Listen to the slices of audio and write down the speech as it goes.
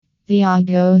The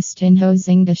Agostinho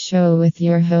Zinga Show with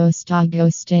your host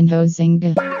Agostinho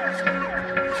Zinga.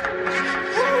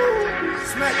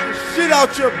 Smack the shit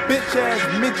out your bitch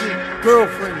ass midget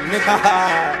girlfriend,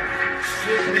 nigga.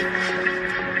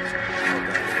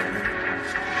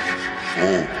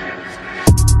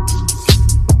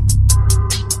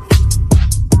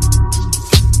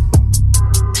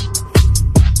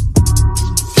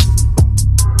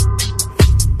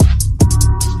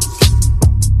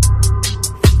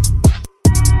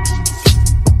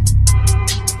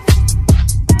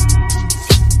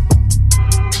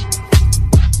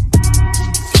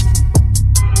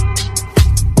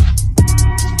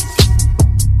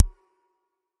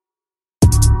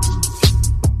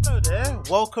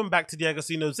 Welcome back to the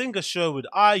Agostinho Zinga Show with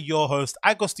your host,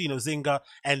 Agostinho Zinga,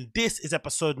 and this is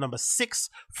episode number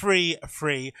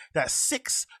 633. That's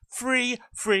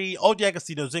 633 of the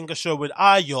Agostinho Zinga Show with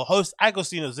your host,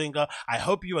 Agostinho Zinga. I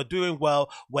hope you are doing well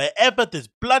wherever this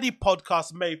bloody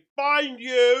podcast may find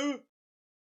you.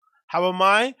 How am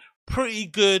I? Pretty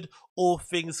good, all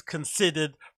things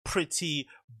considered, pretty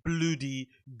bloody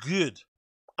good.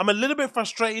 I'm a little bit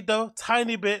frustrated though,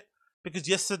 tiny bit, because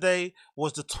yesterday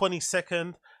was the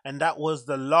 22nd and that was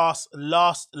the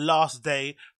last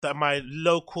day that my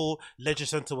local leisure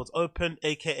center was open,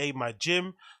 aka my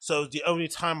gym. So it was the only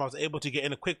time I was able to get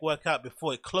in a quick workout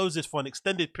before it closes for an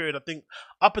extended period. I think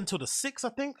up until the 6th. I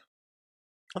think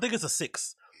it's the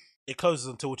 6th it closes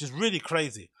until, which is really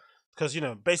crazy. Because, you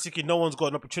know, basically no one's got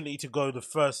an opportunity to go the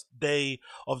first day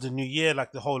of the new year,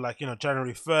 like the whole, like, you know,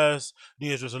 January 1st, New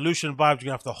Year's resolution vibes. You're going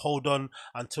to have to hold on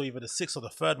until either the 6th or the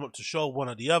 3rd, not to show one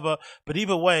or the other. But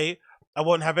either way, I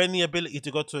won't have any ability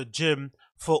to go to a gym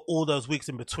for all those weeks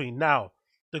in between. Now,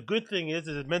 the good thing is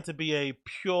it's meant to be a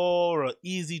pure or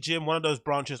easy gym. One of those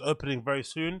branches opening very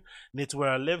soon near to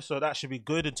where I live. So that should be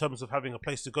good in terms of having a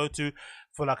place to go to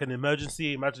for like an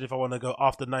emergency. Imagine if I want to go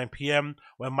after 9 p.m.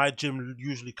 when my gym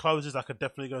usually closes, I could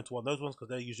definitely go into one of those ones because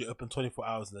they're usually open 24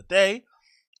 hours in a day.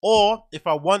 Or if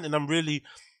I want and I'm really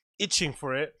itching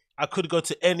for it, I could go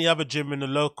to any other gym in the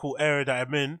local area that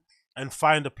I'm in and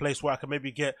find a place where I can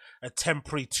maybe get a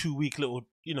temporary 2-week little,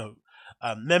 you know,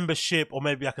 membership, or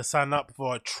maybe I can sign up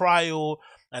for a trial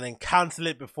and then cancel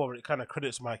it before it kind of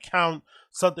credits my account,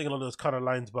 something along those kind of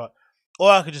lines. But or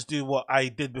I could just do what I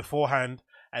did beforehand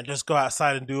and just go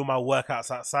outside and do my workouts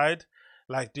outside,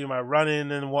 like do my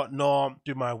running and whatnot,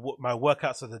 do my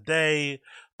workouts of the day,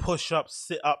 push-ups,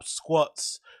 sit-ups,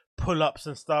 squats, pull-ups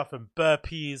and stuff, and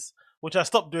burpees, which I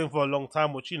stopped doing for a long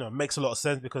time, which, you know, makes a lot of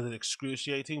sense because it's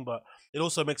excruciating, but it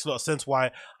also makes a lot of sense why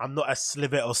I'm not as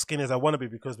slivet or skinny as I want to be,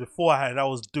 because beforehand I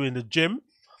was doing the gym,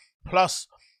 plus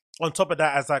on top of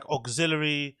that, as like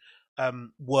auxiliary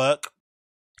work,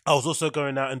 I was also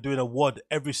going out and doing a WOD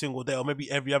every single day or maybe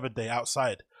every other day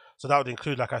outside. So that would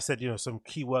include, like I said, you know, some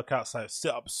key workouts like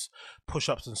sit-ups,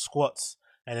 push-ups and squats,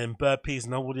 and then burpees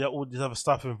and all this other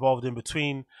stuff involved in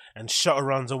between, and shuttle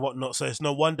runs and whatnot. So it's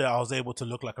no wonder I was able to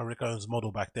look like a Rick Owens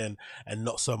model back then and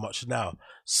not so much now.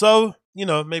 So, you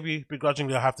know, maybe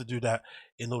begrudgingly I have to do that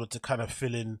in order to kind of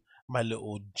fill in my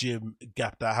little gym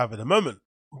gap that I have at the moment.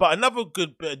 But another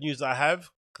good bit of news I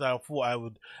have, that I thought I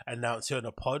would announce here on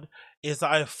the pod, is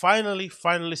that I finally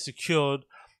secured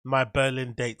my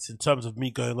Berlin dates in terms of me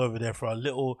going over there for a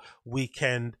little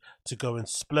weekend to go and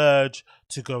splurge,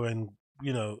 to go and,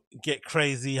 you know, get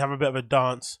crazy, have a bit of a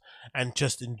dance, and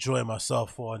just enjoy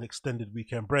myself for an extended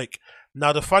weekend break.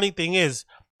 Now, the funny thing is,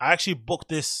 I actually booked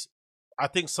this, I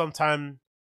think sometime,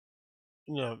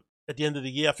 you know, at the end of the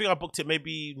year. I think I booked it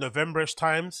maybe November-ish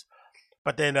times,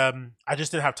 but then I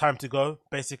just didn't have time to go.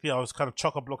 Basically, I was kind of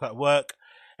chock-a-block at work,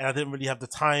 and I didn't really have the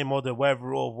time or the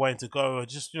wherewithal of wanting to go. Or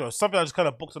just, you know, something I just kind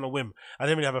of booked on a whim. I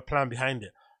didn't really have a plan behind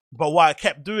it. But what I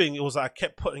kept doing, it was I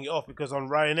kept putting it off, because on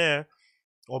Ryanair,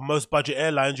 or most budget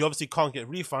airlines, you obviously can't get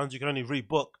refunds. You can only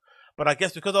rebook. But I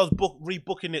guess because I was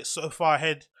rebooking it so far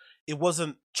ahead, it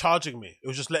wasn't charging me. It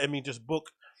was just letting me just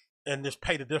book and just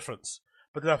pay the difference.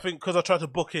 But then I think because I tried to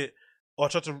book it, or I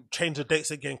tried to change the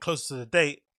dates again closer to the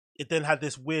date, it then had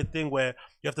this weird thing where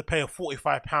you have to pay a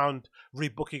 £45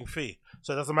 rebooking fee.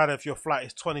 So it doesn't matter if your flight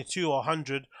is 22 or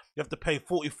 100, you have to pay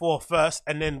 44 first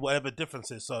and then whatever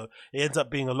difference is. So it ends up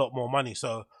being a lot more money.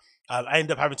 So I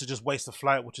end up having to just waste the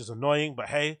flight, which is annoying, but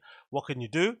hey, what can you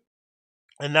do?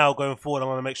 And now going forward, I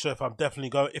want to make sure if I'm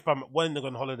when to go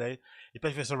on holiday,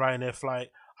 especially if it's a Ryanair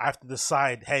flight, I have to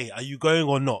decide, hey, are you going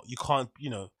or not? You can't, you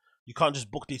know, you can't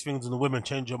just book these things in the whim and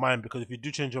change your mind, because if you do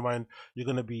change your mind, you're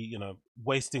going to be, you know,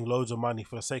 wasting loads of money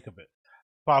for the sake of it.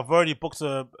 But I've already booked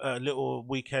a little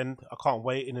weekend. I can't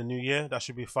wait in the new year. That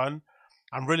should be fun.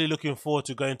 I'm really looking forward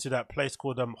to going to that place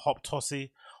called Hop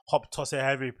Tossie,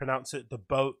 however you pronounce it, the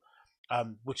boat.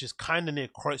 which is kind of near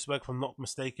Kreuzberg, if I'm not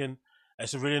mistaken.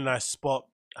 It's a really nice spot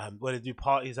where they do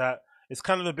parties at. It's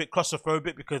kind of a bit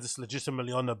claustrophobic because it's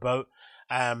legitimately on the boat,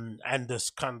 and this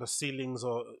kind of the ceilings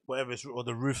or whatever, or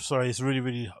the roof, sorry, is really,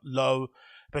 really low,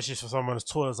 especially for someone as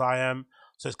tall as I am.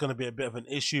 So it's going to be a bit of an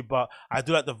issue, but I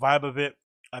do like the vibe of it.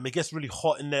 It gets really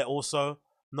hot in there also,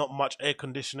 not much air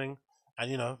conditioning,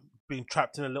 and being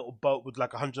trapped in a little boat with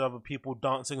like 100 other people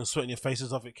dancing and sweating your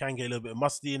faces off, it can get a little bit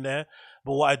musty in there.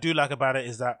 But what I do like about it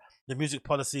is that the music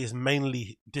policy is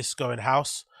mainly disco and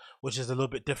house, which is a little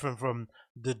bit different from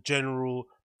the general,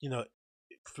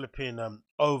 flipping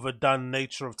overdone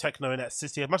nature of techno in that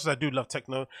city. As much as I do love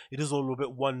techno, it is all a little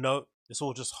bit one note. It's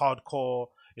all just hardcore.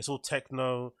 It's all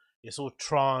techno. It's all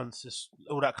trance. It's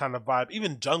all that kind of vibe.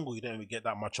 Even jungle, you don't even get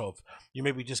that much of. You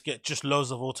maybe just get just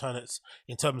loads of alternates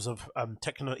in terms of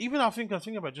techno. Even I'm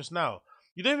thinking about just now,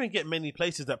 you don't even get many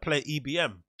places that play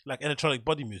EBM, like electronic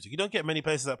body music. You don't get many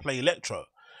places that play electro.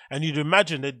 And you'd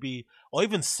imagine there'd be, or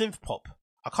even synth pop.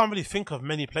 I can't really think of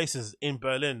many places in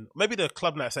Berlin. Maybe there are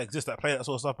club nights that exist that play that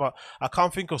sort of stuff, but I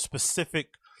can't think of specific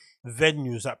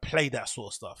venues that play that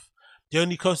sort of stuff. The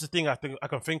only closest thing I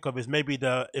can think of is maybe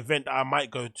the event that I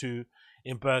might go to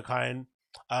in Berghain,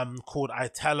 called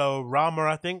Italo Rama,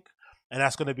 I think. And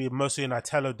that's going to be mostly an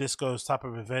Italo discos type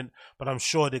of event, but I'm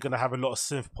sure they're going to have a lot of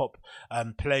synth pop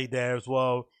played there as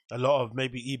well. A lot of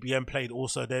maybe EBM played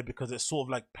also there, because it's sort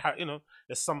of like,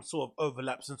 there's some sort of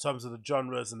overlaps in terms of the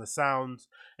genres and the sounds,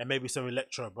 and maybe some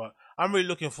electro. But I'm really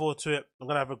looking forward to it. I'm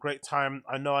going to have a great time.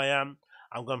 I know I am.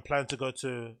 I'm going to plan to go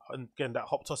to, again, that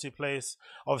Hop Tossy place.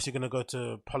 Obviously going to go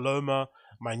to Paloma,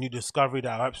 my new discovery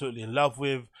that I'm absolutely in love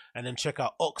with. And then check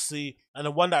out Oxy. And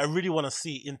the one that I really want to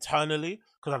see internally,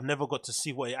 because I've never got to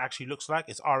see what it actually looks like,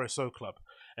 is RSO Club.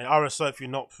 And RSO, if you're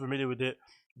not familiar with it,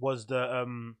 was the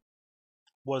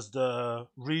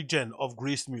regen of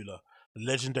Griessmüller, the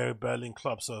legendary Berlin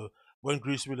club. So when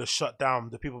Griessmüller shut down,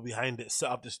 the people behind it set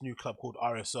up this new club called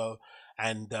RSO.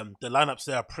 And the lineups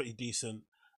there are pretty decent.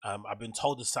 I've been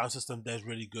told the sound system there is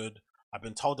really good. I've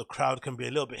been told the crowd can be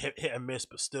a little bit hit and miss,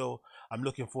 but still, I'm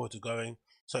looking forward to going.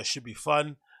 So it should be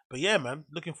fun. But yeah, man,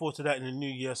 looking forward to that in the new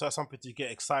year. So that's something to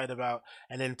get excited about.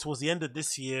 And then towards the end of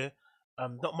this year,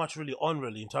 not much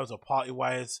really in terms of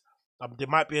party-wise. There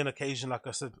might be an occasion, like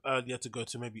I said earlier, to go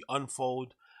to maybe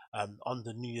Unfold on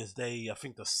the New Year's Day. I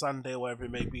think the Sunday, or whatever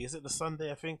it may be. Is it the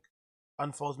Sunday, I think?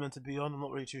 Unfold's meant to be on. I'm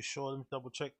not really too sure. Let me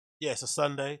double check. Yeah, it's a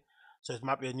Sunday. So it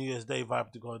might be a New Year's Day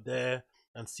vibe to go there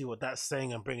and see what that's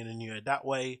saying and bringing the new year that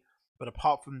way. But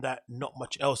apart from that, not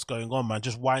much else going on, man.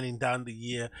 Just winding down the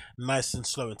year nice and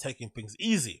slow and taking things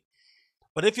easy.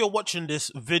 But if you're watching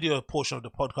this video portion of the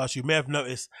podcast, you may have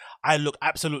noticed I look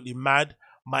absolutely mad.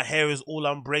 My hair is all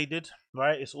unbraided,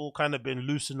 right? It's all kind of been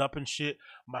loosened up and shit.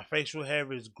 My facial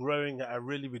hair is growing at a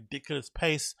really ridiculous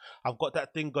pace. I've got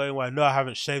that thing going where I know I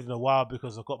haven't shaved in a while,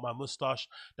 because I've got my mustache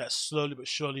that's slowly but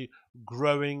surely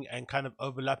growing and kind of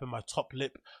overlapping my top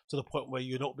lip to the point where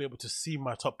you'll not be able to see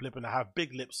my top lip. And I have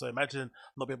big lips, so imagine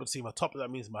not being able to see my top lip.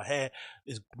 That means my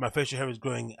facial hair is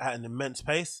growing at an immense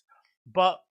pace.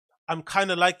 But I'm kind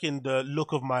of liking the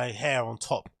look of my hair on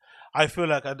top. I feel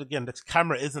like, again, the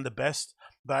camera isn't the best,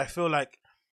 but I feel like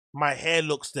my hair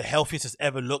looks the healthiest it's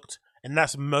ever looked. And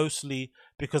that's mostly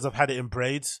because I've had it in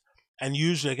braids. And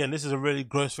usually, again, this is a really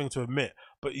gross thing to admit,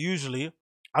 but usually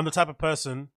I'm the type of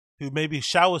person who maybe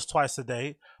showers twice a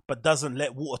day, but doesn't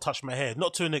let water touch my hair.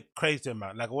 Not to a crazy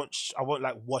amount. Like I won't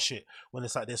like wash it when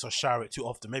it's like this or shower it too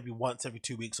often. Maybe once every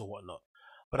 2 weeks or whatnot.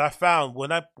 But I found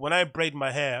when I braid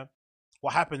my hair,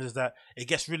 what happens is that it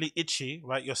gets really itchy,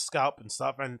 right? Your scalp and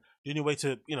stuff. And the only way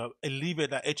to,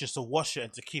 alleviate that itch is to wash it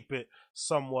and to keep it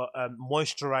somewhat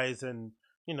moisturized and,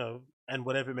 and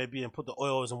whatever it may be, and put the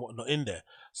oils and whatnot in there.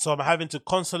 So I'm having to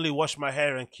constantly wash my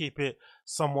hair and keep it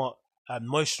somewhat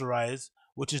moisturized,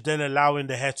 which is then allowing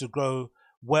the hair to grow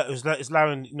well. It's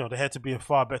allowing the hair to be in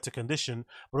far better condition.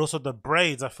 But also the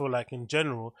braids, I feel like in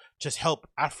general, just help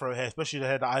afro hair, especially the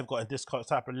hair that I've got in this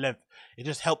type of length. It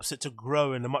just helps it to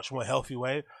grow in a much more healthy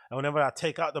way. And whenever I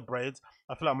take out the braids,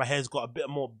 I feel like my hair's got a bit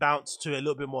more bounce to it, a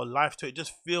little bit more life to it. It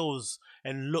just feels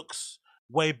and looks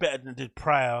way better than it did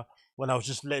prior, when I was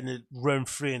just letting it roam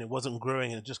free and it wasn't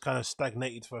growing and it just kind of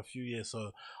stagnated for a few years.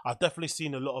 So I've definitely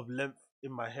seen a lot of length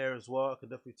in my hair as well. I can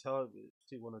definitely tell.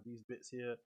 See one of these bits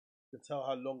here. You can tell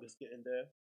how long it's getting there.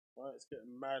 Right, it's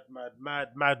getting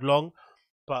mad long.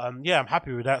 But yeah, I'm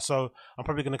happy with that. So I'm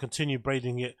probably going to continue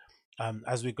braiding it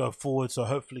as we go forward. So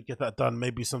hopefully get that done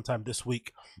maybe sometime this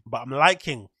week. But I'm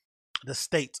liking the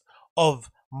state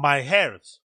of my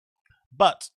hairs.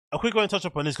 But a quick one to touch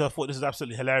up on this, because I thought this is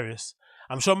absolutely hilarious.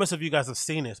 I'm sure most of you guys have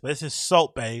seen this, but this is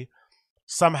Salt Bae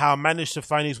somehow managed to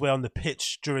find his way on the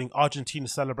pitch during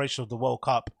Argentina's celebration of the World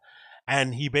Cup,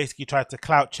 and he basically tried to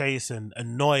clout chase and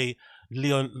annoy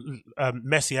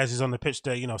Messi as he's on the pitch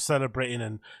there, celebrating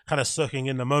and kind of soaking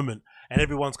in the moment. And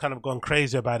everyone's kind of gone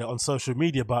crazy about it on social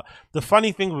media. But the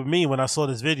funny thing with me when I saw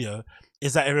this video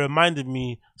is that it reminded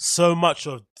me so much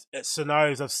of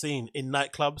scenarios I've seen in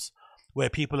nightclubs where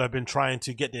people have been trying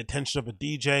to get the attention of a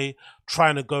DJ,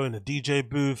 trying to go in a DJ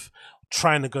booth,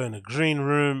 trying to go in a green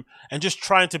room, and just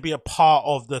trying to be a part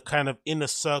of the kind of inner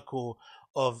circle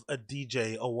of a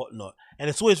DJ or whatnot. And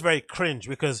it's always very cringe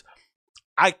because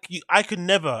I could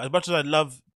never, as much as I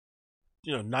love,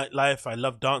 nightlife, I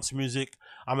love dance music,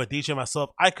 I'm a DJ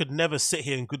myself, I could never sit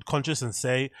here in good conscience and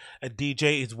say a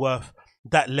DJ is worth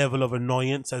that level of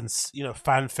annoyance and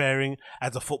fanfaring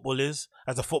as a footballer is.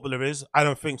 I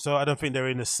don't think so. I don't think they're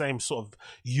in the same sort of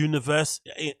universe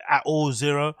at all.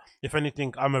 Zero. If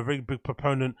anything, I'm a very big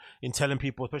proponent in telling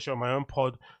people, especially on my own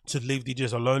pod, to leave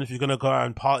DJs alone. If you're gonna go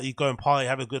and party,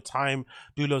 have a good time,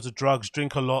 do loads of drugs,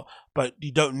 drink a lot, but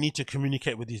you don't need to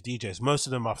communicate with these DJs. Most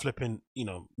of them are flipping,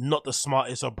 not the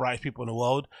smartest or brightest people in the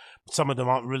world. Some of them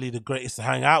aren't really the greatest to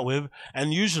hang out with,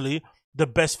 and usually the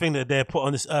best thing that they're put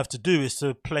on this earth to do is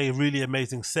to play really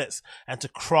amazing sets and to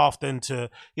craft and to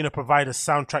provide a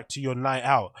soundtrack to your night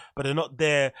out. But they're not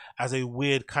there as a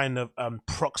weird kind of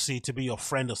proxy to be your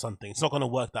friend or something. It's not going to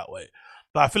work that way.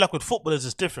 But I feel like with footballers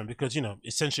it's different because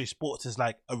essentially sports is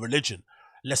like a religion,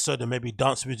 less so than maybe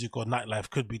dance music or nightlife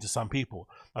could be to some people.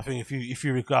 I think if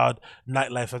you regard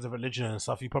nightlife as a religion and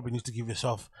stuff, you probably need to give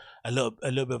yourself a little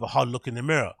bit of a hard look in the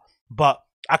mirror. But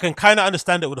I can kind of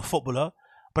understand it with a footballer,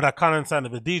 but I can't understand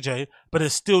it with DJ. But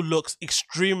it still looks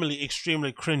extremely,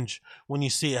 extremely cringe when you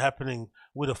see it happening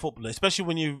with a footballer, especially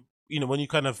when you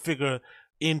kind of figure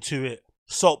into it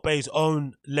Salt Bay's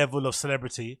own level of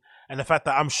celebrity and the fact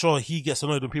that I'm sure he gets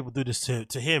annoyed when people do this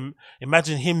to him.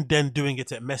 Imagine him then doing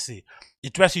it at Messi,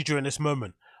 especially during this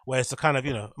moment where it's a kind of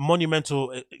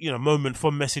monumental moment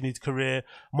for Messi in his career,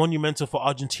 monumental for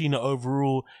Argentina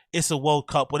overall. It's a World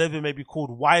Cup, whatever it may be called.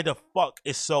 Why the fuck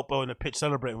is Selpo on the pitch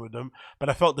celebrating with them? But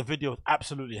I felt the video was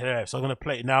absolutely hilarious, so I'm going to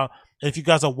play it now. And if you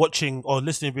guys are watching or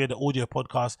listening via the audio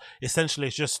podcast, essentially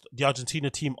it's just the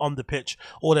Argentina team on the pitch,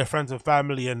 all their friends and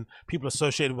family and people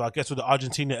associated with, I guess, with the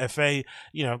Argentina FA,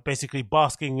 basically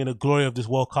basking in the glory of this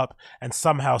World Cup. And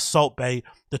somehow Salt Bay,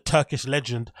 the Turkish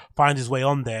legend, finds his way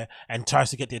on there and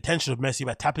tries to get the attention of Messi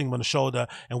by tapping him on the shoulder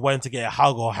and wanting to get a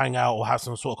hug or hang out or have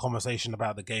some sort of conversation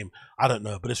about the game. I don't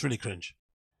know, but it's really cringe.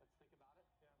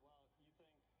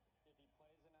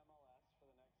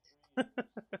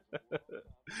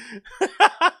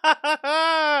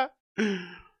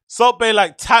 Salt Bay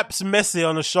taps Messi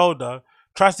on the shoulder,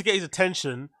 tries to get his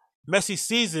attention. Messi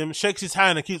sees him, shakes his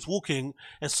hand and keeps walking,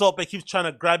 and Salt Bay keeps trying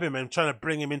to grab him and trying to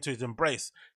bring him into his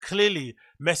embrace. Clearly,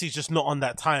 Messi's just not on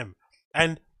that time.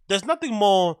 And there's nothing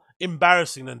more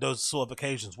embarrassing than those sort of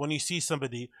occasions when you see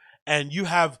somebody and you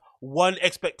have one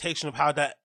expectation of how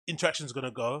that interaction is going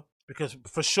to go, because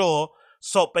for sure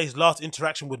Salt Bay's last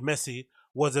interaction with Messi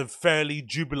was a fairly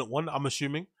jubilant one, I'm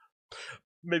assuming.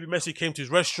 Maybe Messi came to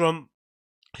his restaurant,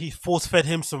 he force-fed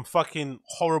him some fucking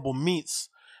horrible meats,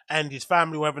 and his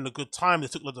family were having a good time. They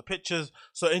took lots of pictures.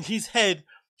 So in his head,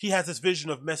 he has this vision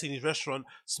of Messi in his restaurant,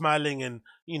 smiling and,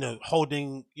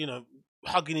 holding,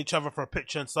 hugging each other for a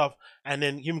picture and stuff, and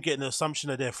then him getting the assumption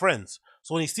that they're friends.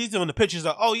 So when he sees them on the picture, he's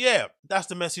like, oh yeah, that's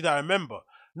the Messi that I remember.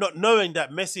 Not knowing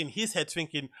that Messi in his head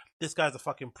thinking, this guy's a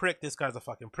fucking prick, this guy's a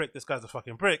fucking prick, this guy's a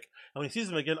fucking prick. And when he sees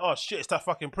him again, oh shit, it's that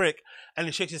fucking prick. And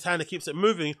he shakes his hand and keeps it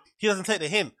moving. He doesn't take the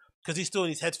hint because he's still in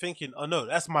his head thinking, oh no,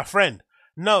 that's my friend.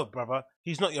 No, brother,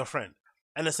 he's not your friend.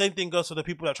 And the same thing goes for the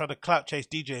people that try to clout chase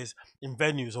DJs in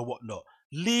venues or whatnot.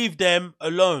 Leave them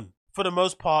alone. For the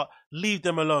most part, leave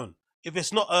them alone. If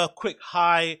it's not a quick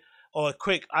hi or a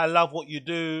quick, I love what you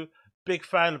do, big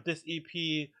fan of this EP,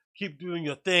 keep doing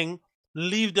your thing,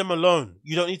 leave them alone.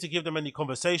 You don't need to give them any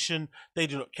conversation. They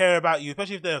do not care about you,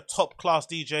 especially if they're a top class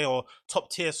DJ or top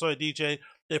tier DJ.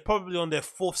 They're probably on their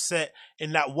fourth set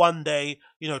in that one day,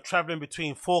 traveling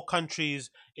between 4 countries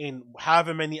in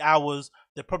however many hours.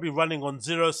 They're probably running on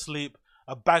 0 sleep,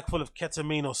 a bag full of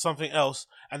ketamine or something else.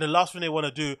 And the last thing they want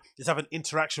to do is have an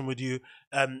interaction with you,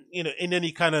 in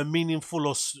any kind of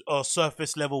meaningful or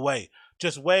surface level way.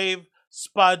 Just wave,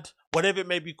 spud, whatever it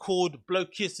may be called, blow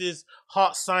kisses,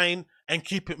 heart sign, and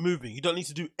keep it moving. You don't need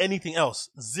to do anything else.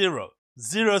 0.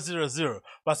 0, 0, 0.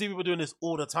 But I see people doing this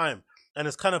all the time. And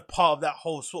it's kind of part of that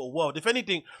whole sort of world. If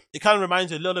anything, it kind of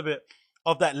reminds you a little bit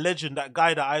of that legend, that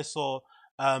guy that I saw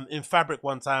in Fabric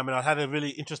one time, and I had a really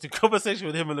interesting conversation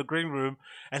with him in the green room.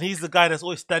 And he's the guy that's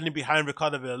always standing behind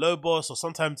Ricardo Villalobos, or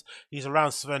sometimes he's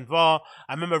around Sven Var.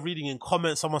 I remember reading in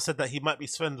comments, someone said that he might be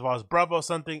Sven Var's brother or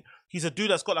something. He's a dude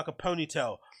that's got like a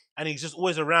ponytail, and he's just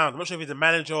always around. I'm not sure if he's a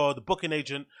manager or the booking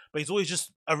agent, but he's always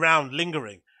just around,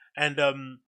 lingering.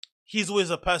 And he's always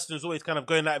a person who's always kind of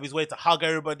going out of his way to hug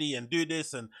everybody and do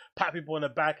this and pat people on the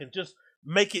back and just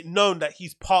make it known that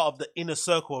he's part of the inner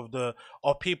circle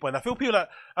of people. And I feel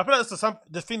that's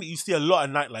the thing that you see a lot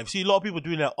in nightlife. You see a lot of people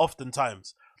doing that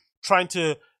oftentimes, trying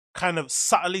to kind of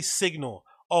subtly signal,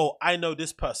 oh, I know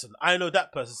this person, I know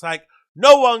that person. It's like,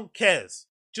 no one cares.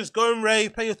 Just go and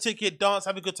rave, pay your ticket, dance,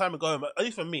 have a good time and go home. At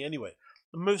least for me anyway.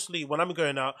 Mostly when I'm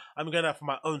going out for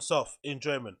my own self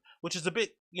enjoyment, which is a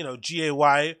bit,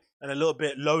 GAY and a little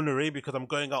bit lonery because I'm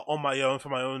going out on my own for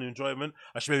my own enjoyment.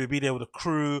 I should maybe be there with a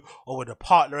crew or with a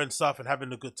partner and stuff and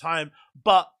having a good time.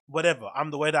 But whatever, I'm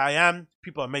the way that I am.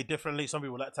 People are made differently. Some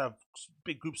people like to have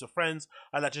big groups of friends.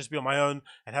 I like to just be on my own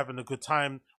and having a good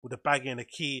time with a baggie and a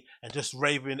key and just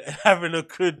raving and having a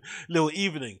good little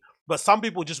evening. But some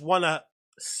people just want to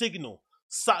signal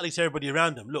subtly to everybody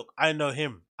around them, look, I know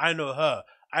him, I know her,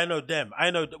 I know them,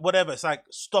 I know whatever. It's like,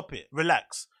 stop it,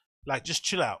 relax, like just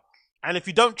chill out. And if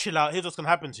you don't chill out, here's what's going to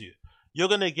happen to you. You're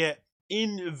going to get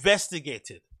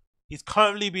investigated. He's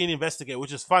currently being investigated,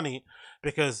 which is funny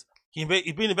because he's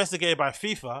being investigated by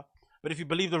FIFA. But if you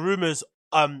believe the rumors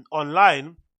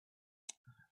online,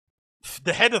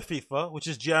 the head of FIFA, which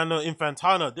is Gianni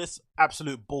Infantino, this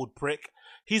absolute bald prick,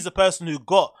 he's the person who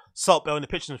got Salt Bae on the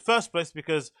pitch in the first place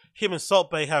because him and Salt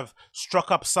Bae have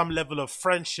struck up some level of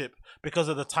friendship because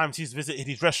of the times he's visited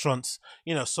his restaurants,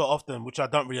 so often, which I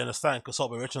don't really understand because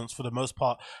Salt Bae restaurants, for the most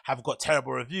part, have got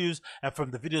terrible reviews. And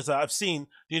from the videos that I've seen,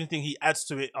 the only thing he adds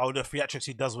to it are the theatrics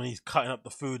he does when he's cutting up the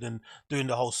food and doing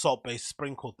the whole Salt Bae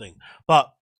sprinkle thing.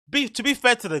 But to be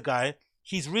fair to the guy,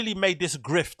 he's really made this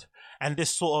grift and this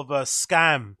sort of a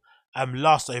scam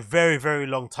last a very, very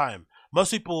long time.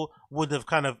 Most people would have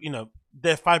kind of,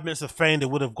 their 5 minutes of fame, they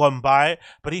would have gone by,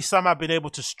 but he's somehow been able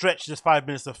to stretch this 5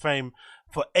 minutes of fame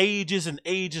for ages and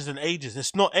ages and ages.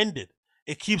 It's not ended.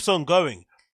 It keeps on going.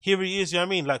 Here he is,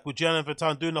 like with Gianni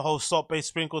Infantino doing the whole Salt-based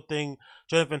sprinkle thing.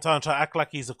 Gianni Infantino trying to act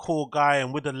like he's a cool guy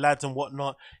and with the lads and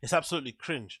whatnot. It's absolutely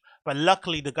cringe. But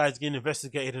luckily, the guy's getting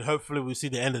investigated and hopefully we'll see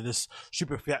the end of this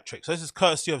super theatrics. So this is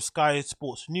courtesy of Sky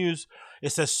Sports News.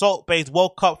 It says Salt-based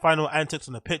World Cup final antics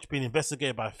on the pitch being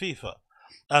investigated by FIFA.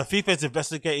 FIFA is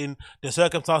investigating the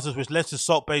circumstances which led to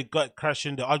Salt Bae gut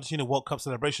crashing the Argentina World Cup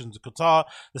celebrations in Qatar.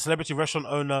 The celebrity restaurant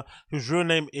owner, whose real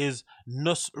name is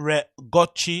Nusret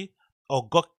Gotchi, or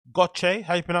Gotche,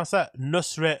 how you pronounce that?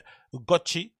 Nusret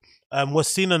Gotchi, was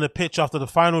seen on the pitch after the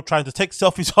final trying to take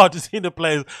selfies with Argentina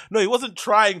players. No, he wasn't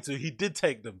trying to. He did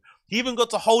take them. He even got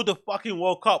to hold the fucking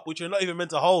World Cup, which you're not even meant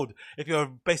to hold if you're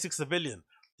a basic civilian.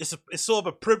 It's sort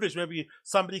of a privilege maybe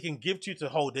somebody can give to you to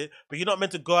hold it, but you're not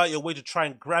meant to go out your way to try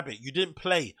and grab it. You didn't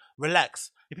play.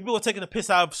 Relax. If people were taking a piss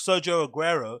out of Sergio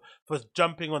Aguero for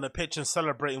jumping on the pitch and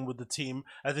celebrating with the team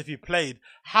as if he played,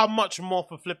 how much more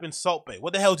for flipping Salt Bae?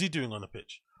 What the hell is he doing on the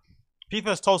pitch? FIFA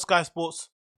has told Sky Sports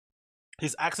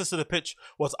his access to the pitch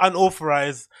was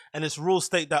unauthorized, and its rules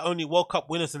state that only World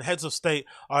Cup winners and heads of state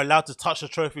are allowed to touch the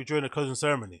trophy during the closing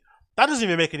ceremony. That doesn't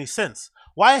even make any sense.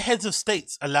 Why are heads of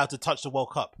states allowed to touch the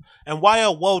World Cup? And why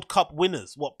are World Cup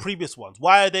winners, previous ones,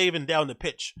 why are they even there on the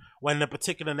pitch when a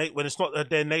particular when it's not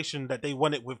their nation that they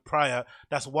won it with prior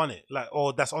that's won it,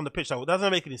 or that's on the pitch? That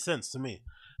doesn't make any sense to me.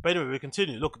 But anyway, we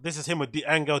continue. Look, this is him with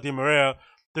Angel Di Maria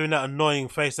doing that annoying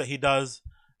face that he does.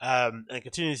 And it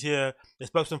continues here. The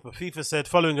spokesman for FIFA said,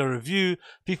 following a review,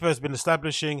 FIFA has been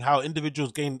establishing how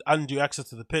individuals gained undue access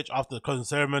to the pitch after the closing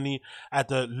ceremony at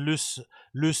the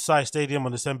Lusail Stadium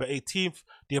on December 18th.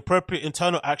 The appropriate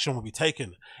internal action will be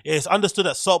taken. It is understood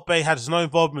that Salt Bae has no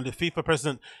involvement with the FIFA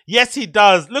president. Yes, he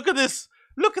does. Look at this.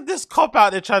 Look at this cop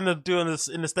out they're trying to do in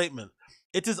the statement.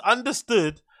 It is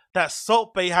understood that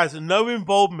Salt Bae has no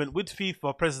involvement with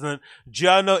FIFA president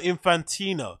Gianni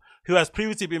Infantino, who has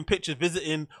previously been pictured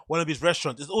visiting one of his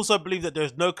restaurants. It's also believed that there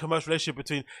is no commercial relationship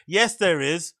between... Yes, there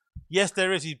is. Yes,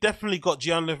 there is. He definitely got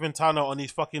Gianni Infantino on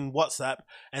his fucking WhatsApp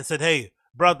and said, hey,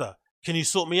 brother, can you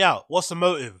sort me out? What's the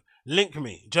motive? Link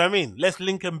me. Do you know what I mean? Let's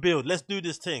link and build. Let's do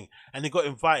this thing. And he got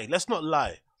invited. Let's not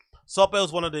lie. Salt Bae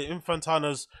was one of the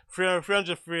Infantino's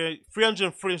 303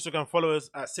 Instagram followers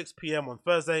at 6 p.m. on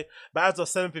Thursday, but as of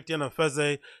 7:15 on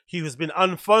Thursday, he has been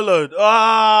unfollowed.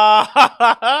 Gianni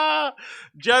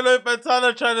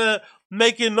Infantino trying to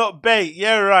make it not bait.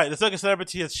 Yeah, right. The circus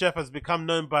celebrity as chef has become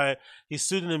known by his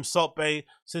pseudonym Salt Bae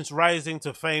since rising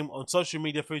to fame on social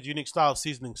media for his unique style of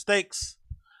seasoning steaks.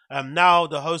 Now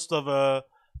the host of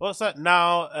what's that?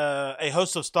 Now a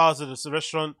host of stars at a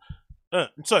restaurant.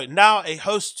 Now a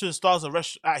host to the stars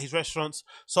at his restaurants,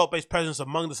 Salt-based presence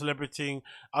among the celebrity,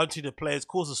 onto the players,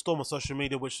 caused a storm on social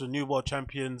media, which the new world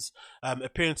champions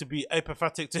appearing to be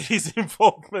apathetic to his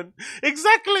involvement.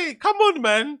 Exactly! Come on,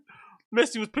 man!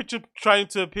 Messi was pictured trying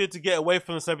to appear to get away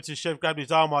from the celebrity chef, grabbed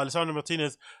his arm, while Lisandro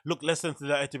Martinez looked less than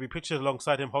delighted to be pictured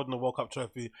alongside him holding the World Cup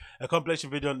trophy. A compilation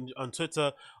video on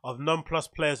Twitter of non-plus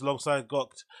players alongside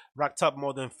Gokt racked up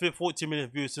more than 40 million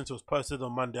views since it was posted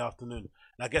on Monday afternoon.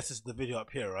 And I guess this is the video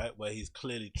up here, right, where he's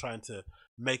clearly trying to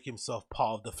make himself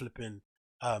part of the flipping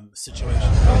situation.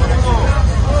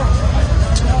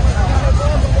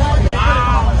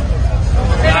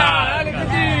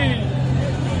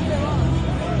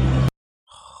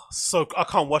 So I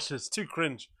can't watch this. It's too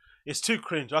cringe. It's too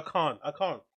cringe. I can't.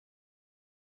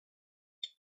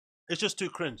 It's just too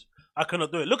cringe. I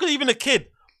cannot do it. Look at even a kid.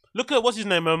 Look at what's his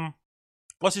name?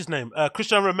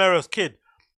 Christian Romero's kid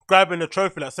grabbing the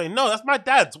trophy, like saying, "No, that's my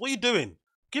dad's. What are you doing?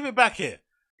 Give it back here."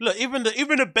 Look, even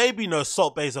the baby knows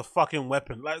Salt Bae is a fucking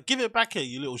weapon. Like, give it back here,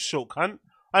 you little short cunt.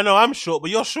 I know I'm short,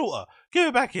 but you're shorter. Give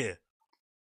it back here.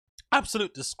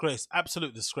 Absolute disgrace.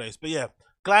 Absolute disgrace. But yeah,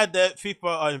 glad that FIFA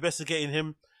are investigating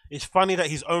him. It's funny that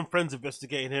his own friends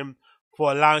investigating him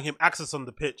for allowing him access on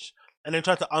the pitch and then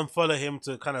try to unfollow him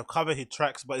to kind of cover his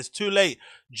tracks. But it's too late,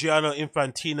 Gianni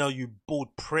Infantino, you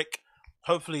bald prick.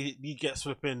 Hopefully he gets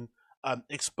flipping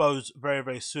exposed very,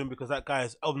 very soon, because that guy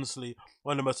is obviously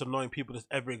one of the most annoying people that's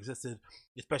ever existed,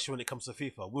 especially when it comes to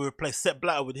FIFA. We replaced Sepp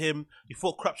Blatter with him. He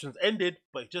thought corruption's ended,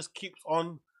 but it just keeps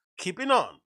on keeping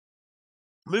on.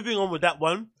 Moving on with that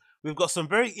one, we've got some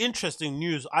very interesting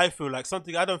news. I feel like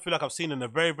something I don't feel like I've seen in a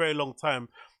very, very long time.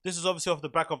 This is obviously off the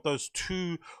back of those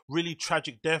two really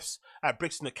tragic deaths at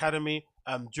Brixton Academy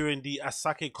during the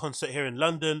Asake concert here in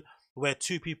London, where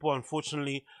two people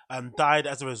unfortunately died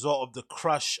as a result of the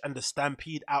crush and the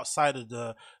stampede outside of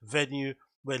the venue,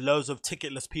 where loads of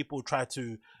ticketless people tried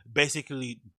to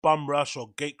basically bum rush or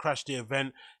gate crash the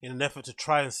event in an effort to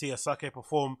try and see Asake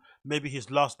perform maybe his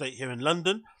last date here in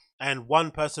London. And one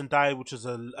person died, which is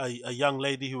a young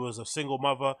lady who was a single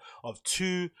mother of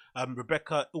two,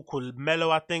 Rebecca Ukulmelo,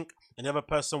 I think. And the other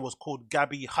person was called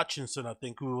Gabby Hutchinson, I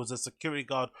think, who was a security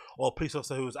guard or a police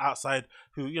officer who was outside,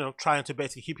 who, you know, trying to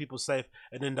basically keep people safe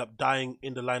and end up dying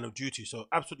in the line of duty. So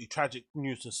absolutely tragic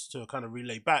news to kind of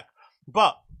relay back.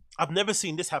 But I've never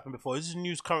seen this happen before. This is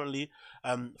news currently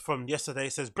from yesterday.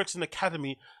 It says Brixton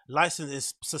Academy license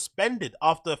is suspended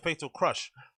after a fatal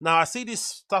crush. Now, I see this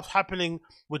stuff happening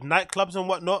with nightclubs and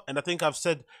whatnot, and I think I've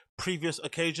said previous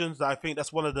occasions that I think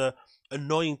that's one of the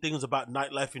annoying things about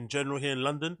nightlife in general here in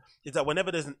London, is that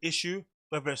whenever there's an issue,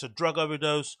 whether it's a drug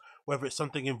overdose, whether it's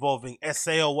something involving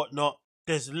SA or whatnot,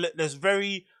 there's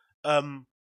very on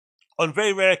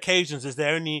very rare occasions is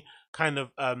there any kind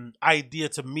of idea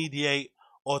to mediate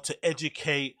or to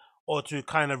educate or to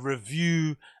kind of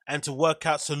review and to work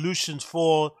out solutions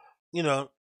for, you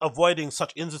know, avoiding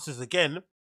such instances again.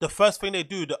 The first thing they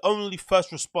do, the only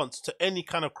first response to any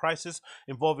kind of crisis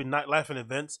involving nightlife and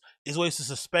events, is always to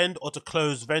suspend or to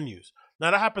close venues.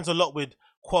 Now, that happens a lot with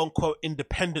quote-unquote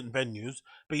independent venues,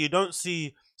 but you don't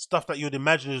see stuff that you would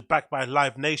imagine is backed by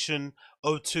Live Nation,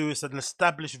 O2. It's an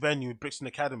established venue, Brixton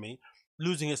Academy,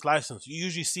 losing its license. You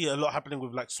usually see a lot happening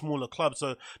with like smaller clubs.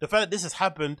 So the fact that this has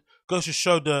happened goes to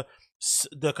show the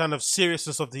kind of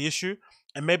seriousness of the issue,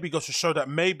 and maybe goes to show that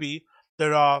maybe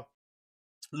there are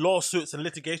lawsuits and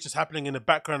litigations happening in the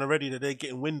background already that they're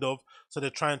getting wind of, so they're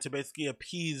trying to basically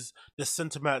appease the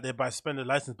sentiment out there by suspending the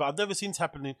license. But I've never seen this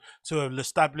happening to an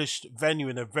established venue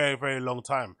in a very, very long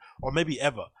time, or maybe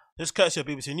ever. This is courtesy of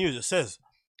BBC News. It says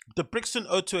the Brixton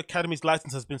O2 Academy's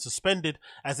license has been suspended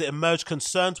as it emerged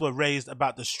concerns were raised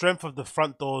about the strength of the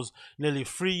front doors nearly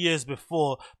 3 years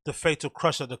before the fatal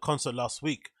crush at the concert last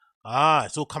week.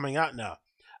 It's all coming out now.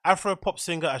 Afro-pop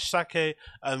singer Asake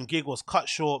gig was cut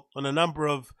short on a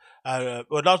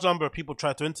large number of people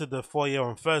tried to enter the foyer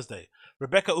on Thursday.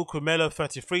 Rebecca Ukumelo,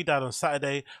 33, died on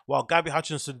Saturday, while Gabby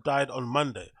Hutchinson died on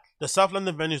Monday. The South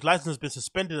London venue's license has been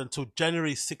suspended until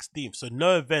January 16th, so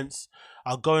no events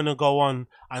are going to go on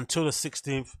until the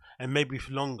 16th and maybe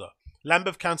longer.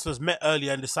 Lambeth councillors met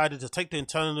earlier and decided to take the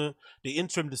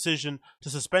interim decision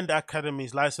to suspend the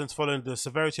Academy's license following the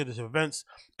severity of the events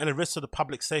and the risk to the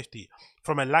public safety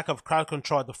from a lack of crowd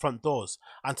control at the front doors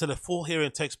until a full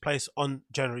hearing takes place on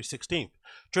January 16th.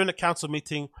 During the council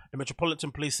meeting, the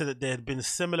Metropolitan Police said that there had been a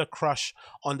similar crush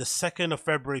on the 2nd of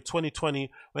February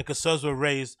 2020 when concerns were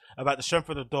raised about the strength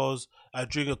of the doors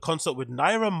during a concert with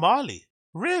Naira Marley.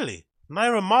 Really?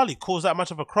 Naira Marley caused that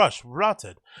much of a crush,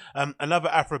 rotted. Another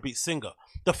Afrobeat singer.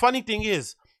 The funny thing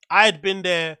is, I had been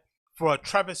there for a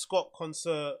Travis Scott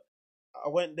concert. I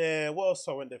went there. What else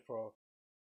I went there for?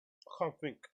 I can't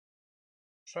think.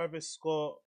 Travis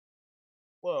Scott.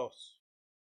 What else?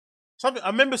 Something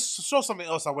I remember saw something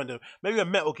else I went there. Maybe a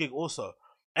metal gig also.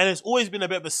 And it's always been a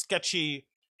bit of a sketchy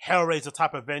Hellraiser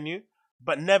type of venue,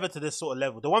 but never to this sort of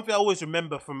level. The one thing I always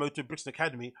remember from Motor Brixton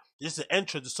Academy is the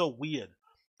entrance is so weird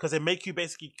because they make you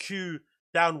basically queue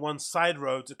down one side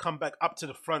road to come back up to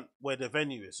the front where the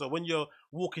venue is. So when you're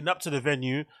walking up to the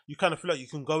venue, you kind of feel like you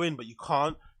can go in, but you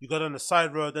can't. You go down the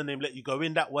side road, then they let you go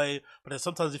in that way. But then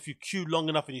sometimes if you queue long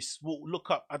enough and you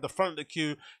look up at the front of the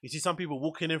queue, you see some people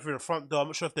walking in through the front door. I'm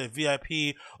not sure if they're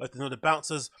VIP or if they know the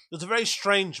bouncers. It's a very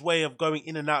strange way of going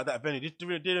in and out of that venue. It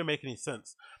didn't make any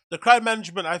sense. The crowd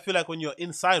management, I feel like when you're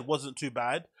inside, wasn't too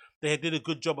bad. They did a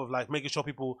good job of like making sure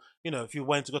people, you know, if you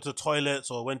went to go to the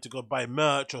toilets or went to go buy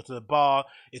merch or to the bar,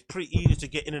 it's pretty easy to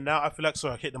get in and out. I feel like,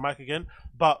 sorry, I hit the mic again.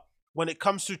 But when it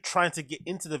comes to trying to get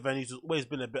into the venues, it's always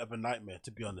been a bit of a nightmare,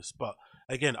 to be honest. But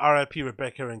again, RIP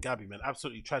Rebecca and Gabby, man,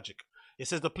 absolutely tragic. It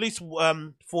says the police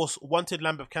force wanted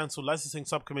Lambeth Council licensing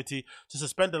subcommittee to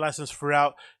suspend the license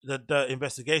throughout the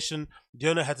investigation.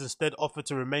 The owner has instead offered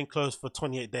to remain closed for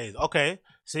 28 days. Okay,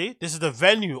 see, this is the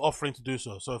venue offering to do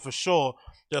so. So for sure,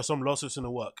 there are some lawsuits in the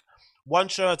work. One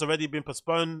show has already been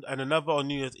postponed and another on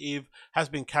New Year's Eve has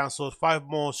been cancelled. 5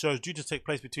 more shows due to take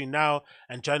place between now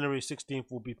and January 16th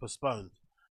will be postponed.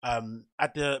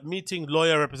 At the meeting,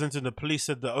 lawyer representing the police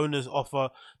said the owner's offer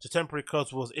to temporary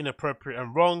close was inappropriate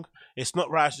and wrong. It's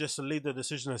not right just to leave the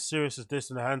decision as serious as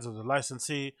this in the hands of the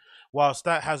licensee. Whilst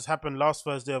that has happened last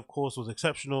Thursday, of course, was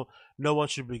exceptional, no one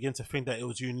should begin to think that it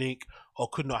was unique or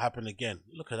could not happen again.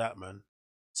 Look at that, man.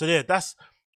 So yeah, that's,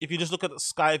 if you just look at the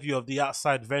sky view of the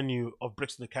outside venue of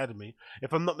Brixton Academy,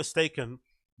 if I'm not mistaken,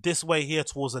 this way here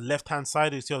towards the left-hand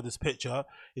side, you see of this picture,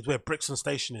 is where Brixton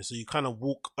Station is. So you kind of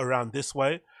walk around this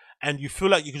way, and you feel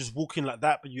like you can just walk in like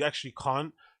that, but you actually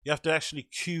can't. You have to actually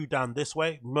queue down this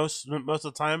way. Most of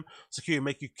the time, security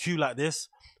make you queue like this,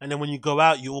 and then when you go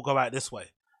out, you all go out this way.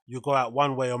 You go out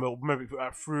one way, or maybe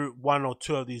through 1 or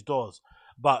 2 of these doors.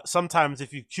 But sometimes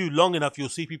if you queue long enough, you'll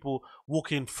see people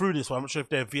walking through this way. I'm not sure if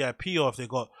they're VIP or if they've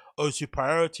got O2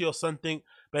 priority or something,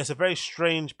 but it's a very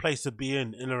strange place to be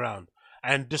in and around.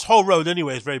 And this whole road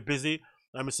anyway is very busy.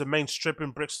 It's the main strip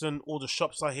in Brixton. All the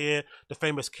shops are here. The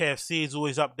famous KFC is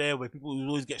always up there where people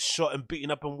always get shot and beaten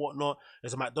up and whatnot.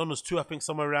 There's a McDonald's too, I think,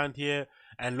 somewhere around here.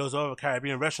 And loads of other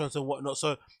Caribbean restaurants and whatnot.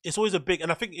 So it's always a big,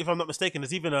 and I think if I'm not mistaken,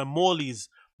 there's even a Morley's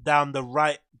down the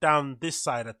right, down this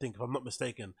side, I think, if I'm not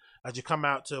mistaken, as you come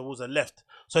out towards the left.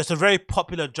 So it's a very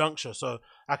popular juncture. So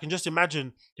I can just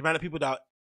imagine the amount of people that are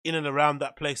in and around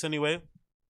that place anyway,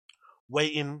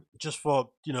 waiting just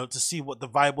for, you know, to see what the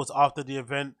vibe was after the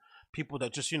event. People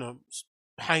that just, you know,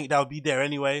 that would be there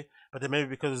anyway, but then maybe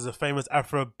because there's a famous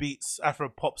Afro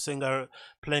pop singer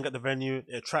playing at the venue,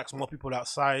 it attracts more people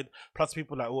outside, plus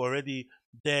people that were already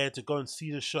there to go and see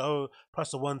the show,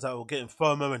 plus the ones that were getting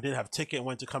FOMO and didn't have ticket and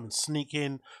went to come and sneak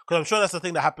in. Because I'm sure that's the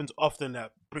thing that happens often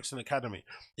at Brixton Academy.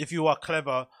 If you are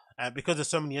clever, and because there's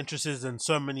so many entrances and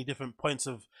so many different points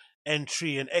of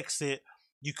entry and exit,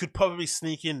 you could probably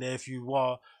sneak in there if you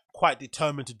are quite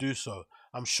determined to do so.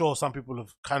 I'm sure some people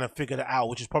have kind of figured it out,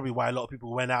 which is probably why a lot of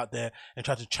people went out there and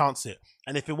tried to chance it.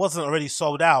 And if it wasn't already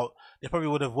sold out, they probably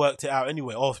would have worked it out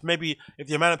anyway. Or maybe if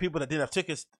the amount of people that didn't have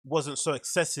tickets wasn't so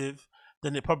excessive,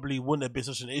 then it probably wouldn't have been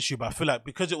such an issue. But I feel like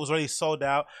because it was already sold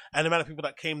out and the amount of people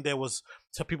that came there was,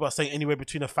 so people are saying anywhere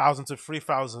between 1,000 to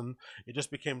 3,000, it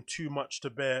just became too much to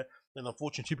bear. And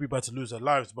unfortunately, 2 people had to lose their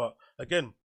lives. But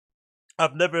again,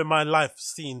 I've never in my life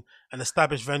seen an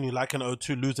established venue like an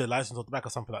O2 lose their license on the back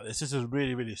of something like this. This is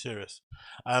really, really serious.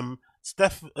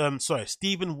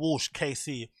 Stephen Walsh,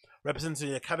 KC, representing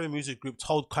the Academy Music Group,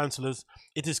 told councillors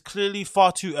it is clearly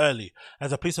far too early, as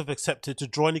the police have accepted, to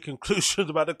draw any conclusions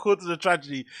about the cause of the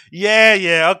tragedy.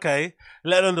 Yeah, okay.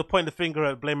 Let alone to point the finger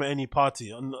at blame at any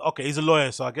party. Okay, he's a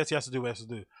lawyer, so I guess he has to do what he has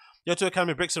to do. The O2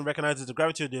 Academy Brixton recognises the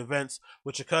gravity of the events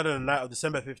which occurred on the night of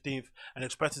December 15th and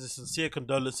expresses its sincere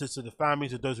condolences to the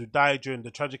families of those who died during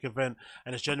the tragic event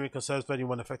and its genuine concerns for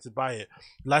anyone affected by it.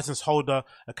 License holder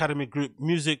Academy Group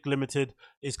Music Limited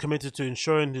is committed to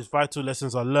ensuring these vital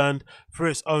lessons are learned through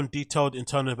its own detailed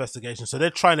internal investigation. So they're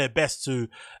trying their best to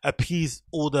appease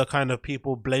all the kind of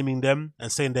people blaming them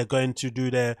and saying they're going to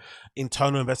do their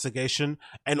internal investigation.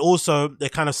 And also they're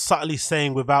kind of subtly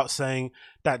saying, without saying,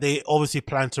 that they obviously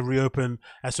plan to reopen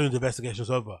as soon as the investigation is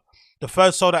over. The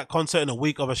first sold-out concert in a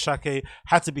week of Ashake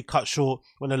had to be cut short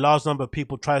when a large number of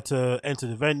people tried to enter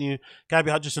the venue.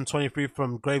 Gabby Hutchinson, 23,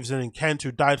 from Gravesend in Kent,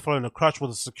 who died following a crash,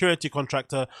 was a security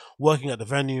contractor working at the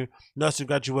venue. Nursing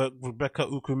graduate Rebecca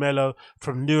Ukumelo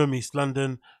from Newham, East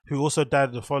London, who also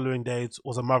died the following days,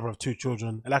 was a mother of 2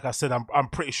 children. And like I said, I'm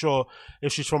pretty sure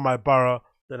if she's from my borough,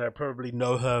 then I probably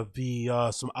know her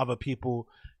via some other people,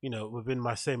 you know, within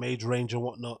my same age range and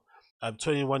whatnot.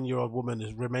 21-year-old woman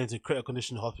remains in critical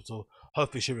condition in hospital.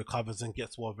 Hopefully she recovers and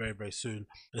gets well very, very soon.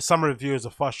 The summary review is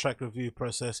a fast-track review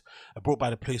process brought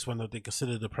by the police when they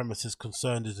consider the premises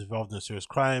concerned is involved in a serious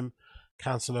crime.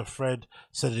 Councillor Fred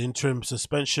said the interim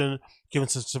suspension, given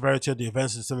the severity of the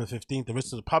events on December 15th, the risk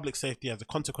to the public safety as a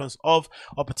consequence of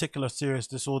a particular serious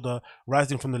disorder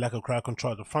rising from the lack of crowd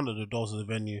control at the front of the doors of the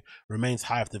venue remains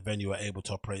high if the venue are able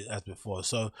to operate as before.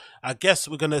 So I guess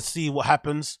we're going to see what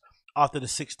happens after the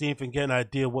 16th and get an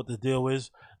idea what the deal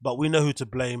is, but we know who to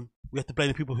blame. We have to blame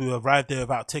the people who arrived there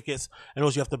without tickets, and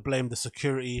also you have to blame the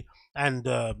security and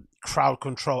crowd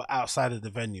control outside of the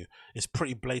venue. It's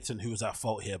pretty blatant who was at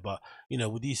fault here, but you know,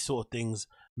 with these sort of things,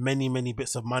 many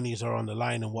bits of monies are on the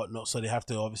line and whatnot, so they have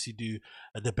to obviously do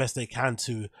the best they can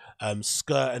to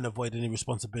skirt and avoid any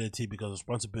responsibility, because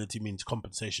responsibility means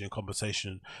compensation, and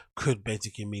compensation could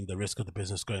basically mean the risk of the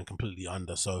business going completely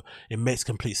under. So it makes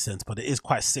complete sense, but it is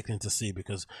quite sickening to see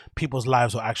because people's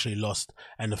lives are actually lost,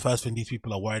 and the first thing these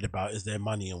people are worried about is their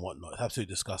money and whatnot. It's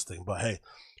absolutely disgusting, but hey,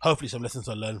 hopefully some lessons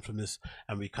are learned from this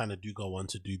and we kind of do go on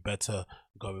to do better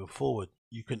going forward.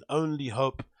 You can only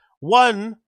hope.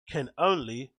 One can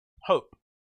only hope.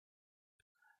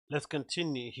 Let's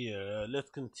continue here.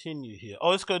 Oh,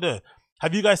 let's go there.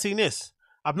 Have you guys seen this?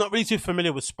 I'm not really too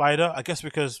familiar with Spider. I guess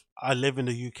because I live in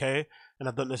the UK and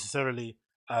I don't necessarily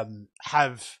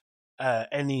have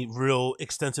any real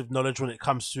extensive knowledge when it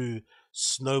comes to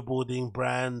snowboarding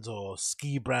brands or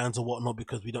ski brands or whatnot,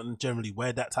 because we don't generally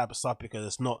wear that type of stuff because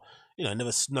it's not, you know, it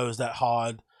never snows that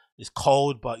hard. It's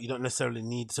cold, but you don't necessarily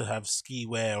need to have ski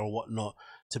wear or whatnot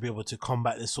to be able to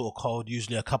combat this sort of cold.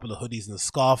 Usually a couple of hoodies and a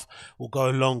scarf will go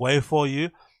a long way for you.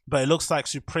 But it looks like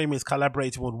Supreme is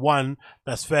collaborating with one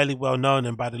that's fairly well known,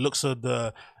 and by the looks of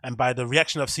by the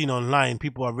reaction I've seen online,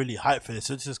 people are really hyped for this.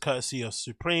 So this is courtesy of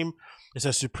Supreme. It's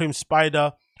a Supreme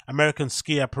Spider. American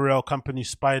ski apparel company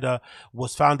Spider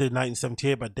was founded in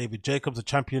 1978 by David Jacobs, a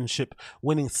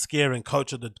championship-winning skier and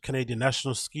coach of the Canadian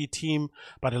national ski team.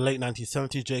 By the late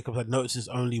 1970s, Jacobs had noticed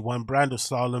only one brand of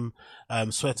slalom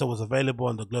sweater was available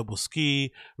on the global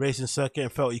ski racing circuit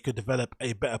and felt he could develop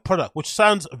a better product, which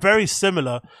sounds very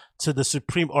similar to the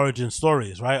Supreme origin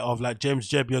stories, right? Of like James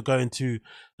Jebbia going to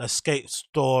a skate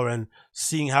store and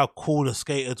seeing how cool the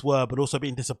skaters were, but also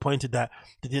being disappointed that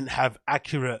they didn't have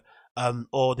accurate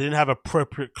or they didn't have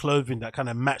appropriate clothing that kind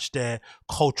of matched their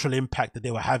cultural impact that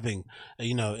they were having,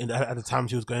 you know, at the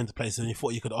times he was going to places, and he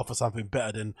thought he could offer something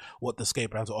better than what the skate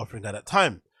brands were offering at that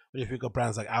time. When you think of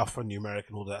brands like Alpha, Numeric,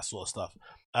 and all that sort of stuff.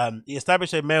 He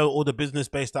established a mail order business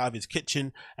based out of his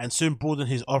kitchen and soon broadened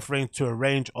his offering to a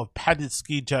range of padded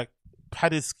ski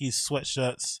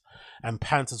sweatshirts and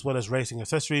pants, as well as racing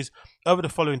accessories. Over the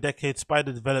following decade,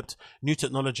 Spider developed new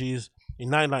technologies. In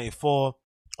 1994,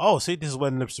 oh, see, this is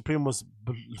when the Supreme was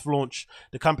launched.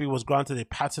 The company was granted a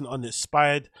patent on its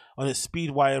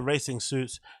Speedwire racing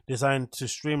suits designed to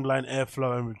streamline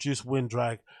airflow and reduce wind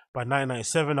drag. By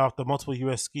 1997, after multiple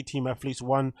US ski team athletes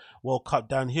won World Cup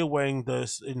downhill wearing the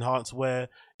enhanced wear,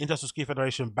 International Ski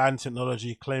Federation banned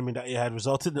technology, claiming that it had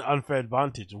resulted in unfair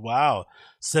advantage. Wow.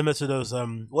 Similar to those,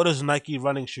 what are those Nike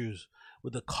running shoes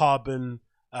with the carbon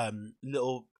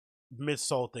little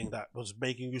midsole thing that was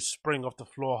making you spring off the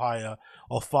floor higher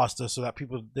or faster, so that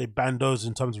they banned those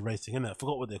in terms of racing, innit? I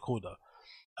forgot what they're called though.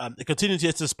 It continues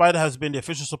here. Spider has been the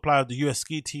official supplier of the US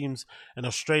ski teams and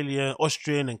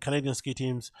Austrian and Canadian ski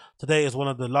teams. Today is one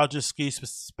of the largest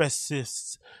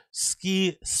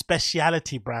ski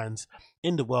speciality brands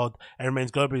in the world and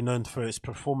remains globally known for its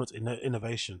performance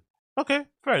innovation. Okay,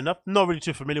 fair enough. Not really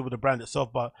too familiar with the brand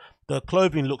itself, but the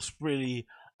clothing looks really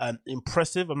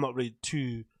impressive. I'm not really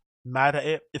too mad at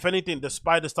it. If anything, the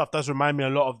Spider stuff does remind me a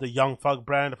lot of the Young Thug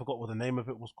brand. I forgot what the name of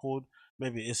it was called.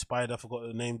 Maybe it is Spider. I forgot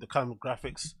the name. The kind of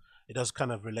graphics, it does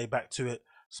kind of relay back to it.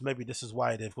 So maybe this is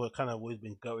why they've got kind of always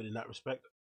been going in that respect.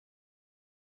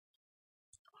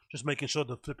 Just making sure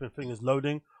the flipping thing is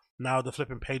loading. Now the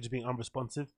flipping page is being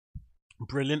unresponsive.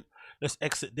 Brilliant. Let's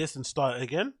exit this and start it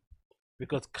again,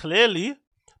 because clearly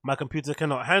my computer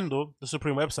cannot handle the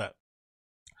Supreme website.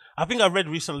 I think I read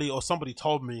recently, or somebody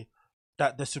told me,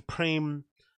 that the Supreme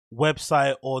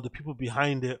website or the people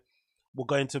behind it were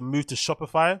going to move to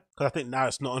Shopify, because I think now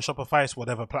it's not on Shopify, it's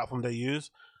whatever platform they use.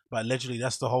 But allegedly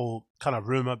that's the whole kind of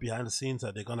rumor behind the scenes,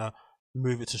 that they're gonna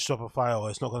move it to Shopify, or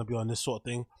it's not going to be on this sort of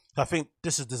thing. I think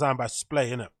this is designed by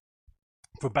Splay, innit?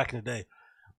 From back in the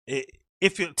day.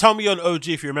 If you tell me you're an OG,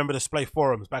 if you remember the Splay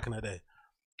forums back in the day,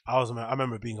 I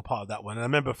remember being a part of that one, and I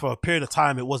remember for a period of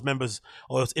time it was members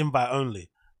or it was invite only,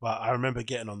 but I remember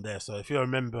getting on there. So if you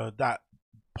remember that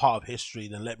part of history,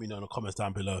 then let me know in the comments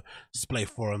down below. Splay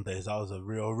forum days, that was a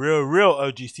real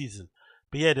OG season.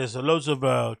 But yeah, there's loads of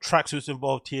tracksuits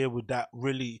involved here with that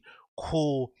really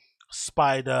cool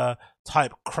spider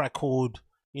type crackled,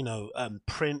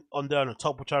 print on there on the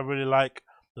top, which I really like.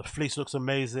 The fleece looks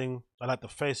amazing. I like the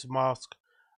face mask.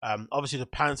 Obviously the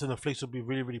pants and the fleece will be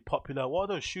really popular. What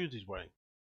are those shoes he's wearing?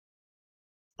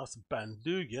 That's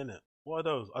Bandoogie, isn't it? What are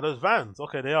those? Are those Vans?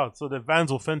 Okay, they are. So they're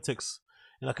Vans Authentics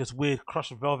in like this weird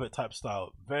crushed velvet type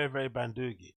style. Very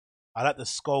Bandoogie. I like the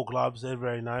skull gloves. They're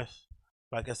very nice.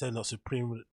 But I guess they're not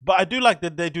supreme. But I do like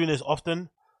that they're doing this often.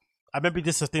 I remember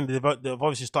this is a thing they've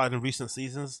obviously started in recent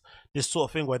seasons. This sort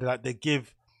of thing where they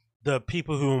give the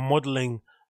people who are modeling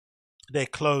their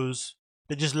clothes,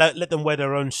 they just let them wear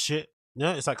their own shit.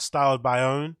 It's like styled by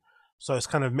own, so it's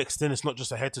kind of mixed in. It's not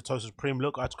just a head to toe supreme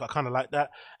look. I kind of like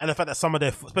that, and the fact that some of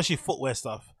their, especially footwear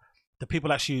stuff, the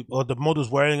people actually, or the models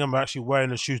wearing them, are actually wearing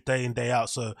the shoes day in day out.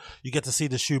 So you get to see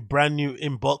the shoe brand new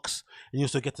in box, and you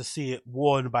also get to see it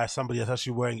worn by somebody that's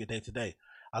actually wearing it day to day.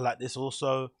 I like this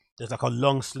also. There's like a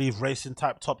long sleeve racing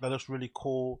type top that looks really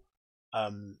cool.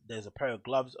 There's a pair of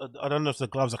gloves. I don't know if the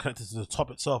gloves are connected to the top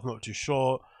itself. I'm not too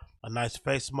sure. A nice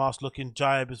face mask looking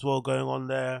jibe as well going on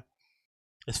there.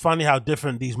 It's funny how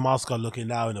different these masks are looking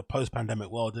now in a post-pandemic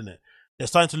world, isn't it? They're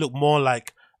starting to look more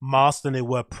like masks than they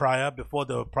were prior. Before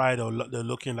they were they're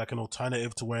looking like an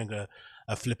alternative to wearing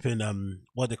a flipping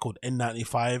what they called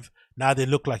N95. Now they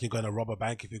look like you're going to rob a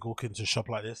bank if you go into a shop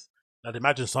like this. I'd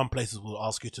imagine some places will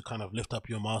ask you to kind of lift up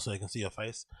your mask so they can see your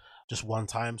face just one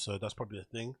time, so that's probably a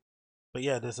thing. But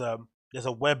yeah, there's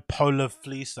a web polar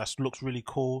fleece that looks really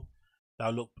cool.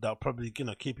 That'll probably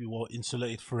keep you well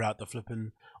insulated throughout the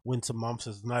flipping winter months.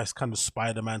 It's a nice kind of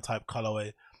Spider-Man type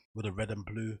colorway with a red and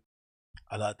blue.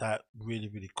 I like that.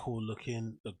 Really cool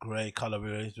looking. The grey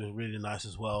colorway is really nice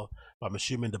as well. But I'm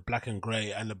assuming the black and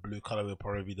grey and the blue color will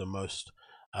probably be the most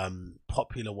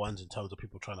popular ones in terms of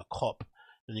people trying to cop.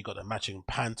 Then you got the matching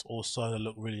pants also that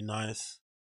look really nice.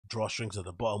 Drawstrings at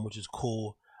the bottom, which is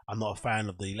cool. I'm not a fan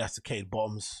of the elasticated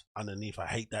bottoms underneath. I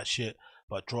hate that shit.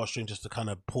 But drawstring just to kind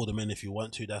of pull them in if you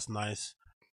want to. That's nice.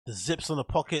 The zips on the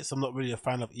pockets, I'm not really a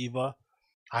fan of either.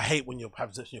 I hate when you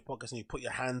have zips in your pockets and you put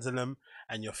your hands in them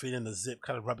and you're feeling the zip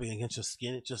kind of rubbing against your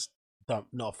skin. It's just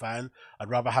not a fan. I'd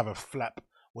rather have a flap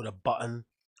with a button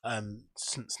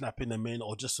snapping them in,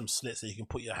 or just some slits that you can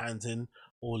put your hands in,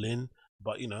 all in.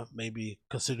 But maybe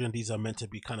considering these are meant to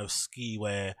be kind of ski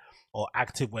wear or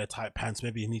active wear type pants,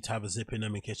 maybe you need to have a zip in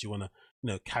them in case you want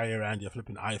to carry around your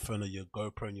flipping iPhone or your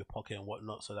GoPro in your pocket and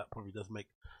whatnot. So that probably does make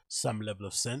some level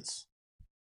of sense.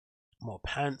 More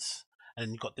pants,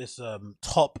 and you got this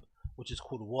top, which is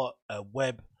called what, a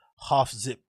web half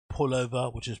zip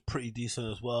pullover, which is pretty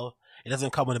decent as well. It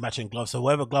doesn't come with a matching gloves, so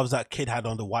whatever gloves that kid had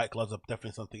on, the white gloves, are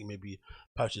definitely something maybe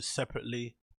purchased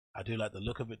separately. I do like the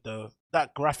look of it though.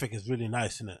 That graphic is really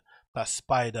nice, isn't it? That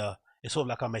spider, it's sort of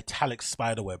like a metallic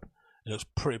spider web. It looks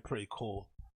pretty cool.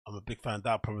 I'm a big fan.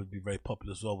 That'll probably be very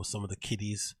popular as well with some of the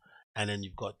kiddies. And then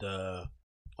you've got the,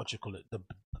 what you call it,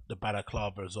 the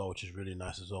balaclava as well, which is really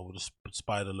nice as well, with the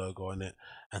spider logo on it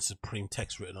and Supreme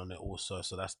text written on it also.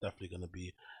 So that's definitely going to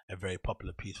be a very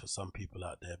popular piece for some people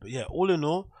out there. But yeah, all in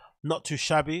all, not too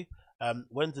shabby.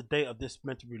 When's the date of this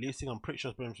meant to be releasing? I'm pretty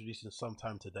sure it's meant to be releasing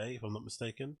sometime today, if I'm not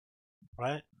mistaken.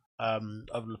 Right? Over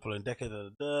the following decade.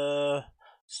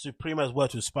 Supreme has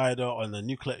worked with Spider on the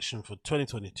new collection for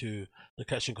 2022. The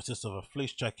collection consists of a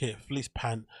fleece jacket, fleece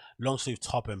pant, long sleeve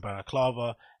top, and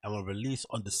balaclava, and will release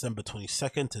on December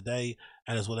 22nd today,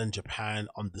 and as well in Japan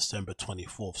on December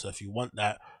 24th. So if you want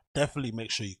that, definitely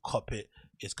make sure you cop it.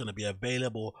 It's going to be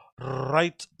available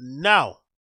right now.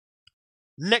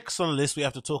 Next on the list, we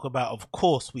have to talk about, of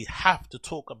course, we have to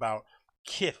talk about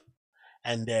Kith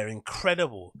and their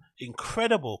incredible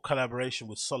collaboration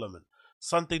with Salomon.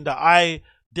 Something that I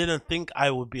didn't think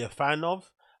I would be a fan of,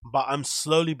 but I'm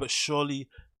slowly but surely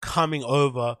coming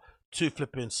over to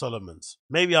flipping Salomon's.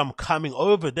 Maybe I'm coming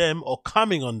over them or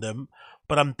coming on them,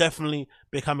 but I'm definitely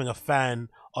becoming a fan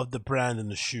of the brand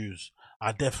and the shoes.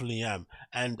 I definitely am.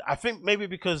 And I think maybe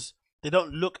because they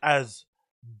don't look as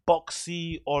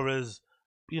boxy or as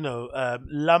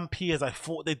lumpy as I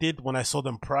thought they did when I saw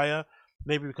them prior.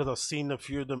 Maybe because I've seen a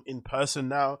few of them in person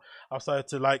now, I've started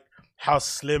to like how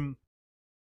slim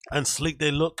and sleek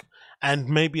they look. And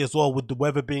maybe as well with the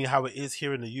weather being how it is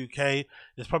here in the UK,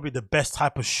 it's probably the best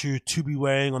type of shoe to be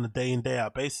wearing on a day in day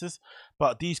out basis.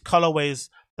 But these colorways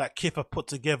that Kith have put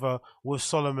together with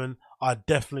Solomon are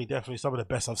definitely some of the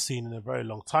best I've seen in a very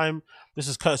long time. This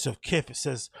is courtesy of Kith. It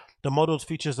says the model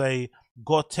features a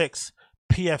Gore-Tex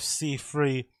PFC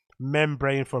free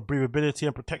membrane for breathability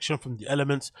and protection from the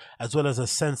elements, as well as a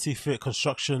Sensi-Fit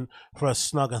construction for a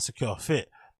snug and secure fit.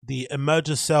 The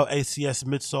Emergicell ACS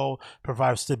midsole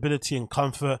provides stability and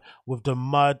comfort, with the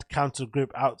mud counter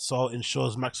grip outsole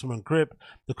ensures maximum grip.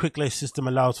 The quick lace system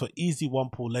allows for easy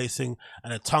one-pull lacing,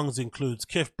 and the tongues includes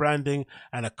Kith branding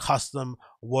and a custom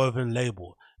woven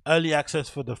label. Early access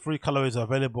for the free colorways are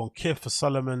available on Kith for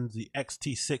Solomon. The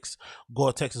XT6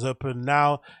 Gore-Tex is open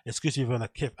now, exclusively on the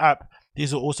Kith app.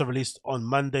 These are also released on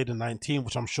Monday the 19th,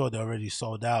 which I'm sure they're already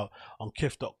sold out on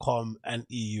kith.com and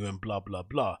EU and blah, blah,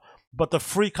 blah. But the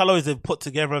free colorways they've put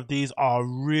together of these are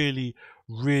really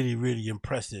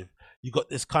impressive. You got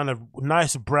this kind of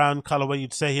nice brown colorway,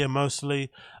 you'd say here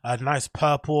mostly, a nice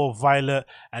purple, violet,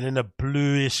 and then a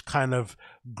bluish kind of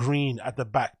green at the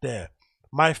back there.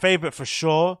 My favorite for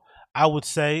sure, I would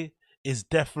say, is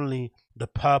definitely the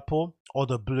purple or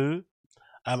the blue.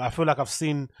 I feel like I've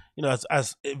seen, you know,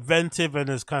 as inventive and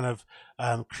as kind of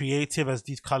creative as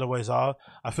these colorways are,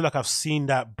 I feel like I've seen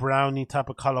that brownie type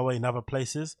of colorway in other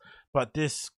places. But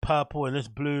this purple and this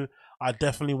blue are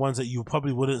definitely ones that you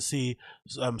probably wouldn't see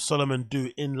Solomon do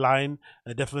in line.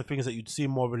 And definitely things that you'd see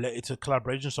more related to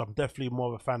collaboration. So I'm definitely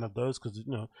more of a fan of those, because,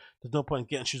 you know, there's no point in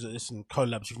getting shoes like this in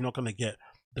collabs if you're not going to get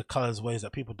the colors ways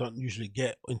that people don't usually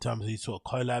get in terms of these sort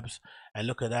of collabs. And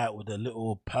look at that with the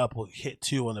little purple hit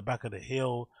too on the back of the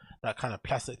heel, that kind of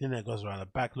plastic thing that goes around the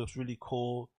back looks really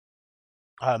cool.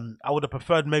 I would have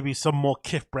preferred maybe some more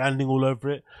Kith branding all over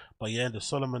it, but yeah, the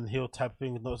Solomon heel type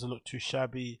thing doesn't look too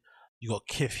shabby. You got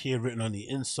Kith here written on the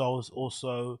insoles.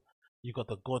 Also, you got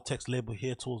the Gore-Tex label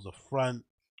here towards the front,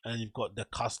 and you've got the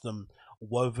custom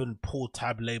woven pull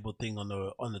tab label thing on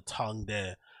the tongue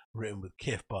there, written with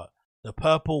Kith. But the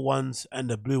purple ones and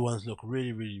the blue ones look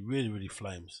really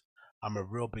flames. I'm a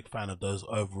real big fan of those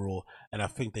overall, and I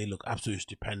think they look absolutely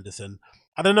stupendous. And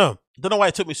I don't know why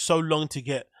it took me so long to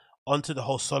get onto the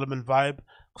whole Solomon vibe,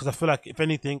 because I feel like, if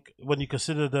anything, when you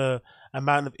consider the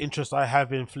amount of interest I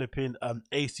have in flipping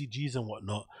ACGs and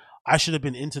whatnot, I should have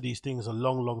been into these things a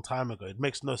long time ago. It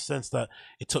makes no sense that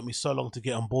it took me so long to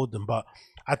get on board them. But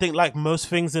I think, like most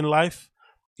things in life,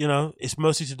 you know, it's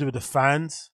mostly to do with the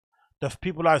fans. The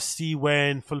people I see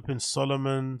wearing flipping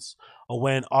Solomons or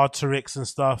wearing Arc'teryx and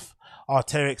stuff,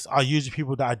 Arc'teryx, are usually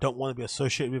people that I don't want to be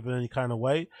associated with in any kind of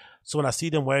way. So when I see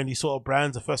them wearing these sort of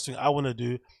brands, the first thing I want to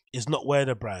do is not wear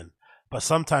the brand. But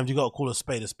sometimes you got to call a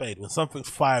spade a spade. When something's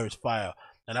fire, it's fire.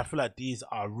 And I feel like these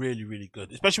are really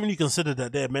good, especially when you consider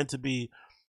that they're meant to be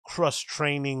cross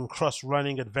training, cross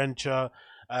running, adventure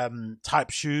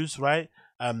type shoes, right?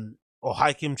 Or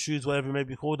hiking shoes, whatever it may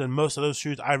be called. And most of those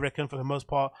shoes, I reckon, for the most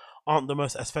part, aren't the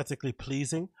most aesthetically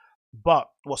pleasing. But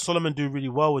what Solomon do really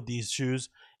well with these shoes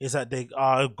is that they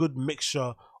are a good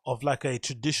mixture of like a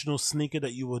traditional sneaker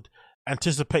that you would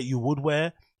anticipate you would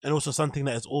wear, and also something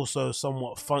that is also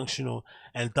somewhat functional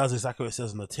and does exactly what it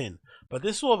says on the tin. But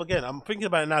this sort of, again, I'm thinking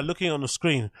about it now, looking on the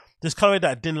screen, this colorway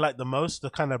that I didn't like the most,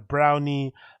 the kind of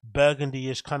brownie,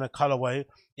 burgundy-ish kind of colorway,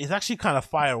 is actually kind of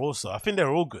fire also. I think they're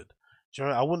all good. Do you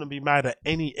know, I wouldn't be mad at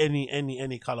any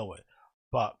colorway,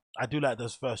 but I do like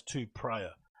those first two prior.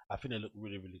 I think they look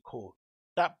really cool.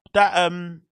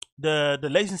 The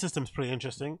lacing system is pretty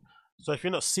interesting. So if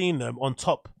you're not seeing them on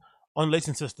top, on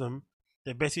lacing system,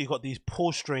 they basically got these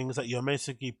pull strings that you're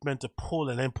basically meant to pull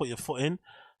and then put your foot in,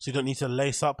 so you don't need to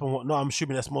lace up and whatnot. I'm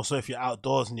assuming that's more so if you're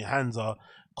outdoors and your hands are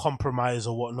compromised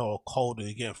or whatnot, or cold, or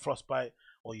you're getting frostbite,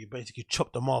 or you basically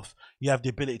chop them off. You have the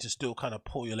ability to still kind of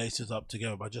pull your laces up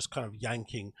together by just kind of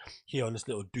yanking here on this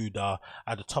little doodah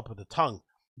at the top of the tongue.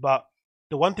 But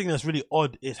the one thing that's really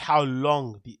odd is how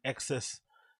long the excess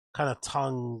kind of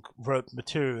tongue rope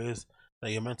material is that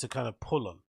you're meant to kind of pull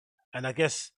on. And I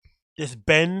guess this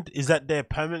bend, is that there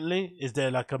permanently? Is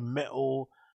there like a metal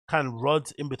kind of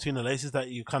rods in between the laces that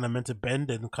you kind of meant to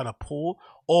bend and kind of pull?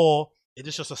 Or is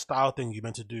it just a style thing you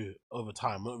meant to do over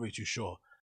time? I'm not really too sure.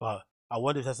 But I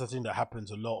wonder if that's something that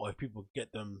happens a lot, or if people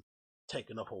get them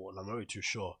taken off or whatnot. I'm not really too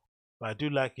sure. But I do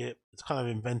like it. It's kind of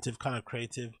inventive, kind of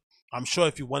creative. I'm sure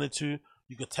if you wanted to,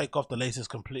 you could take off the laces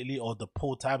completely or the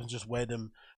pull tabs and just wear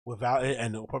them without it,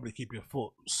 and it'll probably keep your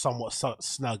foot somewhat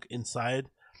snug inside,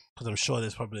 because I'm sure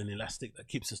there's probably an elastic that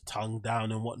keeps his tongue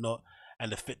down and whatnot,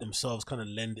 and the fit themselves kind of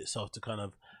lend itself to kind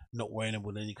of not wearing them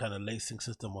with any kind of lacing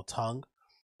system or tongue.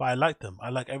 But I like them. I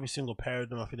like every single pair of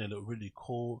them. I think they look really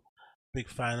cool. Big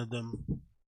fan of them.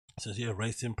 It says here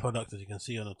racing product, as you can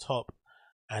see on the top.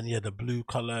 And yeah, the blue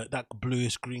color, that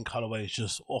bluish green colorway is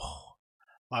just,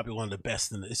 might be one of the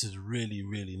best. And this is really,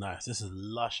 really nice. This is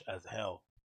lush as hell.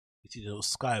 You see the little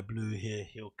sky blue here,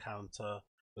 heel counter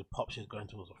with pop shades going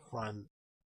towards the front.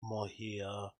 More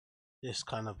here. This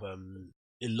kind of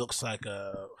it looks like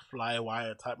a fly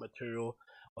wire type material.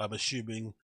 I'm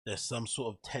assuming there's some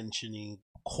sort of tensioning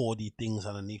cordy things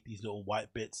underneath these little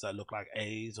white bits that look like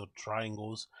A's or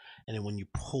triangles, and then when you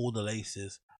pull the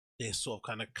laces, they sort of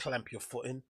kind of clamp your foot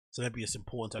in. So maybe it's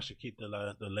important to actually keep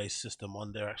the lace system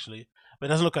on there actually. But it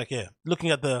doesn't look like, yeah, looking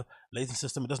at the lacing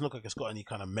system, it doesn't look like it's got any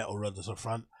kind of metal rudders on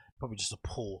front. Probably just a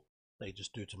pull they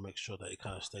just do to make sure that it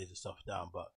kind of stays the stuff down.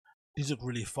 But these look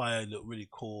really fire, look really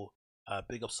cool.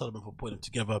 Big up Solomon for putting them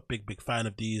together. Big fan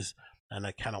of these, and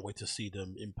I cannot wait to see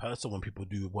them in person when people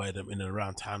do wear them in and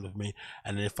around town with me.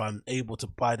 And if I'm able to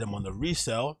buy them on the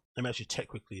resale, let me actually check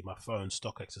quickly my phone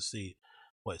StockX to see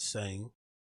what it's saying,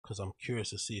 because I'm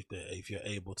curious to see if you're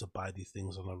able to buy these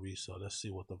things on a resale. Let's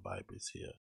see what the vibe is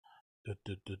here.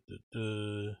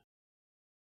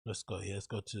 Let's go here. Let's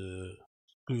go to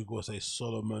Google. Say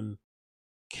Solomon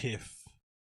Kith.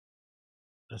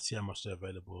 Let's see how much they're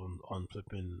available on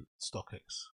flipping StockX.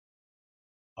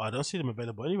 Oh, I don't see them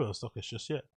available anywhere on StockX just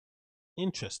yet.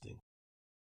 Interesting.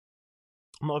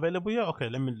 Not available yet? Okay,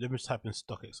 let me type in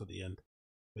StockX at the end.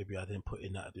 Maybe I didn't put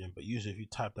in that at the end, but usually if you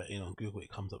type that in on Google, it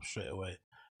comes up straight away.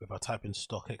 But if I type in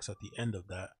StockX at the end of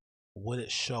that, will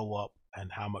it show up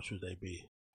and how much would they be?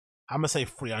 I'm gonna say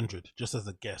 300, just as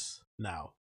a guess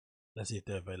now. Let's see if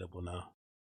they're available now.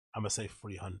 I'm gonna say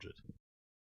 300.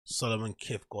 Solomon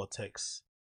Kith Gore-Tex.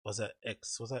 Was that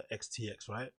XTX,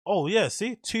 right? Oh yeah,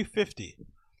 see, 250.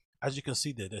 As you can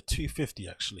see there, they're 250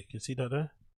 actually. Can you see that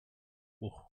there? Ooh.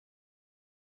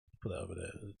 Put that over there.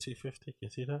 250. Can you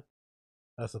see that?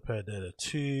 That's a pair there. They're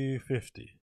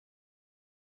 250.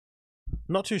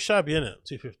 Not too shabby, innit?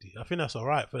 250. I think that's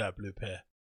alright for that blue pair.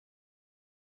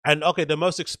 And okay, the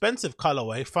most expensive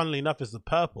colorway, funnily enough, is the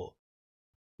purple.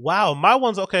 Wow, my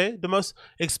one's okay. The most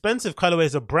expensive colorway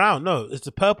is a brown. No, it's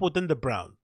the purple then the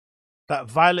brown. That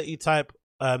violet-y type,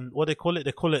 what they call it?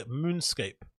 They call it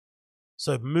Moonscape.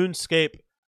 So Moonscape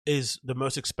is the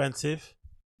most expensive,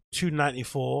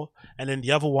 $294, and then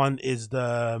the other one is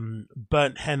the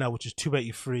Burnt Henna, which is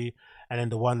 $283, and then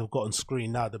the one we've got on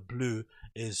screen now, the blue,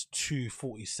 is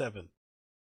 $247.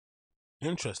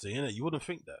 Interesting, isn't it? You wouldn't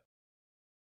think that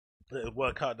it would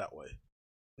work out that way.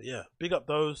 But yeah, big up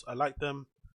those. I like them.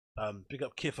 Big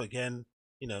up Kith again.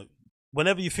 You know,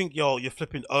 whenever you think you're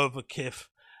flipping over Kith,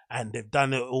 and they've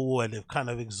done it all and they've kind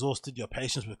of exhausted your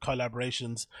patience with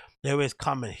collaborations, they always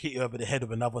come and hit you over the head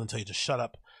with another one and tell you to shut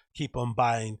up, keep on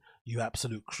buying, you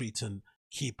absolute cretin,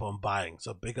 keep on buying.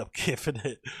 So big up Kith,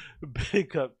 innit?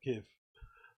 Big up Kith.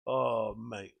 Oh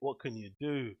mate, what can you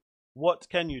do? What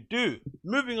can you do?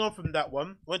 Moving on from that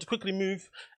one, I want to quickly move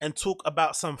and talk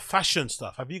about some fashion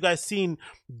stuff. Have you guys seen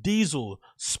Diesel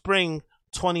Spring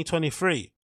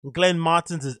 2023? Glenn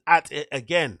Martens is at it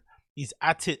again. He's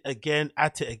at it again.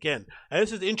 And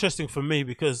this is interesting for me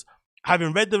because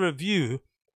having read the review,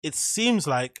 it seems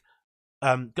like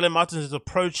Glenn Martens is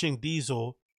approaching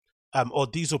Diesel or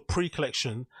Diesel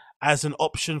pre-collection as an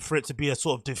option for it to be a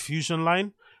sort of diffusion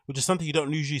line, which is something you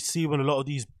don't usually see when a lot of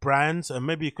these brands, and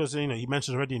maybe because, you know, you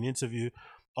mentioned already in the interview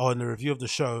or in the review of the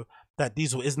show that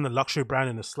Diesel isn't a luxury brand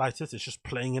in the slightest. It's just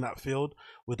playing in that field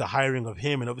with the hiring of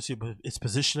him and obviously its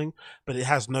positioning, but it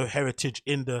has no heritage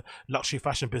in the luxury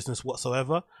fashion business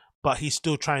whatsoever. But he's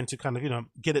still trying to kind of, you know,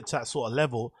 get it to that sort of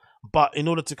level. But in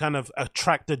order to kind of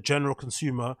attract the general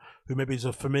consumer who maybe is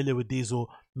familiar with Diesel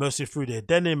mostly through their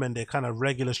denim and their kind of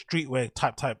regular streetwear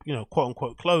type, you know, quote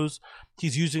unquote clothes,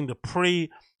 he's using the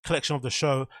pre-collection of the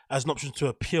show as an option to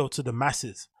appeal to the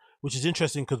masses, which is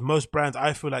interesting because most brands,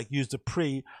 I feel like, use the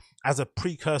pre as a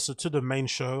precursor to the main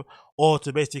show, or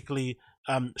to basically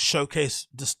showcase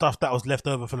the stuff that was left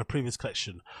over from the previous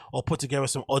collection, or put together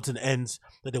some odds and ends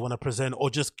that they want to present,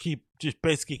 or just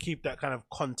basically keep that kind of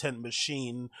content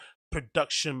machine,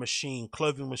 production machine,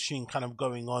 clothing machine kind of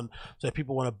going on, so if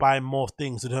people want to buy more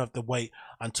things, they don't have to wait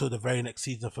until the very next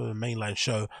season for the mainline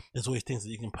show. There's always things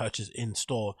that you can purchase in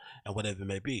store and whatever it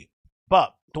may be.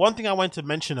 But the one thing I wanted to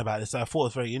mention about this that I thought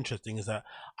was very interesting is that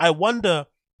I wonder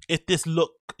if this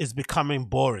look is becoming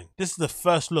boring. This is the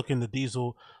first look in the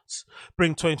Diesel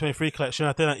Spring 2023 collection.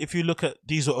 I think that if you look at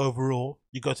Diesel overall,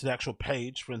 you go to the actual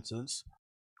page, for instance,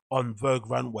 on Vogue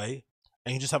Runway,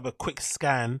 and you just have a quick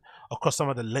scan across some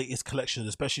of the latest collections,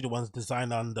 especially the ones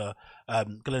designed under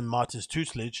Glenn Martens'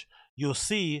 tutelage, you'll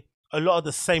see a lot of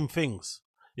the same things.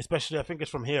 Especially, I think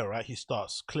it's from here, right? He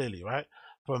starts clearly, right?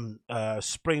 From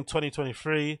Spring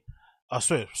 2023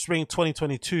 sorry, spring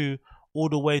 2022 all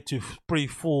the way to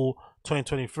pre-fall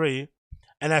 2023.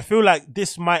 And I feel like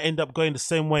this might end up going the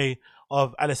same way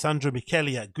of Alessandro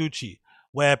Michele at Gucci,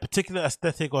 where a particular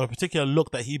aesthetic or a particular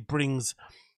look that he brings,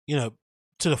 you know,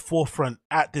 to the forefront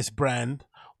at this brand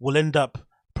will end up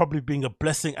probably being a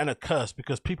blessing and a curse,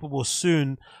 because people will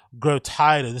soon grow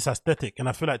tired of this aesthetic. And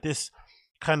I feel like this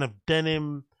kind of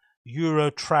denim Euro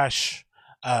trash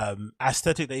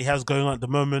aesthetic that he has going on at the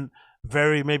moment,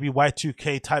 very maybe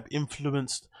Y2K type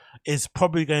influenced, is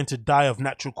probably going to die of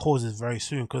natural causes very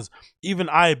soon. Because even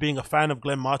I, being a fan of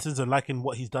Glenn Martens and liking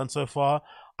what he's done so far,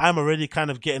 I'm already kind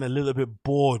of getting a little bit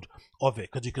bored of it,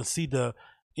 because you can see the,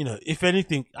 you know, if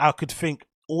anything, I could think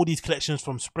all these collections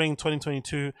from spring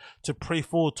 2022 to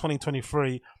pre-fall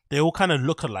 2023, they all kind of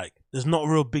look alike. There's not a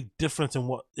real big difference in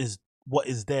what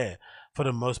is there for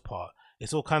the most part.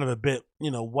 It's all kind of a bit,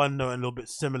 you know, one note and a little bit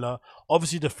similar.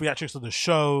 Obviously, the theatrics of the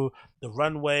show, the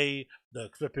runway, the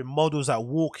flipping models that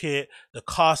walk it, the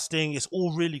casting, it's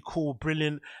all really cool,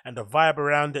 brilliant, and the vibe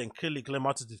around it. And clearly, Glenn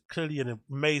Martens is clearly an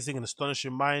amazing and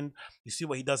astonishing mind. You see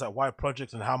what he does at Y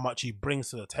Projects and how much he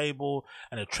brings to the table,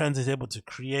 and the trends he's able to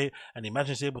create, and the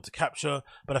images he's able to capture.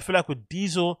 But I feel like with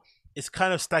Diesel, it's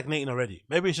kind of stagnating already.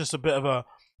 Maybe it's just a bit of a,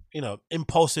 you know,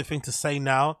 impulsive thing to say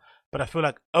now. But I feel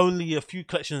like only a few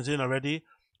collections in already.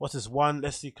 What's this one?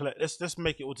 Let's see. Let's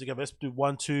make it all together. Let's do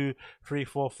 1, 2, 3,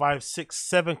 4, 5, 6,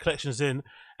 7 collections in,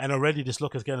 and already this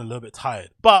look is getting a little bit tired.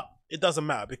 But it doesn't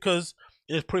matter, because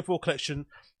in this pre-fall collection,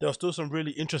 there are still some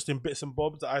really interesting bits and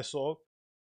bobs that I saw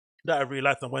that I really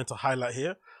liked. I'm going to highlight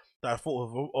here that I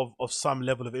thought of some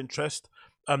level of interest.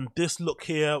 This look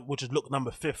here, which is look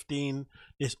number 15,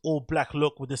 this all black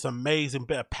look with this amazing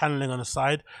bit of paneling on the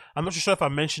side. I'm not sure if I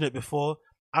mentioned it before.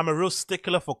 I'm a real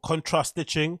stickler for contrast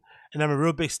stitching, and I'm a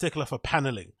real big stickler for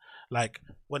paneling. Like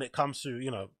when it comes to, you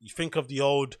know, you think of the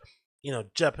old, you know,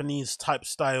 Japanese type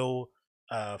style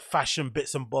fashion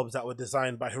bits and bobs that were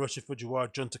designed by Hiroshi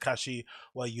Fujiwara, Jun Takashi,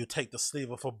 where you take the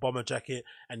sleeve off a bomber jacket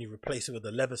and you replace it with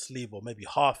a leather sleeve, or maybe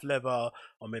half leather,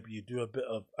 or maybe you do a bit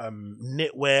of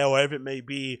knitwear, or whatever it may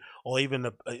be, or even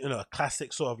a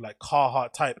classic sort of like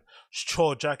Carhartt type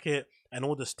straw jacket, and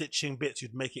all the stitching bits,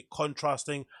 you'd make it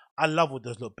contrasting. I love all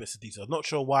those little bits of detail. Not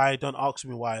sure why, don't ask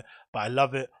me why, but I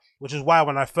love it. Which is why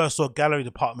when I first saw Gallery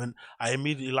Department, I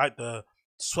immediately liked the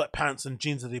sweatpants and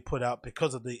jeans that they put out,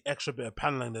 because of the extra bit of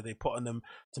paneling that they put on them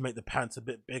to make the pants a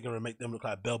bit bigger and make them look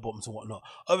like bell bottoms and whatnot.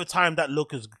 Over time, that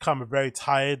look has become very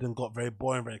tired and got very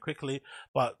boring very quickly.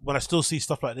 But when I still see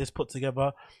stuff like this put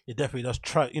together, it definitely does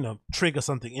trigger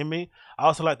something in me. I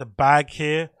also like the bag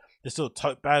here, this little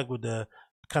tote bag with the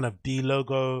kind of D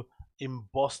logo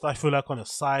embossed, I feel like, on the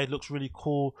side. Looks really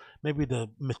cool. Maybe the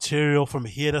material from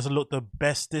here doesn't look the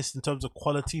bestest in terms of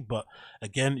quality, but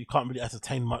again, you can't really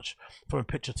ascertain much from a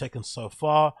picture taken so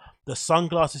far. The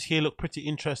sunglasses here look pretty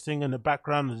interesting in the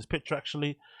background of this picture.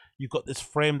 Actually, you've got this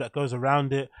frame that goes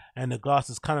around it, and the glass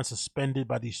is kind of suspended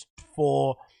by these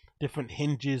 4 different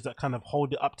hinges that kind of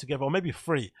hold it up together, or maybe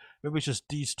 3. Maybe it's just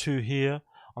these 2 here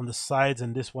on the sides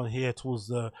and this one here towards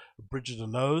the bridge of the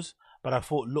nose. But I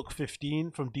thought look 15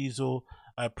 from Diesel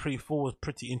pre-fall was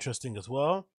pretty interesting as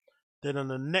well. Then on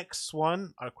the next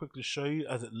one, I'll quickly show you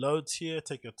as it loads here.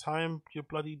 Take your time, your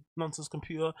bloody nonsense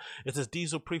computer. It says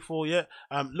Diesel pre-fall, yeah.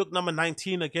 Look number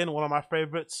 19, again, one of my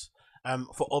favorites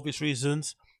for obvious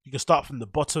reasons. You can start from the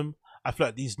bottom. I feel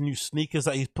like these new sneakers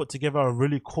that he's put together are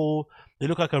really cool. They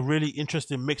look like a really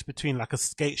interesting mix between like a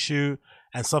skate shoe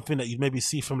and something that you'd maybe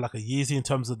see from like a Yeezy in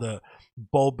terms of the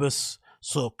bulbous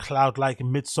sort of cloud-like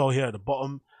midsole here at the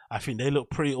bottom. I think they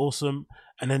look pretty awesome.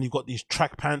 And then you've got these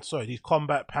track pants, these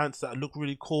combat pants that look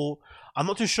really cool. I'm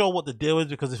not too sure what the deal is,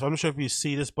 because I'm not sure if you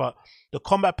see this, but the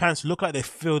combat pants look like they're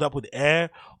filled up with air,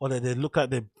 or that they look like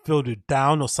they're filled with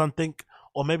down or something,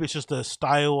 or maybe it's just the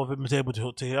style of it is able to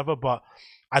hook together. But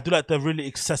I do like the really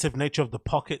excessive nature of the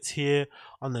pockets here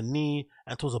on the knee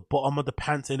and towards the bottom of the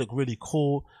pants. They look really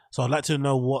cool. So I'd like to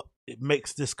know what it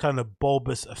makes this kind of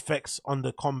bulbous effects on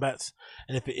the combats,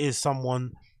 and if it is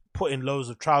someone putting loads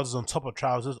of trousers on top of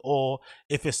trousers, or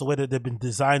if it's the way that they've been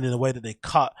designed in a way that they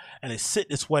cut and they sit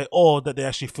this way, or that they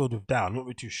actually filled with down. Not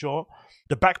really too sure.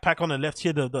 The backpack on the left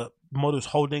here, the model's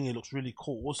holding, it looks really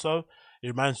cool also. It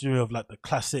reminds me of like the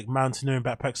classic mountaineering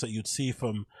backpacks that you'd see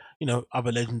from, you know,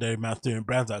 other legendary mountaineering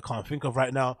brands that I can't think of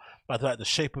right now, but I like the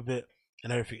shape of it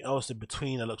and everything else in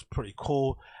between. It looks pretty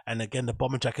cool. And again, the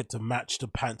bomber jacket to match the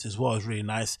pants as well is really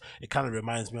nice. It kind of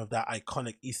reminds me of that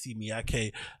iconic Issey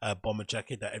Miyake bomber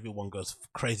jacket that everyone goes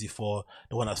crazy for,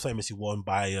 the one that's famously worn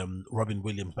by Robin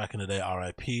Williams back in the day,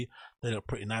 RIP. They look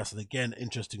pretty nice. And again,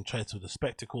 interesting choice with the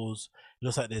spectacles. It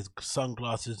looks like there's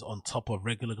sunglasses on top of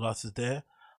regular glasses there.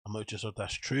 I'm not just sure if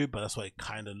that's true, but that's what it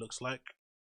kind of looks like.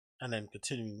 And then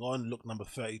continuing on, look number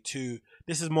 32.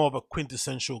 This is more of a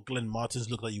quintessential Glenn Martens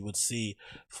look that you would see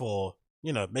for,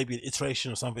 you know, maybe an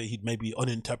iteration or something he'd maybe on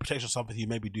interpretation or something he'd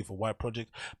maybe do for White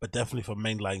Project, but definitely for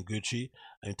mainline Gucci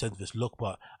in terms of this look.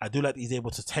 But I do like he's able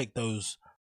to take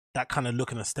that kind of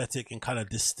look and aesthetic and kind of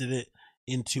distill it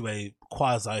into a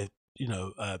quasi, you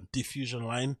know, diffusion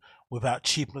line without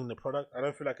cheapening the product. I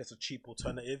don't feel like it's a cheap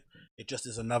alternative. It just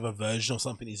is another version of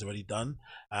something he's already done.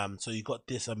 So you got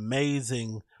this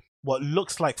amazing, what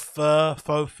looks like faux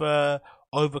fur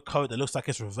overcoat that looks like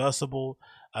it's reversible,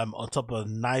 on top of a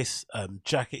nice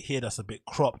jacket here that's a bit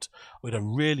cropped with a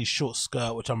really short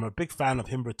skirt, which I'm a big fan of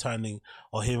him returning,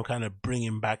 or him kind of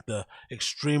bringing back the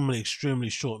extremely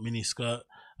short mini skirt,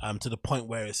 to the point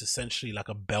where it's essentially like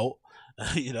a belt.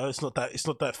 You know, it's not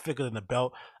that thicker than a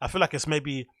belt. I feel like it's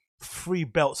maybe 3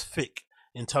 belts thick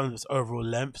in terms of its overall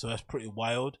length, so that's pretty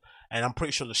wild. And I'm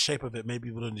pretty sure the shape of it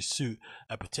maybe would only suit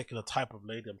a particular type of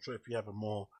lady. I'm sure if you have a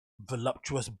more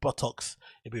voluptuous buttocks,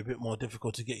 it'd be a bit more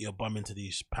difficult to get your bum into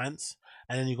these pants.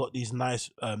 And then you got these nice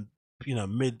you know,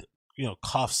 mid, you know,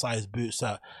 calf size boots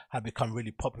that have become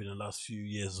really popular in the last few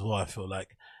years as well, I feel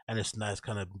like. And this nice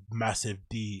kind of massive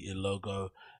D logo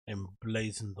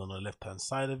emblazoned on the left hand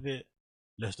side of it.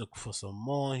 Let's look for some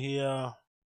more here.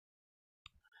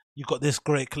 You got this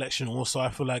great collection also. I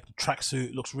feel like the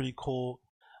tracksuit looks really cool.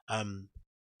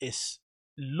 It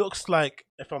looks like,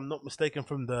 if I'm not mistaken,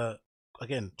 from the,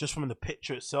 again, just from the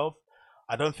picture itself,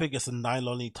 I don't think it's a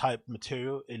nylon-y type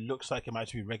material. It looks like it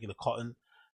might be regular cotton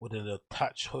with an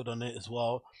attached hood on it as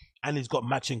well. And he's got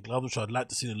matching gloves, which I'd like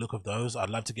to see the look of those. I'd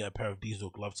love to get a pair of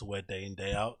Diesel gloves to wear day in,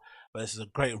 day out. But this is a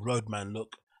great roadman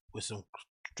look with some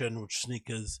general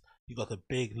sneakers. You got the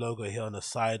big logo here on the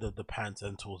side of the pants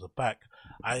and towards the back.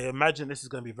 I imagine this is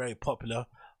going to be very popular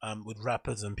with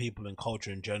rappers and people in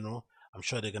culture in general. I'm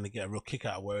sure they're going to get a real kick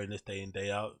out of wearing this day in,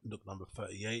 day out. Look number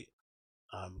 38.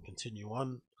 Continue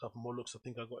on. A couple more looks I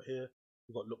think I got here.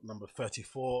 We got look number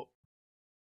 34,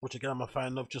 which again I'm a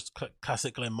fan of. Just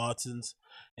classic Glenn Martens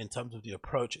in terms of the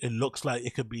approach. It looks like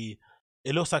it could be,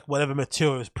 it looks like whatever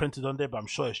material is printed on there, but I'm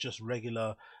sure it's just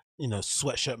regular, you know,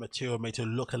 sweatshirt material made to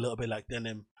look a little bit like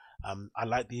denim. I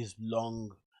like these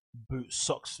long boot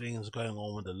socks things going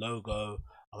on with the logo.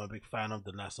 I'm a big fan of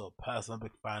the nice little purse. I'm a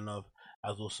big fan of,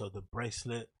 as also the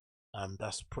bracelet.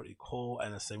 That's pretty cool,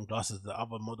 and the same glasses the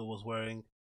other model was wearing.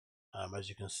 As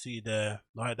you can see there,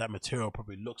 right, that material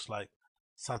probably looks like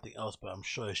something else, but I'm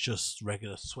sure it's just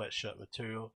regular sweatshirt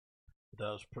material. That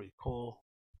was pretty cool.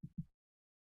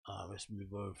 Let's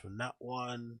move over from that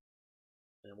one.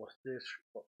 And what's this?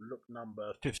 Look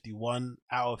number 51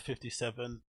 out of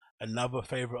 57. Another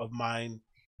favorite of mine,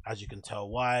 as you can tell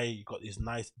why. You got this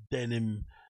nice denim,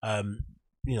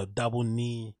 you know, double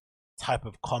knee type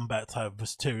of combat type of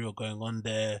material going on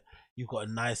there. You've got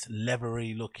a nice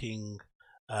leathery looking,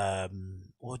 what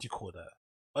do you call that?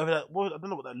 Whatever that, I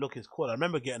don't know what that look is called. I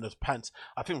remember getting those pants.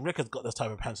 I think Rick has got those type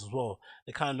of pants as well.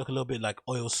 They kind of look a little bit like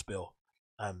oil spill.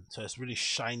 So it's really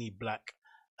shiny black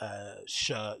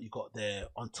shirt you got there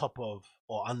on top of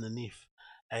or underneath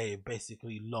a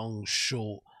basically long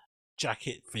short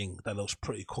jacket thing that looks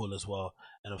pretty cool as well,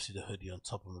 and obviously the hoodie on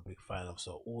top I'm a big fan of.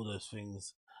 So all those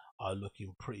things are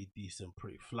looking pretty decent,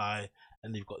 pretty fly.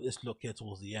 And you've got this look here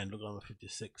towards the end, look number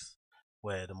 56,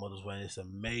 where the model's wearing this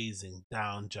amazing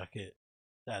down jacket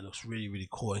that looks really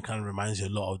cool and kind of reminds you a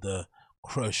lot of the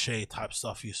crochet type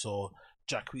stuff you saw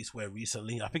Jacquees wear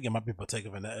recently. I think it might be Bottega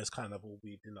Veneta. It's kind of all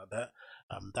weaved in like that.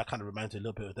 That kind of reminds me a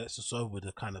little bit of that, so with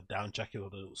the kind of down jacket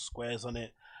with the little squares on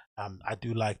it. I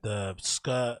do like the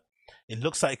skirt. It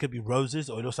looks like it could be roses,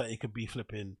 or it looks like it could be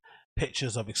flipping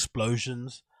pictures of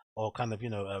explosions, or kind of, you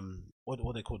know,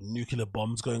 what they call nuclear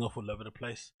bombs going off all over the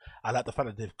place. I like the fact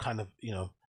that they've kind of, you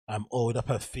know, oiled up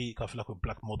her feet. I feel like with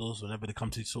black models, whenever they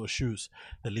come to these sort of shoots,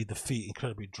 they leave the feet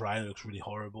incredibly dry and it looks really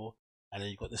horrible. And then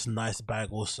you've got this nice bag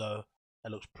also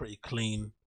that looks pretty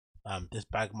clean. This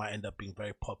bag might end up being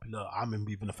very popular. I'm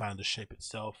even a fan of the shape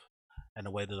itself and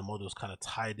the way that the models kind of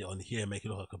tied it on here, make it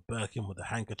look like a Birkin with a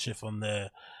handkerchief on there,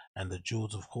 and the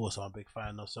jewels, of course, I'm a big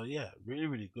fan of. So yeah,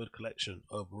 really good collection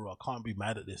overall. I can't be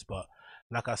mad at this, but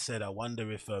like I said, I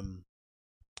wonder if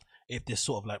this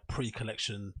sort of like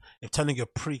pre-collection, if turning your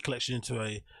pre-collection into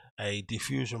a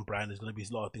diffusion brand is going to be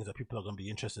a lot of things that people are going to be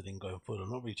interested in going forward. I'm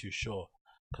not really too sure,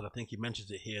 because I think he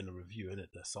mentions it here in the review, in it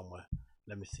there somewhere.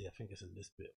 Let me see, I think it's in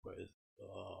this bit. Where is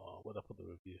where did I put the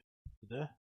review? There?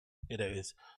 Yeah, there it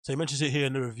is. So he mentions it here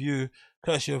in the review,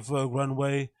 courtesy of Vogue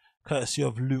Runway, courtesy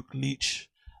of Luke Leach.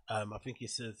 I think he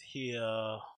says here,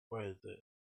 where is it?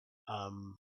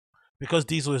 Because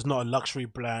Diesel is not a luxury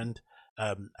brand,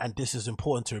 And this is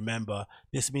important to remember.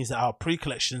 This means that our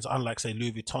pre-collections, unlike say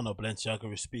Louis Vuitton or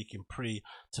Balenciaga, is speaking pre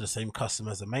to the same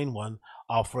customer as the main one,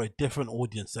 are for a different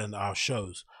audience than our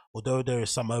shows. Although there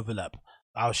is some overlap,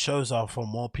 our shows are for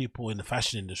more people in the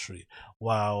fashion industry,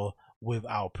 while with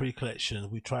our pre-collection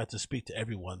we try to speak to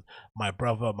everyone: my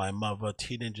brother, my mother,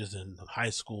 teenagers in high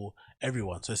school,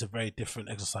 everyone. So it's a very different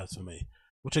exercise for me,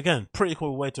 which again, pretty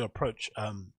cool way to approach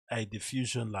a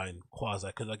diffusion line quasi,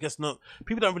 because I guess not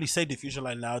people don't really say diffusion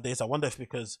line nowadays. I wonder if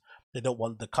because they don't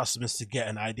want the customers to get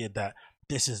an idea that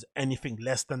this is anything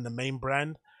less than the main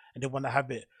brand, and they want to have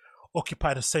it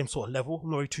occupy the same sort of level. I'm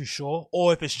not really too sure,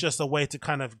 or if it's just a way to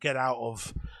kind of get out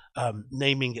of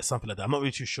naming it something like that. I'm not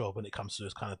really too sure when it comes to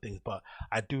those kind of things, but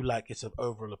I do like its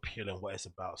overall appeal and what it's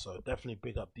about. So definitely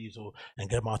big up Diesel and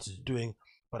Glenn Martens doing.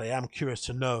 But I am curious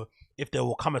to know if there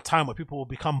will come a time where people will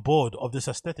become bored of this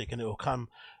aesthetic, and it will come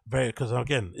because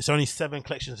again, it's only 7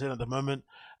 collections in at the moment,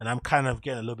 and I'm kind of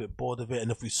getting a little bit bored of it. And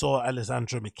if we saw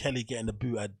Alessandro Michele getting the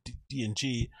boot at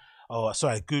D&G, or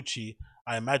sorry, Gucci,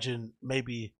 I imagine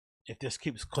maybe if this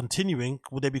keeps continuing,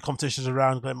 would there be competitions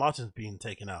around Glenn Martens being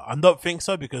taken out? I don't think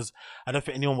so, because I don't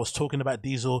think anyone was talking about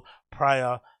Diesel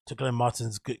prior to Glenn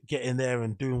Martens getting there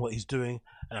and doing what he's doing.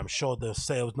 And I'm sure the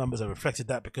sales numbers have reflected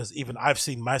that, because even I've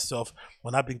seen myself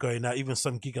when I've been going out, even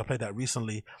some gig I played at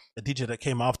recently, the DJ that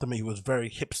came after me, who was very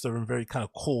hipster and very kind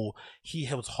of cool, he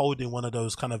was holding one of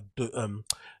those kind of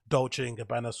Dolce &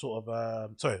 Gabbana sort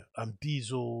of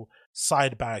Diesel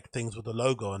side bag things with the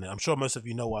logo on it. I'm sure most of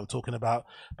you know what I'm talking about,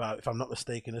 but if I'm not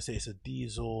mistaken, let's say it's a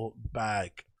Diesel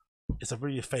bag. It's a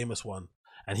really famous one,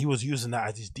 and he was using that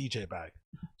as his DJ bag.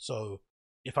 So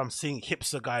if I'm seeing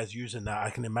hipster guys using that,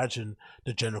 I can imagine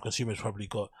the general consumer's probably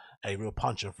got a real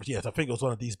punch. And yes, I think it was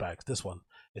one of these bags. This one,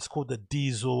 it's called the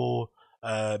Diesel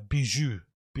bijou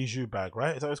bag,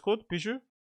 right? Is that what it's called? Bijou?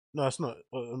 No, it's not.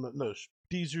 No,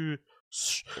 Diesel.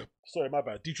 Sorry, my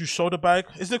bad. Diesel shoulder bag.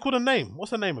 Isn't it called a name?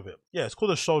 What's the name of it? Yeah, it's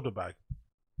called a shoulder bag.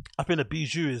 I think a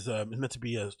bijou is meant to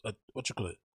be a what you call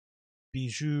it?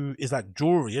 Bijou is like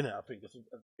jewelry, isn't it? I think it's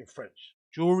in French,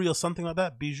 jewelry or something like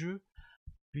that. Bijou,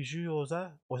 or was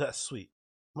that sweet?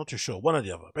 I'm not too sure. One or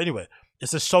the other. But anyway,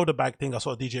 it's a shoulder bag thing I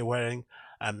saw a DJ wearing,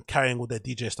 carrying all their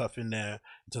DJ stuff in there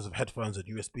in terms of headphones and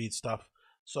USB stuff.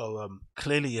 So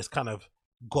clearly it's kind of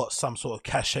got some sort of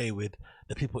cachet with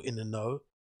the people in the know.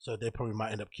 So they probably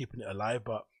might end up keeping it alive.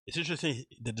 But it's interesting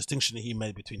the distinction that he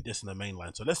made between this and the main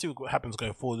line. So let's see what happens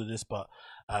going forward with this. But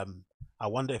I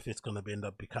wonder if it's going to end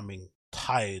up becoming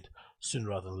tied sooner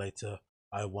rather than later.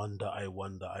 I wonder.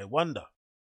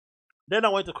 Then I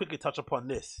want to quickly touch upon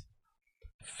this.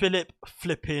 Philip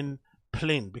flipping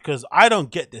Plein, because I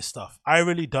don't get this stuff. I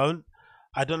really don't.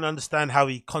 I don't understand how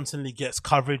he constantly gets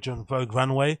coverage on Vogue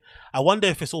Runway. I wonder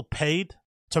if it's all paid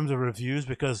in terms of reviews,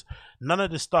 because none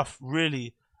of this stuff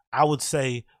really, I would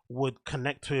say, would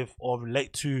connect with or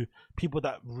relate to people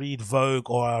that read Vogue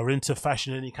or are into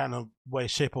fashion in any kind of way,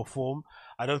 shape or form.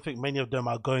 I don't think many of them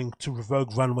are going to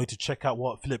Vogue Runway to check out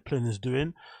what Philip Plein is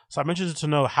doing. So I'm interested to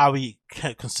know how he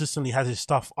consistently has his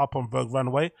stuff up on Vogue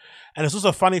Runway. And it's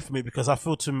also funny for me because I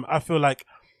feel like,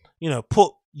 you know,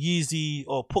 put Yeezy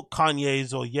or put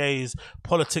Kanye's or Ye's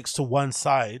politics to one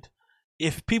side.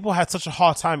 If people had such a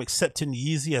hard time accepting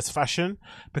Yeezy as fashion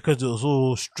because it was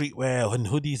all streetwear and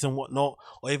hoodies and whatnot,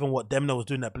 or even what Demna was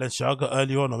doing at Balenciaga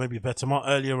earlier on, or maybe Vetements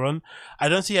earlier on, I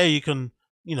don't see how you can,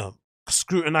 you know,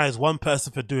 scrutinize one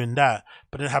person for doing that,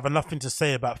 but then have nothing to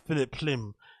say about Philip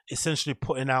Plein essentially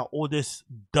putting out all this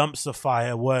dumpster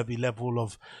fire worthy level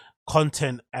of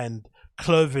content and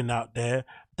clothing out there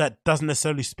that doesn't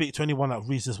necessarily speak to anyone that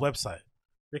reads this website.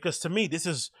 Because to me, this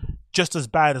is just as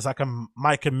bad as like a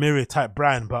Mike Amiri type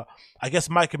brand. But I guess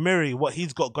Mike Amiri, what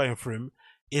he's got going for him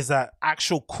is that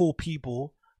actual cool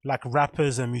people like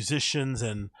rappers and musicians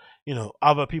and, you know,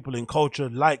 other people in culture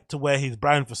like to wear his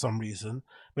brand for some reason.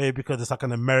 Maybe because it's like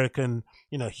an American,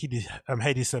 you know, Hedi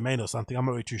Slimane or something. I'm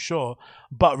not really too sure.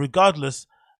 But regardless,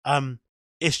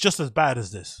 it's just as bad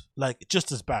as this. Like,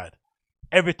 just as bad.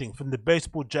 Everything from the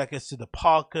baseball jackets to the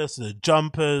parkas to the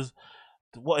jumpers.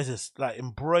 What is this, like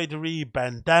embroidery,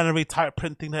 bandana type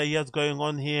printing that he has going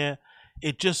on here?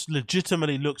 It just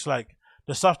legitimately looks like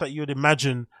the stuff that you would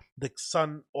imagine the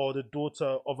son or the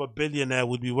daughter of a billionaire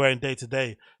would be wearing day to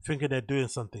day, thinking they're doing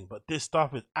something. But this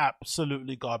stuff is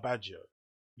absolutely garbaggio,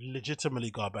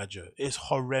 legitimately garbaggio. It's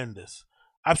horrendous.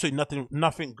 Absolutely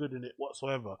nothing good in it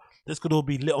whatsoever. This could all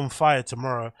be lit on fire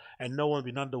tomorrow and no one would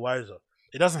be none the wiser.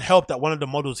 It doesn't help that one of the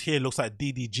models here looks like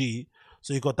DDG,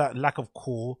 so you got that lack of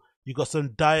cool. You got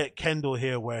some Diet Kendall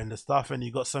here wearing the stuff, and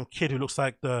you got some kid who looks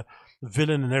like the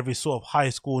villain in every sort of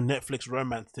high school Netflix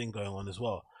romance thing going on as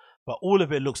well. But all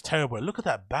of it looks terrible. Look at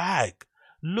that bag.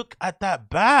 Look at that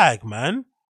bag, man.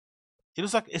 It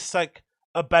looks like it's like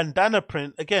a bandana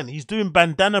print. Again, he's doing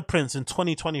bandana prints in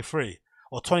 2023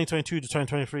 or 2022 to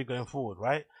 2023 going forward,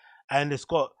 right? And it's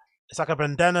like a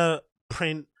bandana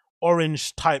print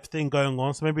orange type thing going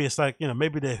on. So maybe it's like,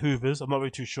 maybe they're Hoovers. I'm not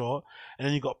really too sure. And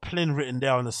then you got Plyn written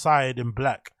there on the side in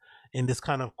black in this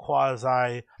kind of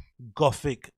quasi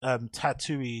gothic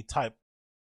tattooy type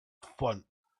font.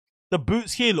 The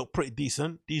boots here look pretty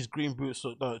decent. These green boots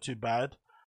don't look too bad.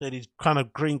 They're these kind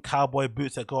of green cowboy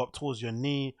boots that go up towards your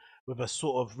knee with a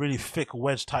sort of really thick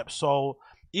wedge type sole.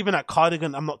 Even that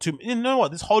cardigan, I'm not too, you know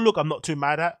what, this whole look I'm not too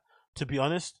mad at, to be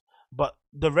honest. But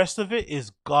the rest of it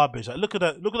is garbage. Like, look at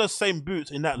those same boots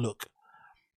in that look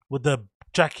with the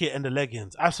jacket and the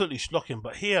leggings. Absolutely shocking.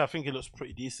 But here I think it looks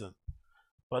pretty decent.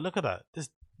 But look at that. This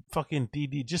fucking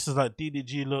DD, just as like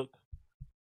DDG look.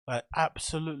 Like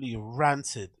absolutely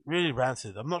rancid. Really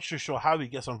rancid. I'm not sure how he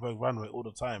gets on Vogue Runway all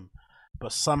the time,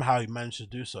 but somehow he managed to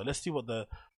do so. Let's see look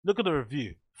at the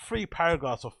review. 3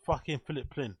 paragraphs of fucking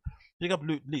Philip Plyn. Big up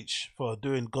Luke Leach for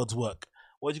doing God's work.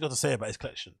 What you got to say about his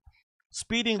collection?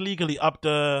 Speeding legally up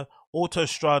the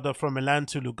Autostrada from Milan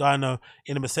to Lugano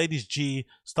in a Mercedes G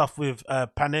stuffed with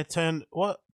panettone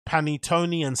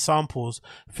and samples,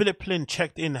 Philip Plyn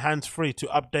checked in hands-free to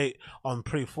update on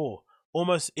Pre-4.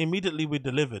 Almost immediately we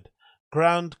delivered.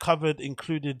 Ground covered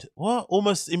included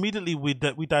Almost immediately we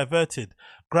diverted.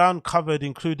 Ground covered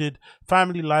included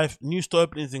family life, new store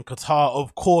openings in Qatar.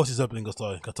 Of course, he's opening a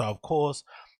store in Qatar. Of course,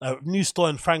 new store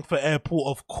in Frankfurt Airport.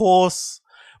 Of course,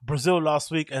 Brazil last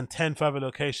week and 10 further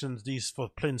locations. These for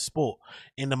Plyn Sport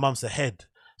in the months ahead.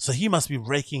 So he must be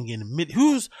raking in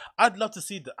I'd love to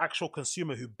see the actual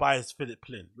consumer who buys Philip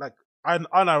Plyn. Like,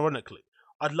 unironically,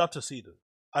 I'd love to see them.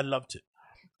 I'd love to.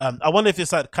 I wonder if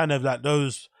it's like kind of like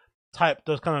those kind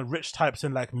of rich types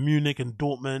in like Munich and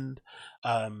Dortmund.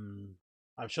 I'm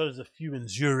sure there's a few in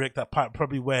Zurich that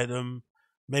probably wear them.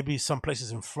 Maybe some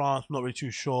places in France, not really too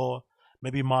sure.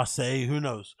 Maybe Marseille, who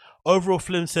knows? Overall,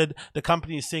 Flynn said the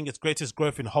company is seeing its greatest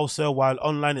growth in wholesale, while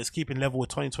online it's keeping level with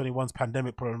 2021's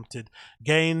pandemic-prompted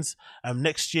gains.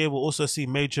 Next year, we'll also see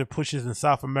major pushes in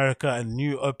South America and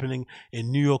new opening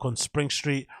in New York on Spring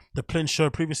Street. The Plyn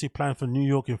show, previously planned for New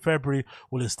York in February,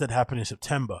 will instead happen in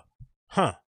September.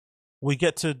 We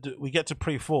get to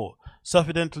Pre-4. So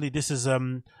evidently, this is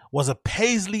was a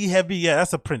Paisley heavy. Yeah,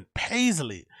 that's a print.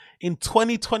 Paisley in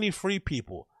 2023.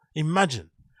 People,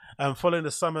 imagine. Following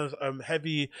the summer's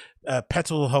heavy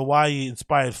petal Hawaii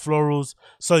inspired florals.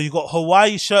 So you got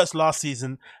Hawaii shirts last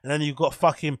season, and then you got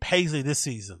fucking Paisley this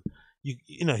season.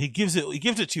 He gives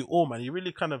it to you all, man. He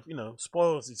really kind of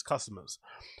spoils his customers.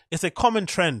 It's a common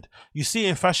trend you see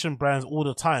in fashion brands all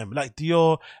the time, like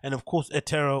Dior and of course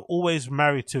Etero, always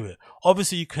married to it.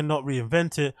 Obviously you cannot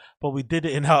reinvent it, but we did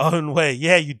it in our own way.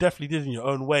 Yeah, you definitely did it in your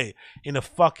own way, in a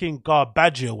fucking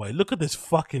Garbaggio way. Look at this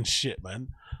fucking shit, man.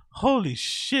 Holy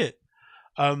shit.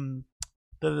 Beaded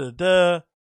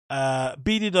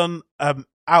on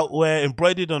outwear,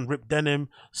 embroidered on ripped denim,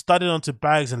 studded onto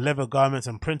bags and leather garments,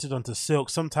 and printed onto silk,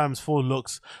 sometimes full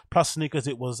looks, plus sneakers.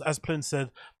 It was, as Plyn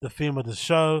said, the theme of the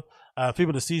show. Theme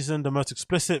of the season, the most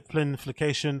explicit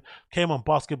Plynfication came on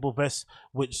basketball vests,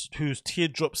 whose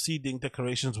teardrop seeding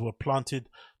decorations were planted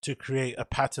to create a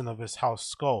pattern of his house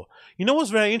skull. You know what's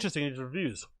very interesting in his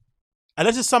reviews?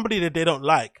 Unless it's somebody that they don't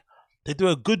like, they do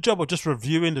a good job of just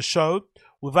reviewing the show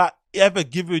without ever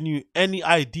giving you any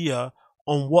idea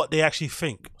on what they actually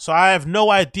think. So I have no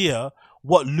idea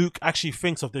what Luke actually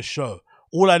thinks of this show.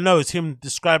 All I know is him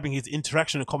describing his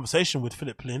interaction and conversation with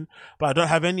Philip Plyn, but I don't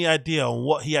have any idea on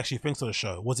what he actually thinks of the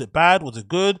show. Was it bad? Was it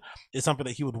good? Is it something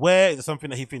that he would wear? Is it something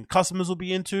that he thinks customers will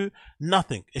be into?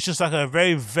 Nothing. It's just like a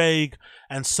very vague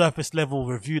and surface level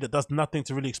review that does nothing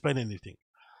to really explain anything.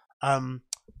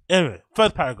 Anyway,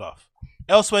 third paragraph.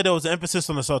 Elsewhere, there was an emphasis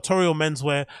on the sartorial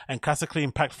menswear and classically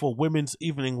impactful women's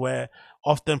evening wear,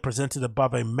 often presented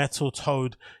above a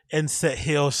metal-toed inset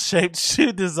heel-shaped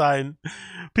shoe design.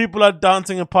 People are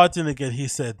dancing and partying again, he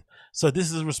said. So this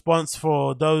is a response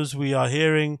for those we are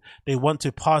hearing they want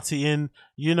to party in.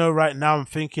 Right now I'm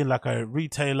thinking like a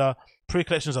retailer.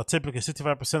 Pre-collections are typically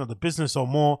 65% of the business or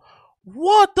more.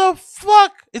 What the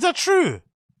fuck? Is that true?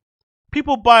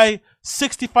 People buy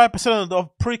 65%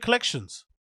 of pre-collections.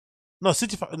 No,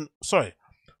 65. Sorry,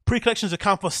 pre-collections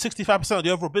account for 65% of the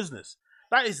overall business.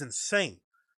 That is insane.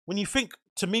 When you think,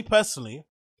 to me personally,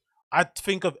 I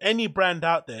think of any brand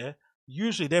out there,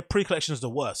 usually their pre-collection is the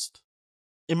worst,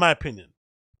 in my opinion.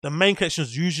 The main collection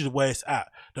is usually where it's at.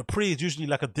 The pre is usually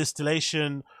like a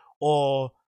distillation,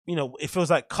 or it feels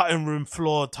like cutting room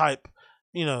floor type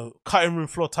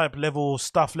level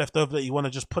stuff left over that you want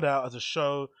to just put out as a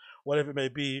show, whatever it may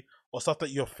be. or stuff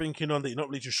that you're thinking on that you're not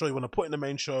really too sure you want to put in the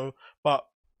main show. But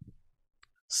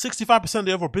 65% of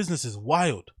the overall business is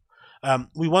wild.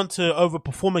 We want to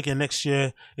overperform again next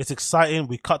year. It's exciting.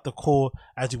 We cut the core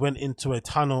as we went into a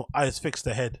tunnel. Eyes fixed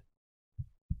ahead.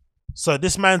 So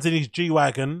this man's in his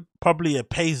G-Wagon, probably a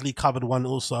paisley covered one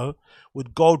also,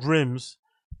 with gold rims,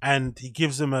 and he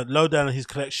gives him a lowdown on his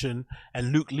collection,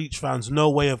 and Luke Leach found no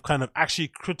way of kind of actually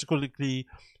critically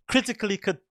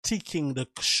critiquing the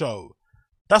show.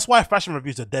 That's why fashion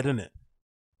reviews are dead, innit?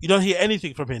 You don't hear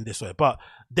anything from him this way. But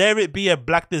dare it be a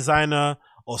black designer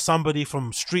or somebody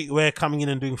from streetwear coming in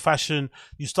and doing fashion,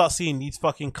 you start seeing these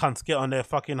fucking cunts get on their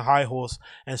fucking high horse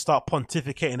and start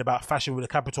pontificating about fashion with a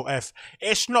capital F.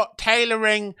 It's not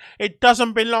tailoring. It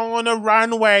doesn't belong on a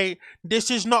runway. This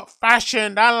is not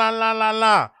fashion. La la la la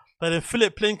la. But then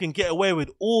Philip Plain can get away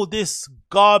with all this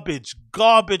garbage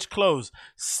clothes,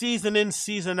 season in,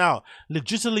 season out,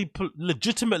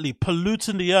 legitimately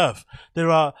polluting the earth.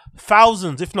 There are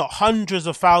thousands, if not hundreds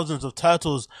of thousands of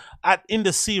turtles in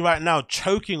the sea right now,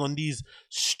 choking on these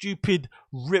stupid,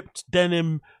 ripped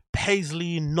denim,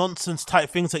 paisley, nonsense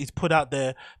type things that he's put out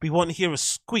there. We want to hear a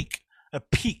squeak, a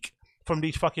peak from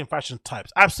these fucking fashion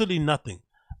types. Absolutely nothing.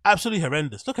 Absolutely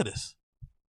horrendous. Look at this.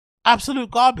 Absolute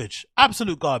garbage.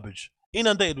 Absolute garbage.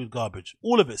 Inundated with garbage.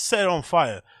 All of it. Set it on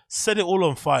fire. Set it all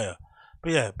on fire.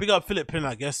 But yeah, big up Philip Plain,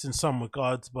 I guess, in some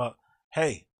regards. But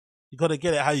hey, you got to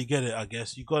get it how you get it, I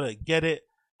guess. You got to get it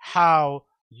how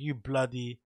you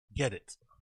bloody get it.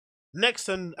 Next,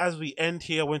 and as we end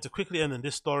here, I want to quickly end in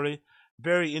this story.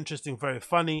 Very interesting, very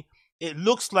funny. It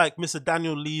looks like Mr.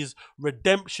 Daniel Lee's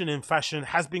redemption in fashion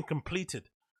has been completed.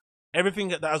 Everything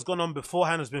that has gone on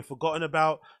beforehand has been forgotten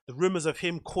about. The rumors of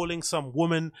him calling some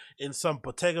woman in some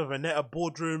Bottega Veneta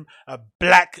boardroom a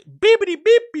black beepity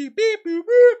beep beep beep beep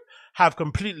beep have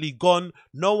completely gone.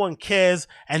 No one cares,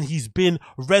 and he's been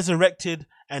resurrected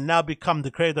and now become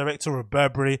the creative director of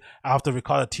Burberry after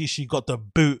Riccardo Tisci got the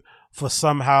boot for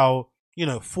somehow, you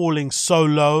know, falling so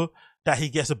low that he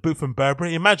gets a boot from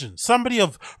Burberry. Imagine somebody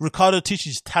of Riccardo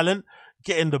Tisci's talent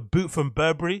getting the boot from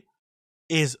Burberry.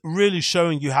 Is really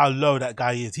showing you how low that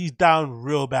guy is. He's down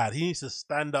real bad. He needs to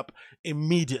stand up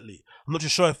immediately. I'm not too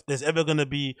sure if there's ever going to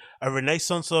be a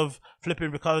renaissance of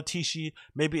flipping Riccardo Tisci.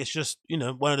 Maybe it's just, you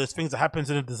know, one of those things that happens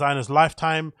in a designer's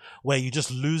lifetime where you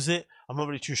just lose it. I'm not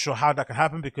really too sure how that can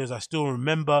happen because I still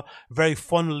remember very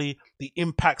fondly the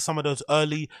impact some of those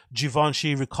early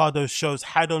Givenchy Riccardo shows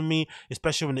had on me,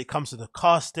 especially when it comes to the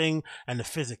casting and the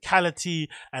physicality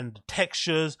and the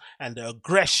textures and the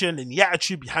aggression and the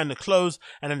attitude behind the clothes.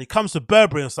 And then it comes to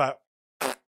Burberry and it's like,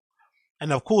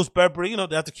 and of course Burberry, you know,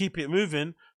 they have to keep it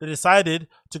moving. They decided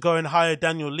to go and hire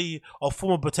Daniel Lee of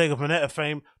former Bottega Veneta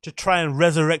fame to try and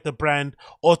resurrect the brand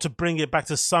or to bring it back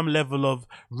to some level of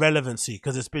relevancy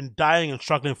because it's been dying and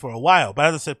struggling for a while. But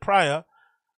as I said prior,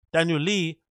 Daniel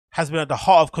Lee has been at the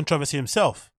heart of controversy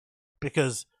himself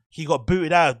because he got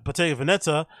booted out of Bottega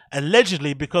Veneta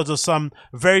allegedly because of some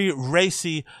very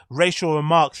racial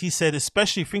remarks he said,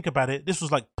 especially think about it. This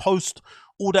was like post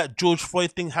all that George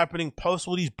Floyd thing happening, post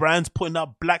all these brands putting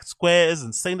up black squares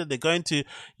and saying that they're going to,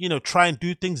 you know, try and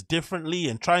do things differently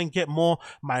and try and get more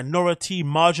minority,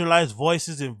 marginalized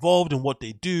voices involved in what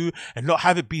they do and not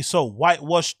have it be so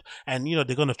whitewashed. And, you know,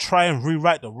 they're going to try and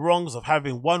rewrite the wrongs of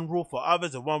having one rule for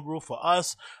others and one rule for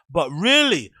us. But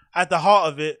really, at the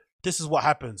heart of it, this is what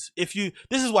happens. If you're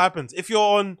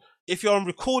on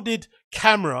recorded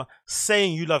camera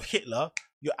saying you love Hitler,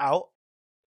 you're out.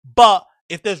 But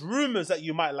if there's rumors that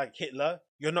you might like Hitler,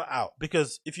 you're not out.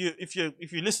 Because if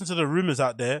you listen to the rumors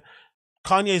out there,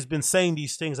 Kanye's been saying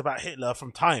these things about Hitler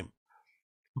from time.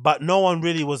 But no one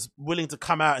really was willing to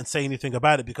come out and say anything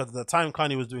about it because at the time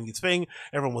Kanye was doing his thing,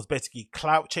 everyone was basically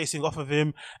clout chasing off of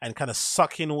him and kind of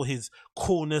sucking all his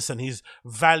coolness and his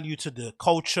value to the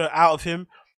culture out of him.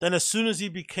 Then as soon as he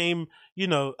became, you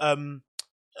know,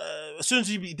 as soon as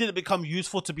he didn't become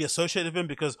useful to be associated with him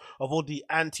because of all the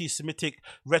anti-Semitic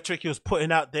rhetoric he was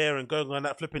putting out there and going on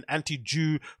that flipping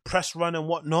anti-Jew press run and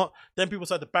whatnot, then people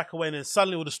started to back away and then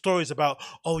suddenly all the stories about,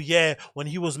 oh yeah, when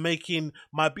he was making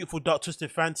My Beautiful Dark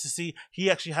Twisted Fantasy,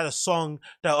 he actually had a song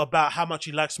about how much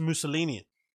he likes Mussolini.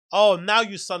 Oh, now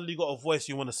you suddenly got a voice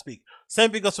you want to speak.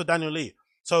 Same thing goes for Daniel Lee.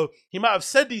 So he might have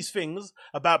said these things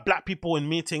about black people in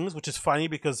meetings, which is funny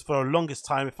because for the longest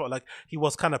time it felt like he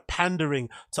was kind of pandering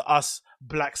to us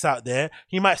blacks out there.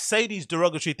 He might say these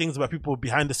derogatory things about people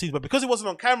behind the scenes, but because it wasn't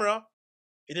on camera,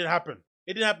 it didn't happen.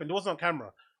 It didn't happen. It wasn't on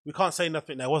camera. We can't say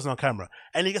nothing that wasn't on camera.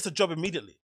 And he gets a job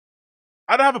immediately.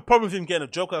 I don't have a problem with him getting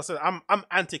a job because I said I'm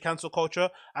anti-cancel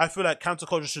culture. I feel like cancel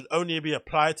culture should only be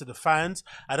applied to the fans.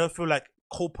 I don't feel like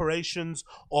corporations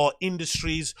or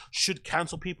industries should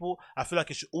cancel people, I feel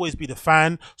like it should always be the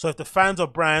fan. So if the fans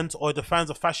of brands or the fans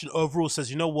of fashion overall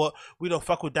says, you know what, we don't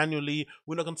fuck with Daniel Lee,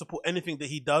 we're not going to support anything that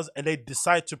he does, and they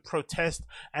decide to protest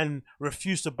and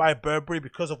refuse to buy Burberry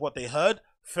because of what they heard,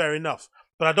 fair enough.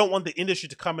 But I don't want the industry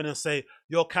to come in and say,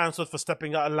 you're cancelled for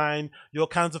stepping out of line, you're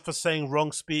cancelled for saying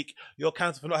wrong speak, you're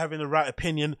cancelled for not having the right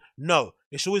opinion. No,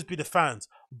 it should always be the fans.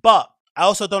 But I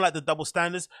also don't like the double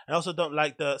standards. I also don't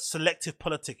like the selective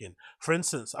politicking. For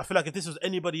instance, I feel like if this was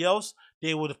anybody else,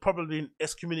 they would have probably been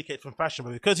excommunicated from fashion.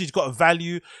 But because he's got a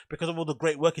value, because of all the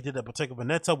great work he did at Bottega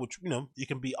Veneta, which, you know, you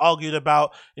can be argued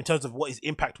about in terms of what his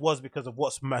impact was because of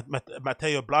what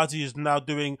Matteo Blasi is now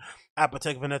doing at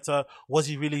Bottega Veneta. Was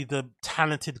he really the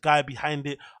talented guy behind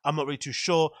it? I'm not really too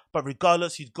sure. But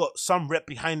regardless, he's got some rep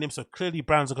behind him. So clearly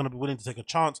brands are going to be willing to take a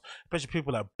chance, especially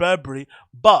people like Burberry.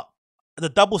 But the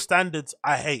double standards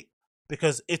I hate,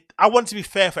 because I want to be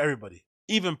fair for everybody,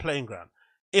 even playing ground.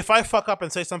 If I fuck up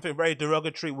and say something very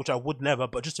derogatory, which I would never,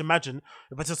 but just imagine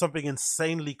if I said something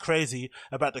insanely crazy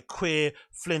about the queer,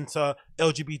 flinter,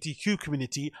 LGBTQ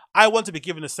community, I want to be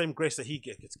given the same grace that he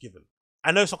gets given.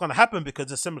 I know it's not going to happen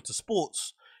because it's similar to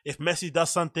sports. If Messi does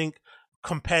something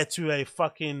compared to a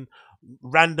fucking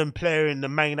random player in the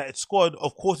Man United squad,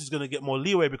 of course he's going to get more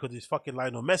leeway because he's fucking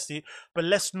Lionel Messi, but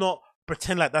let's not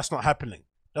pretend like that's not happening.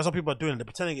 That's what people are doing. They're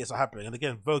pretending it's not happening. And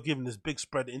again, Vogue giving this big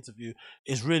spread interview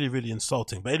is really, really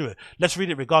insulting. But anyway, let's read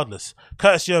it regardless.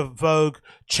 Courtesy of Vogue,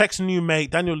 Czech's new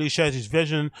mate, Daniel Lee shares his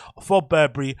vision for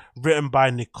Burberry, written by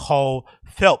Nicole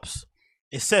Phelps.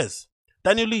 It says,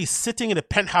 Daniel Lee is sitting in a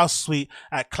penthouse suite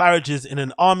at Claridge's in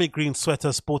an army green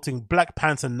sweater sporting black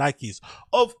pants and Nikes.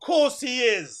 Of course he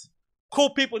is.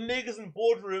 Call people niggas in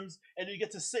boardrooms and you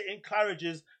get to sit in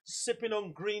Claridge's sipping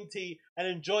on green tea and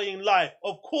enjoying life.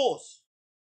 Of course.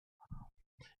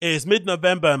 It is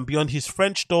mid-November and beyond his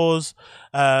French doors,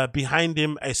 behind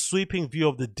him, a sweeping view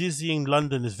of the dizzying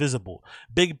London is visible.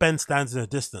 Big Ben stands in the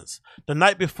distance. The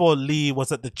night before, Lee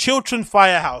was at the Chiltern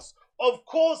Firehouse. Of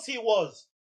course he was.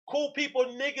 Call people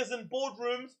niggas in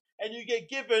boardrooms and you get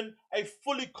given a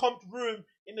fully comped room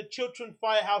in the Chiltern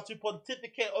Firehouse to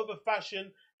pontificate over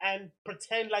fashion and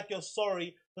pretend like you're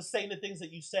sorry for saying the things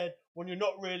that you said when you're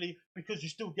not really, because you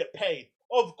still get paid.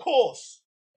 Of course.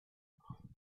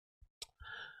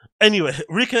 Anyway,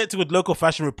 reconnected with local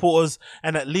fashion reporters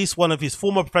and at least one of his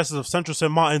former professors of Central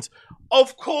St. Martin's.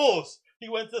 Of course. He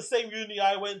went to the same uni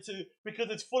I went to because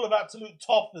it's full of absolute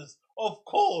toppers. Of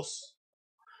course.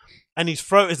 And his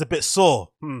throat is a bit sore.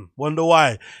 Wonder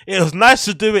why. It was nice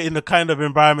to do it in the kind of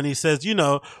environment he says, you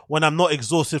know, when I'm not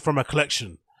exhausted from a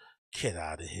collection. Get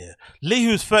out of here. Lee,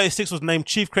 who's 36, was named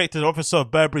Chief Creative Officer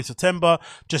of Burberry in September,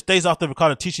 just days after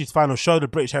Riccardo Tisci's final show, the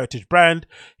British heritage brand.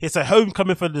 It's a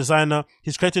homecoming for the designer.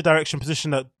 His creative direction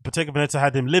position at Bottega Veneta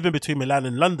had him living between Milan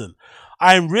and London.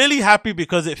 I'm really happy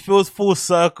because it feels full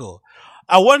circle.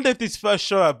 I wonder if this first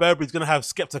show at Burberry is going to have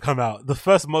Skepta come out, the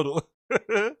first model.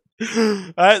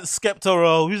 Right, Skepta,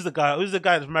 or who's the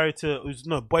guy that's married to,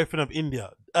 boyfriend of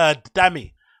India,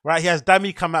 Dami, right? He has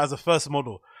Dami come out as the first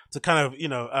model to kind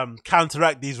of,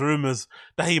 counteract these rumors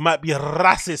that he might be a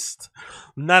racist.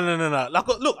 No. Like,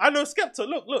 look, I know Skepta.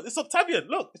 Look, it's Octavian.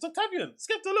 Look, it's Octavian.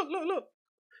 Skepta, look.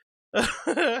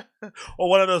 Or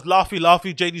one of those laughy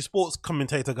JD Sports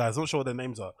commentator guys. I'm not sure what their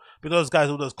names are, but those guys,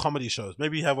 all those comedy shows.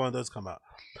 Maybe you have one of those come out.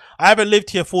 I haven't lived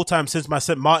here full time since my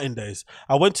St. Martin days.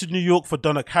 I went to New York for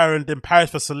Donna Karan, then Paris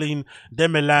for Celine,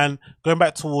 then Milan, going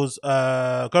back towards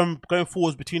going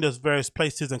forwards between those various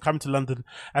places and coming to London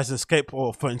as an escape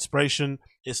or for inspiration.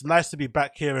 It's nice to be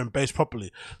back here and based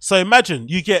properly. So imagine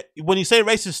when you say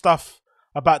racist stuff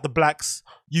about the blacks,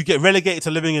 you get relegated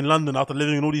to living in London after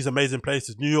living in all these amazing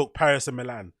places, New York, Paris, and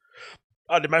Milan.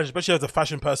 I'd imagine, especially as a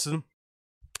fashion person,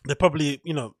 they're probably,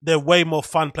 they're way more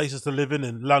fun places to live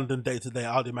in London day to day,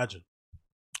 I'd imagine.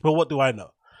 But what do I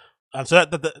know? So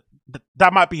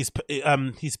that might be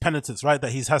his penitence, right?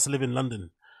 That he has to live in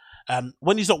London.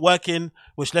 When he's not working,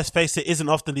 which let's face it, isn't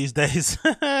often these days.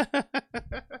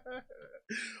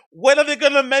 When are they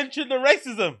going to mention the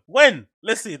racism? When?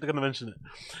 Let's see if they're going to mention it.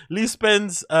 Lee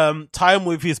spends time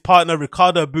with his partner,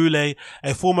 Riccardo Boulay,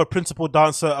 a former principal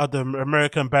dancer at the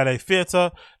American Ballet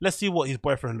Theatre. Let's see what his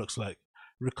boyfriend looks like.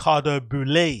 Riccardo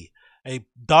Boulay, a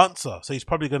dancer. So he's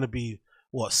probably going to be,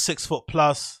 6 foot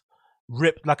plus,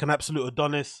 ripped like an absolute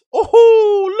Adonis.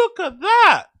 Oh, look at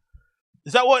that.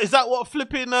 Is that what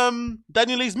flipping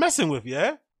Daniel Lee's messing with,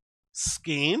 yeah?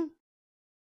 Skeen.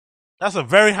 That's a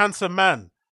very handsome man.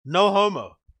 No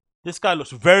homo. This guy looks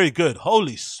very good.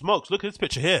 Holy smokes. Look at this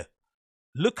picture here.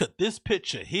 Look at this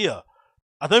picture here.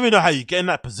 I don't even know how you get in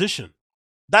that position.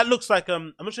 That looks like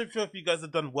I'm not sure if you guys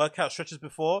have done workout stretches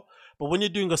before, but when you're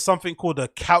doing something called a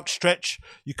couch stretch,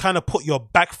 you kind of put your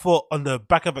back foot on the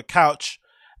back of a couch,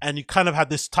 and you kind of have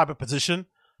this type of position.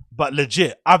 But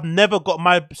legit, I've never got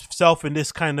myself in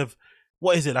this kind of,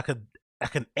 what is it, like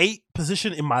an 8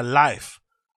 position in my life.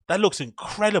 That looks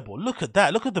incredible. Look at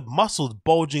that. Look at the muscles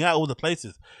bulging out all the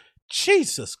places.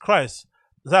 Jesus Christ.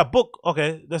 Is that a book?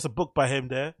 Okay, there's a book by him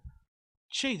there.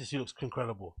 Jesus, he looks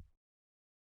incredible.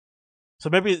 So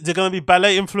maybe they're going to be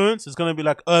ballet influence. It's going to be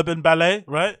like urban ballet,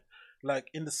 right? Like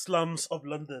in the slums of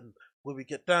London, where we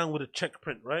get down with a check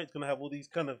print, right? It's going to have all these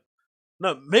kind of...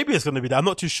 No, maybe it's going to be that. I'm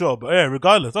not too sure. But yeah,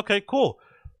 regardless. Okay, cool.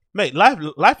 Mate,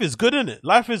 life is good, isn't it?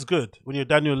 Life is good when you're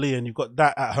Daniel Lee and you've got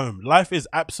that at home. Life is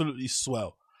absolutely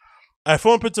swell.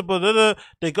 Former principal,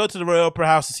 they go to the Royal Opera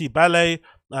House to see ballet.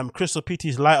 Crystal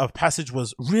Petey's Light of Passage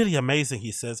was really amazing,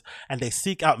 he says, and they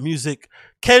seek out music.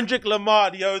 Kendrick Lamar,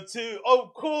 the O2.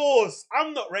 Of course,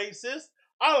 I'm not racist.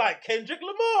 I like Kendrick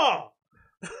Lamar.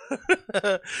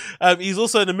 He's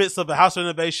also in the midst of a house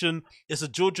renovation. It's a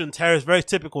Georgian terrace, very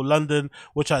typical London,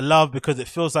 which I love because it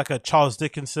feels like a Charles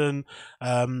Dickinson.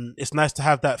 It's nice to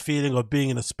have that feeling of being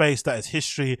in a space that is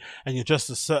history and you're just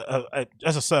a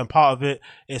certain part of it.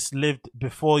 It's lived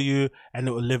before you and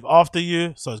it will live after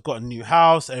you. So it's got a new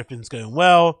house, everything's going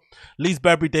well. Lee's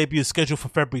Burberry debut is scheduled for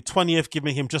February 20th,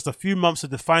 giving him just a few months to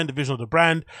define the vision of the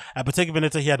brand. At Bottega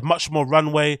Veneta, he had much more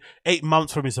runway, 8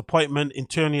 months from his appointment in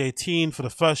 2018 for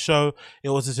the first show. It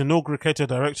was his inaugural creative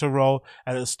director role,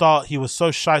 and at the start he was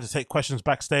so shy to take questions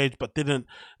backstage, but didn't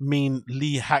mean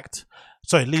Lee lacked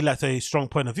a strong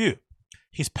point of view.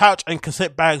 His pouch and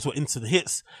cassette bags were instant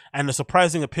hits, and the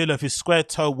surprising appeal of his square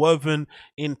toe woven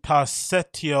in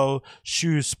Tarsetio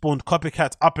shoes spawned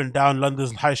copycats up and down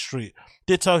London's high street.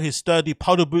 Ditto his sturdy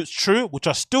powder boots, true, which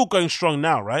are still going strong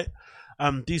now, right?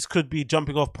 These could be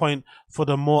jumping off point for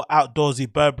the more outdoorsy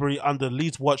Burberry. Under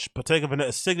Lee's watch, Bottega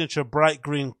Veneta's signature bright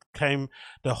green came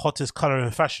the hottest color in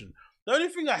fashion. The only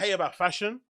thing I hate about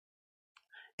fashion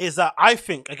is that I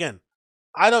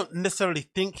don't necessarily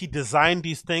think he designed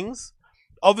these things.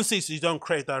 Obviously, so you don't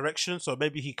create direction, so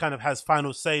maybe he kind of has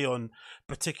final say on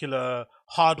particular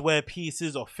hardware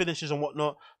pieces or finishes and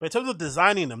whatnot. But in terms of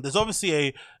designing them, there's obviously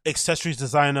a accessories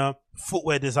designer,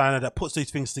 footwear designer that puts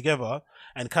these things together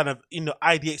and kind of,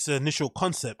 ideates the initial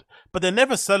concept. But they're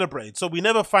never celebrated, so we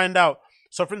never find out.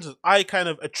 So, for instance, I kind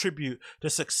of attribute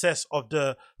the success of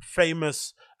the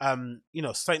famous,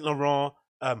 Saint Laurent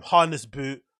harness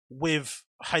boot with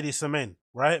Heidi Semaine,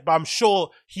 right? But I'm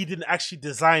sure he didn't actually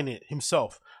design it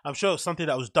himself. I'm sure it's something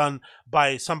that was done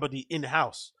by somebody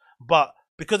in-house. But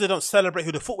because they don't celebrate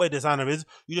who the footwear designer is,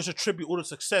 you just attribute all the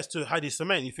success to Heidi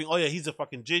Semaine. You think, oh yeah, he's a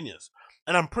fucking genius.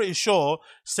 And I'm pretty sure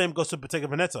same goes to Bottega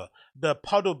Veneta. The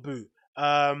puddle boot,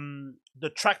 the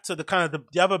tractor,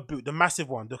 the other boot, the massive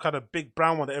one, the kind of big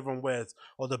brown one that everyone wears,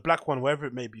 or the black one, whatever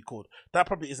it may be called, that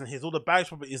probably isn't his. All the bags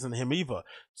probably isn't him either.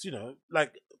 So,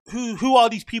 like, who are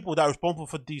these people that are responsible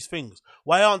for these things?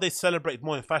 Why aren't they celebrated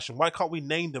more in fashion? Why can't we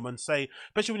name them and say,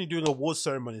 especially when you're doing awards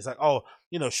ceremonies, like, oh,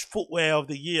 footwear of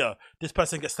the year, this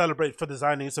person gets celebrated for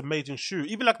designing this amazing shoe.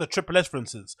 Even like the Triple S, for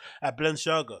instance, at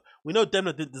Balenciaga, we know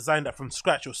Demna didn't design that from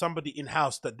scratch, or somebody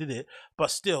in-house that did it, but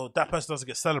still that person doesn't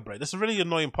get celebrated. That's a really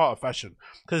annoying part of fashion,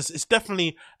 because it's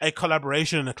definitely a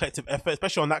collaboration and a collective effort,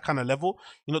 especially on that kind of level.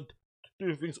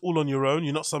 Doing things all on your own.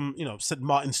 You're not some, St.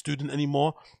 Martin student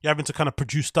anymore. You're having to kind of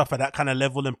produce stuff at that kind of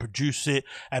level and produce it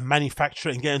and manufacture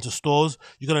it and get into stores.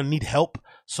 You're going to need help.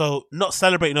 So not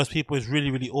celebrating those people is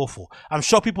really, really awful. I'm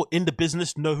sure people in the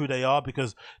business know who they are,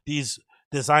 because these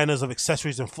designers of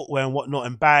accessories and footwear and whatnot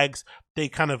and bags, they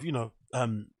kind of,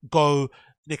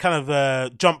 they kind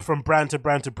of jump from brand to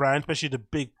brand to brand, especially the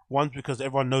big ones, because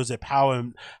everyone knows their power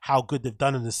and how good they've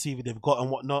done and the CV they've got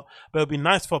and whatnot. But it'd be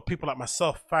nice for people like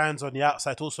myself, fans on the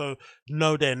outside, to also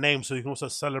know their names, so you can also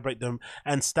celebrate them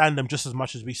and stand them just as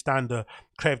much as we stand the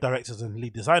creative directors and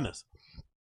lead designers.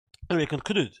 Anyway,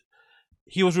 concluded.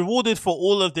 He was rewarded for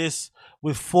all of this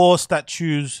with 4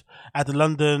 statuettes at the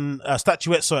London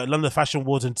Fashion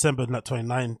Awards in December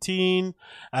 2019.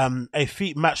 A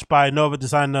feat matched by no other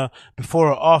designer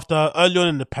before or after. Early on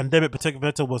in the pandemic, Bottega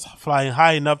Veneta was flying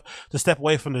high enough to step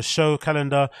away from the show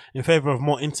calendar in favor of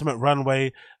more intimate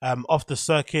runway off the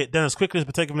circuit. Then, as quickly as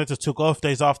Bottega Veneta took off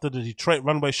days after the Detroit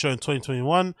runway show in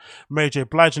 2021, Mary J.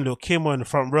 Blige and Lil' Kim were in the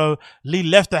front row. Lee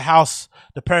left the house.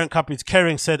 The parent company's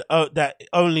Kering said that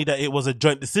it was a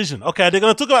joint decision. Okay, they're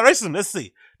going to talk about racism.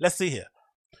 Let's see here.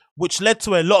 Which led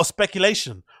to a lot of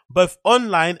speculation, both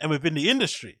online and within the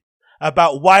industry,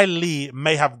 about why Lee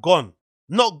may have gone.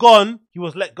 Not gone, he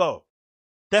was let go.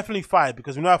 definitely fired,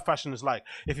 because we know how fashion is like.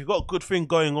 If you've got a good thing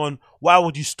going on, why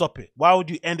would you stop it? Why would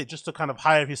you end it just to kind of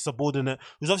hire his subordinate,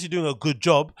 who's obviously doing a good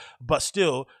job, but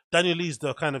still, Daniel Lee's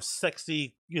the kind of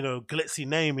sexy, glitzy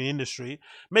name in the industry.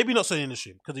 Maybe not so in the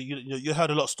industry, because you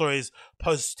heard a lot of stories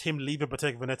post him leaving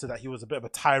Bottega Veneta that he was a bit of a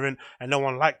tyrant and no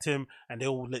one liked him, and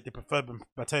they preferred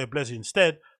Matteo Blasi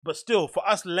instead. But still, for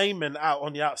us laymen out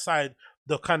on the outside,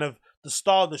 the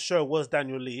star of the show was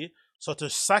Daniel Lee. So to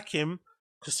sack him,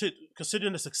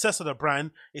 considering the success of the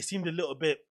brand, it seemed a little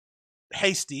bit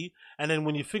hasty. And then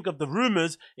when you think of the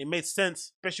rumors, it made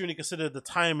sense, especially when you consider the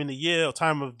time in the year or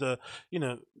time of the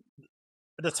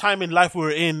time in life we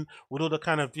were in, with all the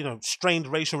kind of strained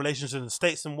racial relations in the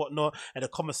States and whatnot, and the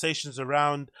conversations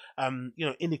around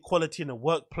inequality in the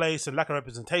workplace and lack of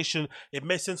representation. It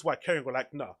made sense why Kering were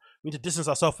like, no, we need to distance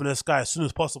ourselves from this guy as soon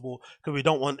as possible, because we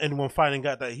don't want anyone finding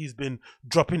out that he's been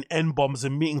dropping N-bombs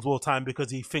in meetings all the time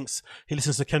because he thinks he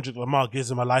listens to Kendrick Lamar,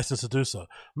 gives him a license to do so. I'm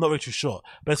not really too sure,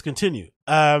 but let's continue.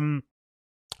 When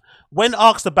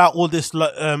asked about all this,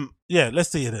 let's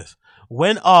see this.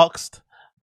 When asked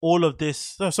all of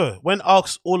this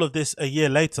a year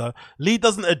later, Lee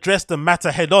doesn't address the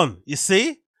matter head on, you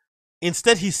see?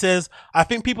 Instead, he says, I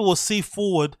think people will see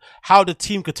forward how the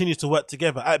team continues to work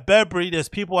together. At Burberry, there's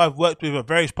people I've worked with at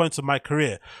various points of my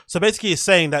career. So basically, he's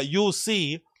saying that you'll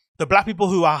see the black people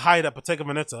who are hired at Bottega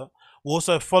Veneta will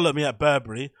also follow me at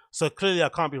Burberry. So clearly, I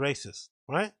can't be racist,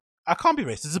 right? I can't be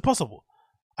racist. It's impossible.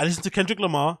 I listen to Kendrick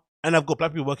Lamar, and I've got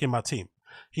black people working in my team.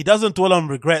 He doesn't dwell on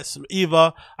regrets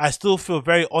either. I still feel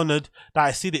very honored that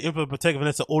I see the influence of Bottega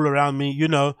Veneta all around me,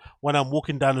 when I'm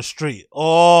walking down the street.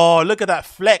 Oh, look at that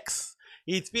flex.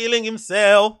 He's feeling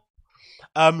himself.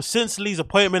 Since Lee's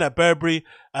appointment at Burberry,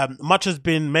 much has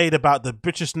been made about the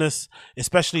Britishness,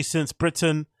 especially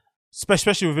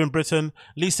within Britain.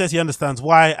 Lee says he understands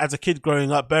why. As a kid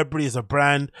growing up, Burberry is a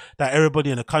brand that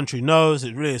everybody in the country knows.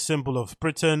 It's really a symbol of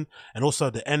Britain and also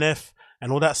the NF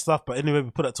and all that stuff. But anyway,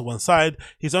 we put that to one side.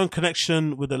 His own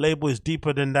connection with the label is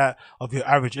deeper than that of your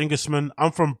average Englishman.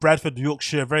 I'm from Bradford,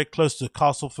 Yorkshire, very close to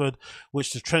Castleford,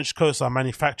 which the trench coats are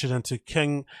manufactured, and to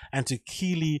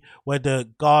Keighley, where the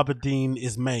gabardine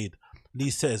is made.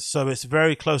 Lee says, so it's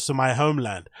very close to my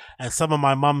homeland, and some of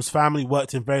my mum's family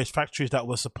worked in various factories that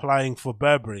were supplying for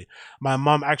Burberry. My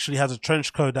mum actually has a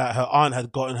trench coat that her aunt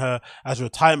had gotten her as a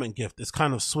retirement gift. It's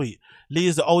kind of sweet. Lee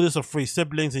is the oldest of 3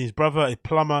 siblings, and his brother, a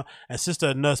plumber, and sister,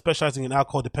 a nurse specializing in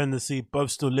alcohol dependency.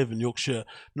 Both still live in Yorkshire,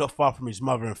 not far from his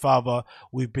mother and father.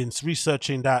 We've been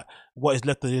researching that what is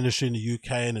left of the industry in the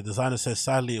UK, and the designer says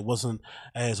sadly it wasn't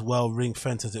as well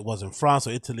ring-fenced as it was in France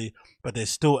or Italy, but there's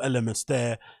still elements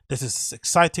there. This is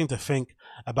exciting to think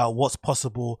about what's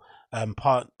possible,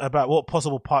 about what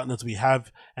possible partners we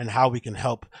have and how we can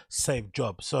help save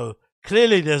jobs. So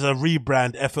clearly there's a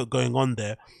rebrand effort going on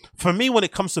there. For me, when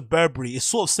it comes to Burberry, it's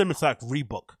sort of similar to like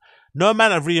Reebok. No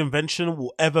amount of reinvention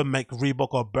will ever make Reebok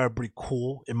or Burberry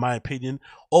cool, in my opinion,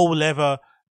 or will ever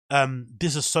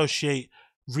disassociate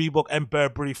Reebok and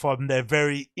Burberry from their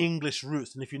very English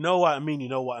roots. And if you know what I mean, you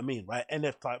know what I mean, right?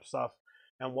 NF type stuff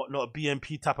and whatnot,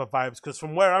 BMP type of vibes. Because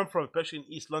from where I'm from, especially in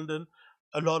East London,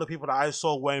 a lot of people that I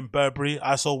saw wearing Burberry,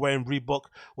 I saw wearing Reebok,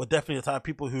 were definitely the type of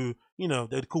people who,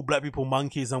 they'd call black people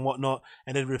monkeys and whatnot,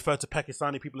 and they'd refer to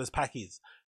Pakistani people as Pakis.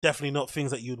 Definitely not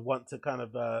things that you'd want to kind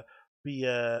of be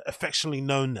affectionately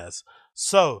known as.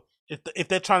 So if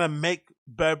they're trying to make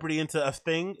Burberry into a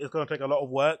thing, it's going to take a lot of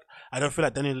work. I don't feel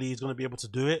like Daniel Lee is going to be able to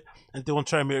do it. And if they want to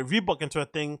try and make Reebok into a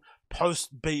thing,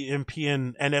 post BMP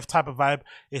and NF type of vibe,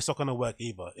 it's not going to work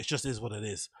either. It just is what it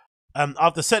is.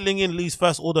 After settling in, Lee's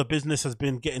first order of business has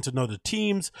been getting to know the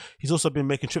teams. He's also been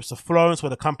making trips to Florence, where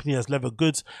the company has leather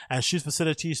goods and shoes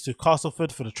facilities, to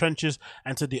Castleford for the trenches,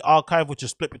 and to the Archive, which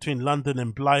is split between London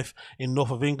and Blythe in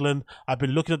north of England. I've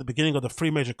been looking at the beginning of the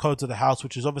 3 major codes of the house,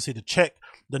 which is obviously the check,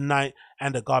 the night,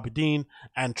 and the gabardine,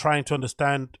 and trying to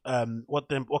understand what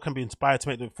can be inspired to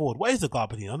make them forward. What is the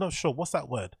gabardine? I'm not sure. What's that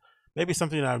word? Maybe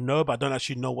something that I know, but I don't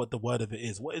actually know what the word of it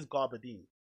is. What is gabardine?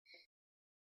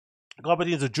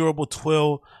 Gabardine is a durable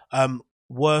twill,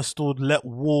 worsted let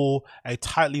wool, a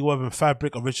tightly woven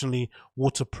fabric, originally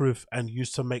waterproof and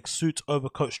used to make suits,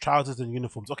 overcoats, trousers, and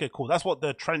uniforms. Okay, cool. That's what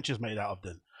the trench is made out of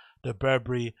then. The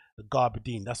Burberry, the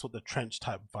gabardine. That's what the trench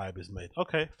type vibe is made.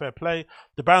 Okay, fair play.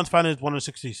 The brand's founded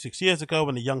 166 years ago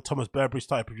when the young Thomas Burberry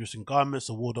started producing garments,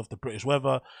 a ward off the British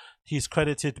weather. He's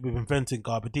credited with inventing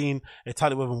gabardine, a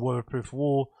tightly woven waterproof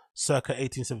wool, circa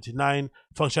 1879.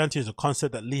 Functionality is a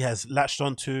concept that Lee has latched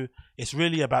onto. It's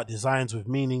really about designs with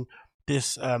meaning.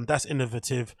 That's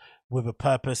innovative with a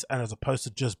purpose, and as opposed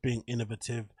to just being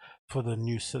innovative for the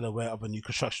new silhouette of a new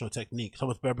constructional technique.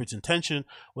 Thomas Burberry's intention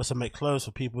was to make clothes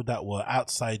for people that were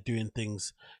outside doing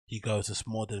things. He goes, it's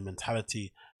more than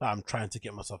mentality that I'm trying to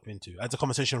get myself into. As the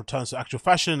conversation returns to actual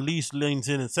fashion, Lee leans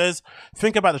in and says,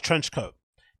 think about the trench coat.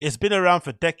 It's been around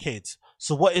for decades.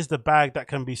 So what is the bag that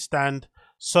can stand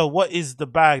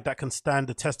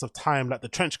the test of time like the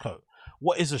trench coat?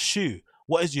 What is a shoe?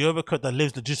 What is the overcoat that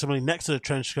lives legitimately next to the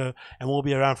trench coat and will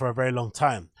be around for a very long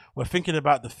time? We're thinking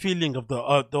about the feeling of the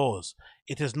outdoors.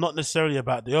 It is not necessarily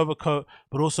about the overcoat,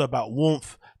 but also about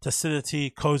warmth, docility,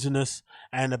 coziness,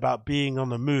 and about being on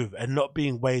the move and not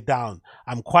being weighed down.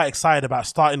 I'm quite excited about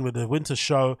starting with the winter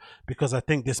show because I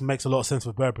think this makes a lot of sense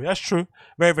for Burberry. That's true.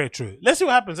 Very, very true. Let's see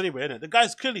what happens anyway, innit? The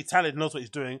guy's clearly talented, knows what he's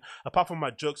doing, apart from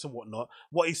my jokes and whatnot.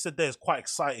 What he said there is quite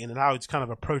exciting and how he's kind of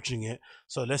approaching it.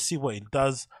 So let's see what he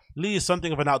does. Lee is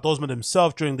something of an outdoorsman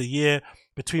himself. During the year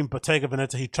between Bottega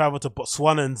Veneta, he traveled to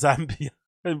Botswana and Zambia,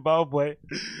 Zimbabwe.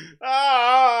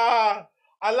 I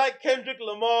like Kendrick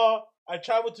Lamar. I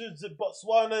traveled to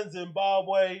Botswana and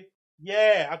Zimbabwe.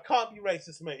 Yeah, I can't be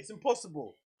racist, mate. It's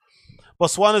impossible.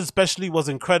 Botswana especially was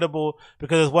incredible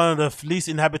because it's one of the least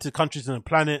inhabited countries on the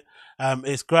planet.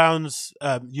 It grounds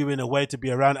you in a way to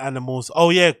be around animals.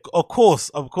 Oh yeah, of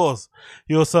course.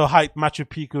 He also hiked Machu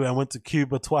Picchu and went to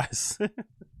Cuba twice.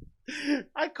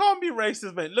 I can't be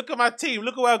racist, mate. Look at my team.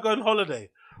 Look at where I go on holiday.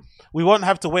 We won't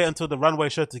have to wait until the runway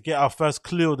show to get our first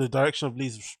clue of the direction of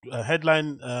Lee's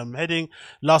heading.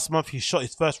 Last month, he shot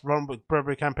his first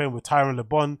Burberry campaign with Tyrone Le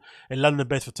Bon, a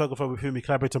London-based photographer with whom he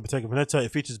collaborated on Bottega Veneta.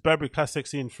 It features Burberry classic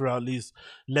seen throughout Lee's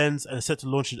lens and is set to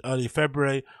launch in early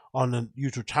February on the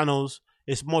usual channels.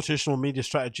 It's more traditional media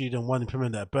strategy than one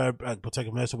implemented at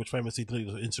Bottega Veneta, which famously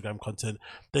deleted Instagram content,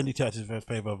 then detached in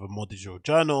favor of a more digital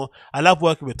journal. I love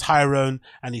working with Tyrone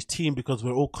and his team because we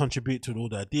all contribute to all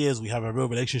the ideas. We have a real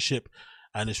relationship,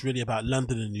 and it's really about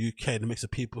London and the UK, the mix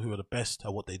of people who are the best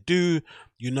at what they do,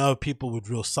 people with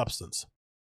real substance.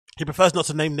 He prefers not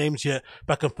to name names yet,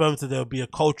 but confirms that there will be a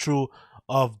culture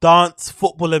of dance,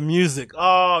 football, and music.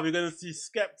 Oh, we're going to see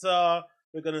Skepta,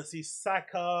 we're going to see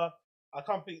Saka.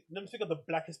 Let me think of the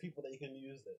blackest people that you can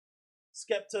use there.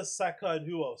 Skepta, Saka, and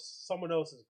who else? Someone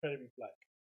else is incredibly black.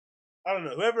 I don't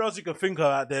know. Whoever else you can think of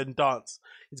out there in dance,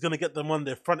 he's going to get them on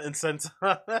there front and center.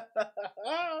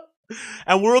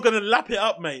 And we're all going to lap it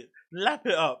up, mate. Lap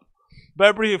it up.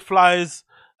 Burberry flies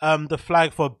the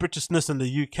flag for Britishness in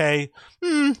the UK.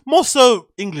 More so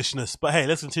Englishness. But hey,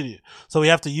 let's continue. So we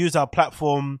have to use our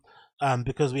platform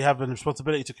because we have a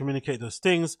responsibility to communicate those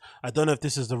things. I don't know if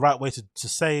this is the right way to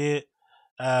say it.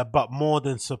 But more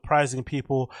than surprising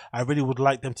people, I really would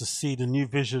like them to see the new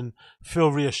vision,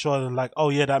 feel reassured and like, oh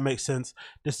yeah, that makes sense.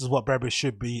 This is what Burberry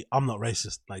should be. I'm not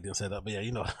racist. I didn't say that, but yeah,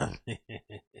 you know.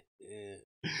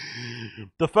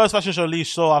 The first fashion show Lee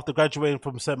saw after graduating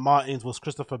from St. Martin's was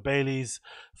Christopher Bailey's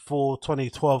fall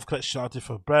 2012 collection artist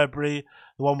for Burberry.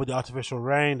 The one with the artificial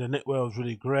rain. The knitwear was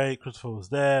really great. Christopher was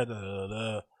there.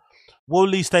 Will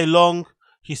Lee stay long?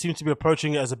 He seems to be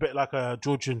approaching it as a bit like a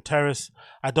Georgian terrace.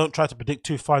 I don't try to predict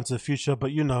too far into the future, but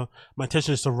my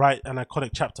intention is to write an iconic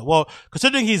chapter. Well,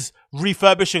 considering he's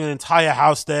refurbishing an entire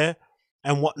house there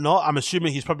and whatnot, I'm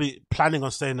assuming he's probably planning on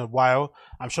staying a while.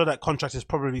 I'm sure that contract is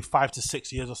probably 5 to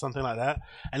 6 years or something like that.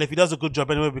 And if he does a good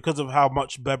job anyway, because of how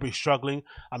much Burberry's struggling,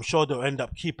 I'm sure they'll end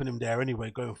up keeping him there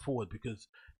anyway going forward because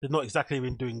they've not exactly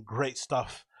been doing great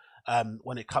stuff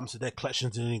when it comes to their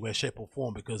collections in any way, shape or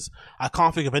form, because I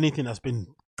can't think of anything that's been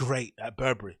great at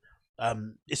Burberry,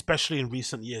 especially in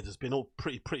recent years. It's been all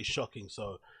pretty shocking.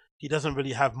 So he doesn't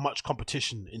really have much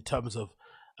competition in terms of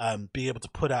being able to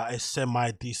put out a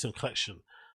semi-decent collection.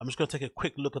 I'm just going to take a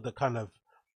quick look at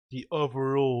the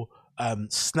overall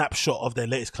snapshot of their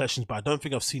latest collections, but I don't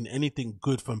think I've seen anything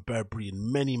good from Burberry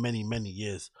in many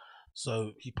years.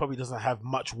 So he probably doesn't have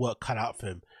much work cut out for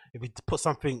him. If he put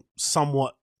something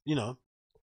somewhat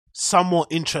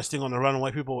interesting on the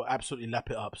runway, people will absolutely lap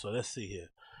it up. So let's see here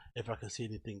if I can see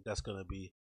anything that's going to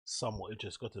be somewhat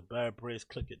interesting. Go to Burberry,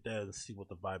 click it there and see what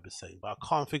the vibe is saying. But I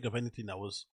can't think of anything that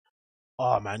was,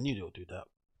 oh man, I knew they'll do that.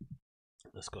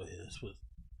 Let's go here. Let's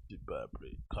do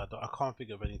Burberry. I can't think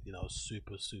of anything that was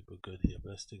super good here. But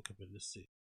let's think of it. Let's see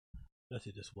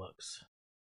if this works.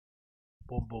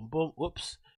 Boom, boom, boom.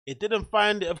 Whoops. It didn't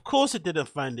find it. Of course it didn't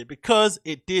find it because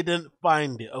it didn't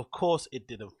find it. Of course it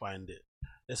didn't find it.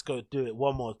 Let's go do it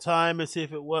one more time and see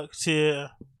if it works here.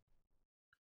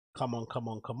 Come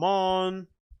on.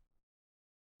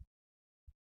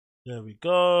 There we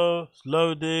go. It's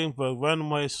loading. The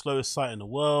runway, slowest site in the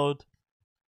world.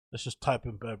 Let's just type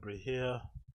in Burberry here.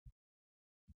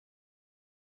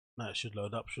 Now it should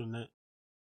load up, shouldn't it?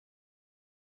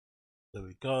 There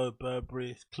we go,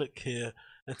 Burberry. Click here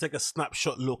and take a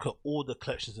snapshot look at all the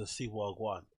collections and see what I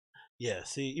want. Yeah,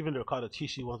 see, even the Riccardo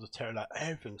Tisci ones are terrible. Like,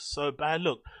 everything's so bad.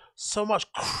 Look, so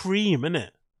much cream in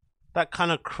it. That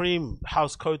kind of cream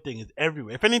house code thing is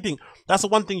everywhere. If anything, that's the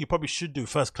one thing you probably should do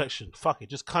first collection. Fuck it,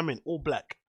 just come in all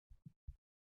black.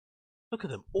 Look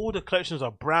at them. All the collections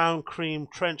are brown, cream,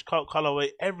 trench coat, colorway,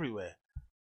 everywhere.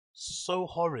 So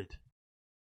horrid.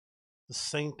 The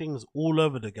same things all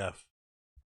over the gaff.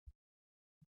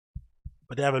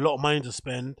 But they have a lot of money to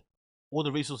spend, all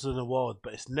the resources in the world,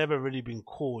 but it's never really been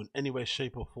cool in any way,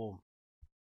 shape or form.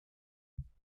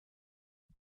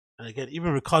 And again,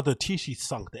 even Riccardo Tisci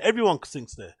sunk there. Everyone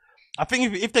sinks there. I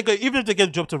think if they go, even if they get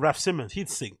a job to Raf Simons, he'd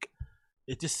sink.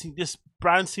 It just this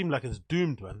brand seemed like it's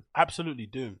doomed, man. Absolutely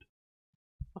doomed.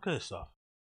 Look at this stuff.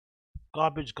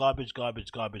 Garbage, garbage,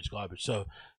 garbage, garbage, garbage. So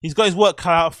he's got his work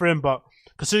cut out for him, but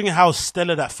considering how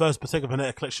stellar that first Bottega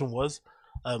Veneta collection was,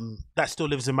 that still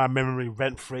lives in my memory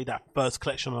rent free. That first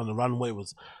collection on the runway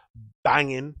was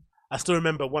banging. I still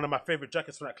remember one of my favorite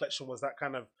jackets from that collection was that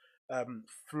kind of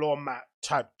floor mat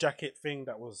type jacket thing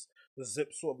that was the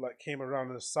zip sort of like came around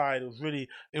on the side. It was really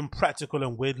impractical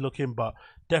and weird looking, but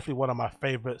definitely one of my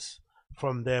favorites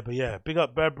from there. But yeah, big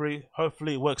up Burberry.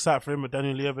 Hopefully it works out for him with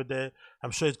Daniel Lee over there.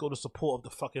 I'm sure he's got the support of the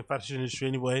fucking fashion industry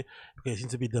anyway, because he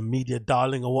seems to be the media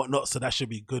darling or whatnot, so that should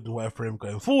be good and whatever for him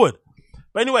going forward.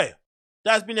 But anyway,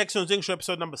 that's been the X Zone Show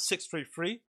episode number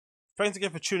 633. Thanks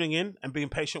again for tuning in and being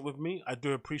patient with me. I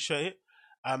do appreciate it.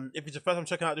 If it's your first time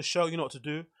checking out the show, you know what to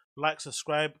do. Like,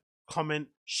 subscribe, comment,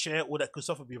 share, all that good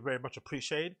stuff would be very much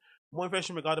appreciated. More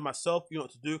information regarding myself, you know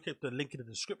what to do. Click the link in the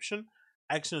description.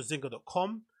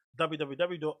 AxionZinga.com,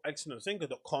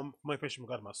 www.axionozinga.com. More information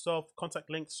regarding myself, contact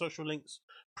links, social links,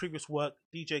 previous work,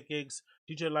 DJ gigs,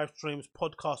 DJ live streams,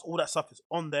 podcasts, all that stuff is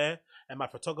on there. And my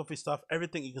photography stuff,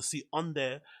 everything you can see on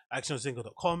there,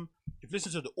 AxionZinga.com. If you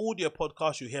listen to the audio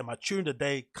podcast, you hear my tune of the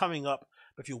day coming up.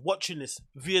 But if you're watching this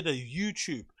via the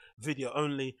YouTube video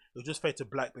only, it'll just fade to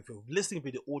black. But if you're listening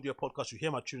via the audio podcast, you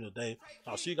hear my tune of the day.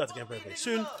 I'll see you guys again very, very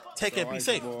soon. Take care, be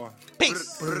safe.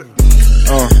 Peace.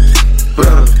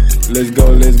 Let's go,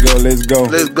 let's go, let's go.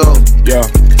 Let's go. Yeah.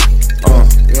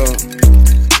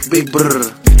 Big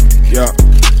brr. Yeah.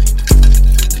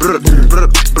 Brr, brr, brr,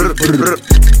 brr, brr.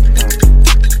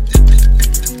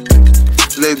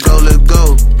 Let's go, let's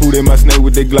go. Put in my snake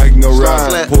with that Glock, no rap.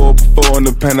 Slap. Pour up before on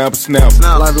the pineapple snap.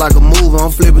 Life like a movie,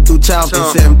 I'm flipping through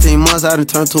chapters. 17 months, I done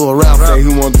turned to a rapper. Say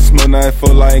who want to smoke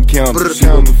 9-4 lion count. She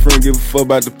want the friend, give a fuck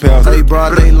about the pound. Hey,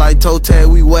 broad day like toe tag,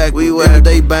 we whack. Every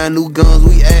day buying new guns,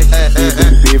 we act.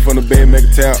 Big from the bed, make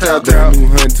a tap. Brand new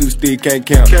hunt, 2 stick, can't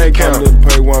count. Count the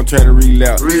pay while I'm trying to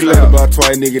relapse. About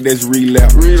twice, nigga, that's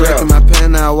relapse. Drinking my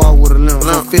pen, now I walk with a limp.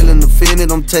 I'm feeling offended,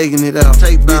 I'm taking it out.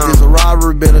 Bitch, it's a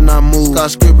robbery, better not move.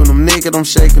 Start scripting them naked, I'm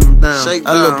shaking them down.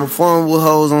 I look performing with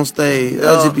hoes on stage.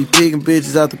 I just be picking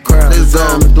bitches out the crowd.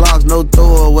 The Glocks, no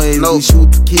throwaways. We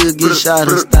shoot to kill, get shot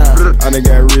in style. I done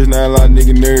got rich, now a lot of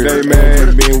nigga nerds. They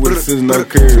mad, being with the sisters, no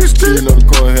curves. Chillin' on the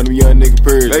corner, had them young nigga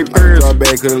purrs. They purrs. Drop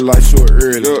back, cause the light short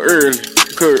early.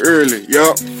 Cut early,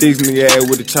 yup. 6 nigga ass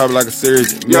with the chopper like a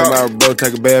surgeon. Me and my bro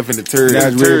take a bath in the turd. Now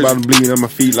it's red bottom bleeding on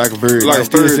my feet like a bird. Like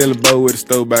still selling bow with a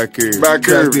stove by a curve.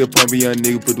 Still pump a young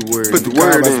nigga, put the word. Put the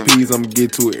word in. Peas, I'ma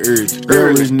get to it urgent.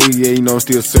 Rich nigga, yeah, you know I'm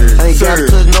still served. I ain't gotta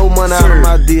touch no money out of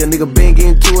my deal. Nigga been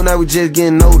getting to it, now we just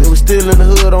getting noticed. We still in the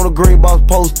hood on the green box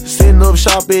poster. Setting up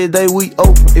shop every day, we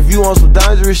open. If you want some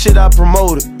dangerous shit, I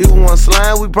promote it. If we want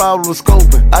slime, we probably was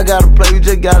scoping. I gotta play, we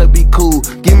just gotta be cool.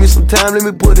 Give me some time, let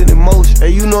me put it in motion.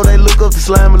 And you know they look up to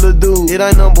slime a little dude. It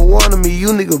ain't number one to me, you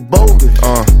nigga bogus.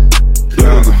 You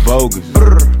nigga bogus.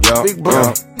 Big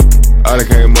bro. I done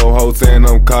came more hoes saying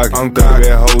I'm cocky. I'm cocky.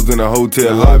 Bad hoes in a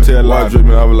hotel lobby.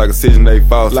 Dripping over like a 6-8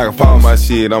 false. Like a fall my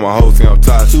shit, I'm a hoe, see I'm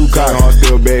toxic. Too cocky. Hard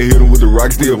still bad, hit 'em with the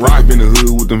rock. Still rock in the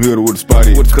hood with them hitter with the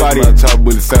spotty. With the spotty. My chop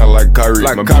bullet sound like Kyrie.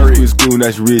 Like my bitch quit school,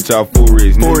 now she rich, y'all full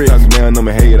rich. Niggas talking down, I'm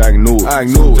a head, I can know it. I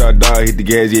know it. Y'all dog hit the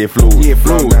gas, yeah, fluid. Yeah,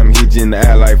 fluid. I'm hit you in the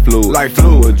eye like fluid. Like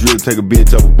fluid. Drip, take a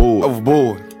bitch overboard.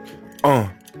 Overboard.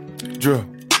 Drip.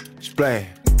 Splash.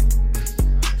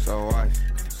 So ice.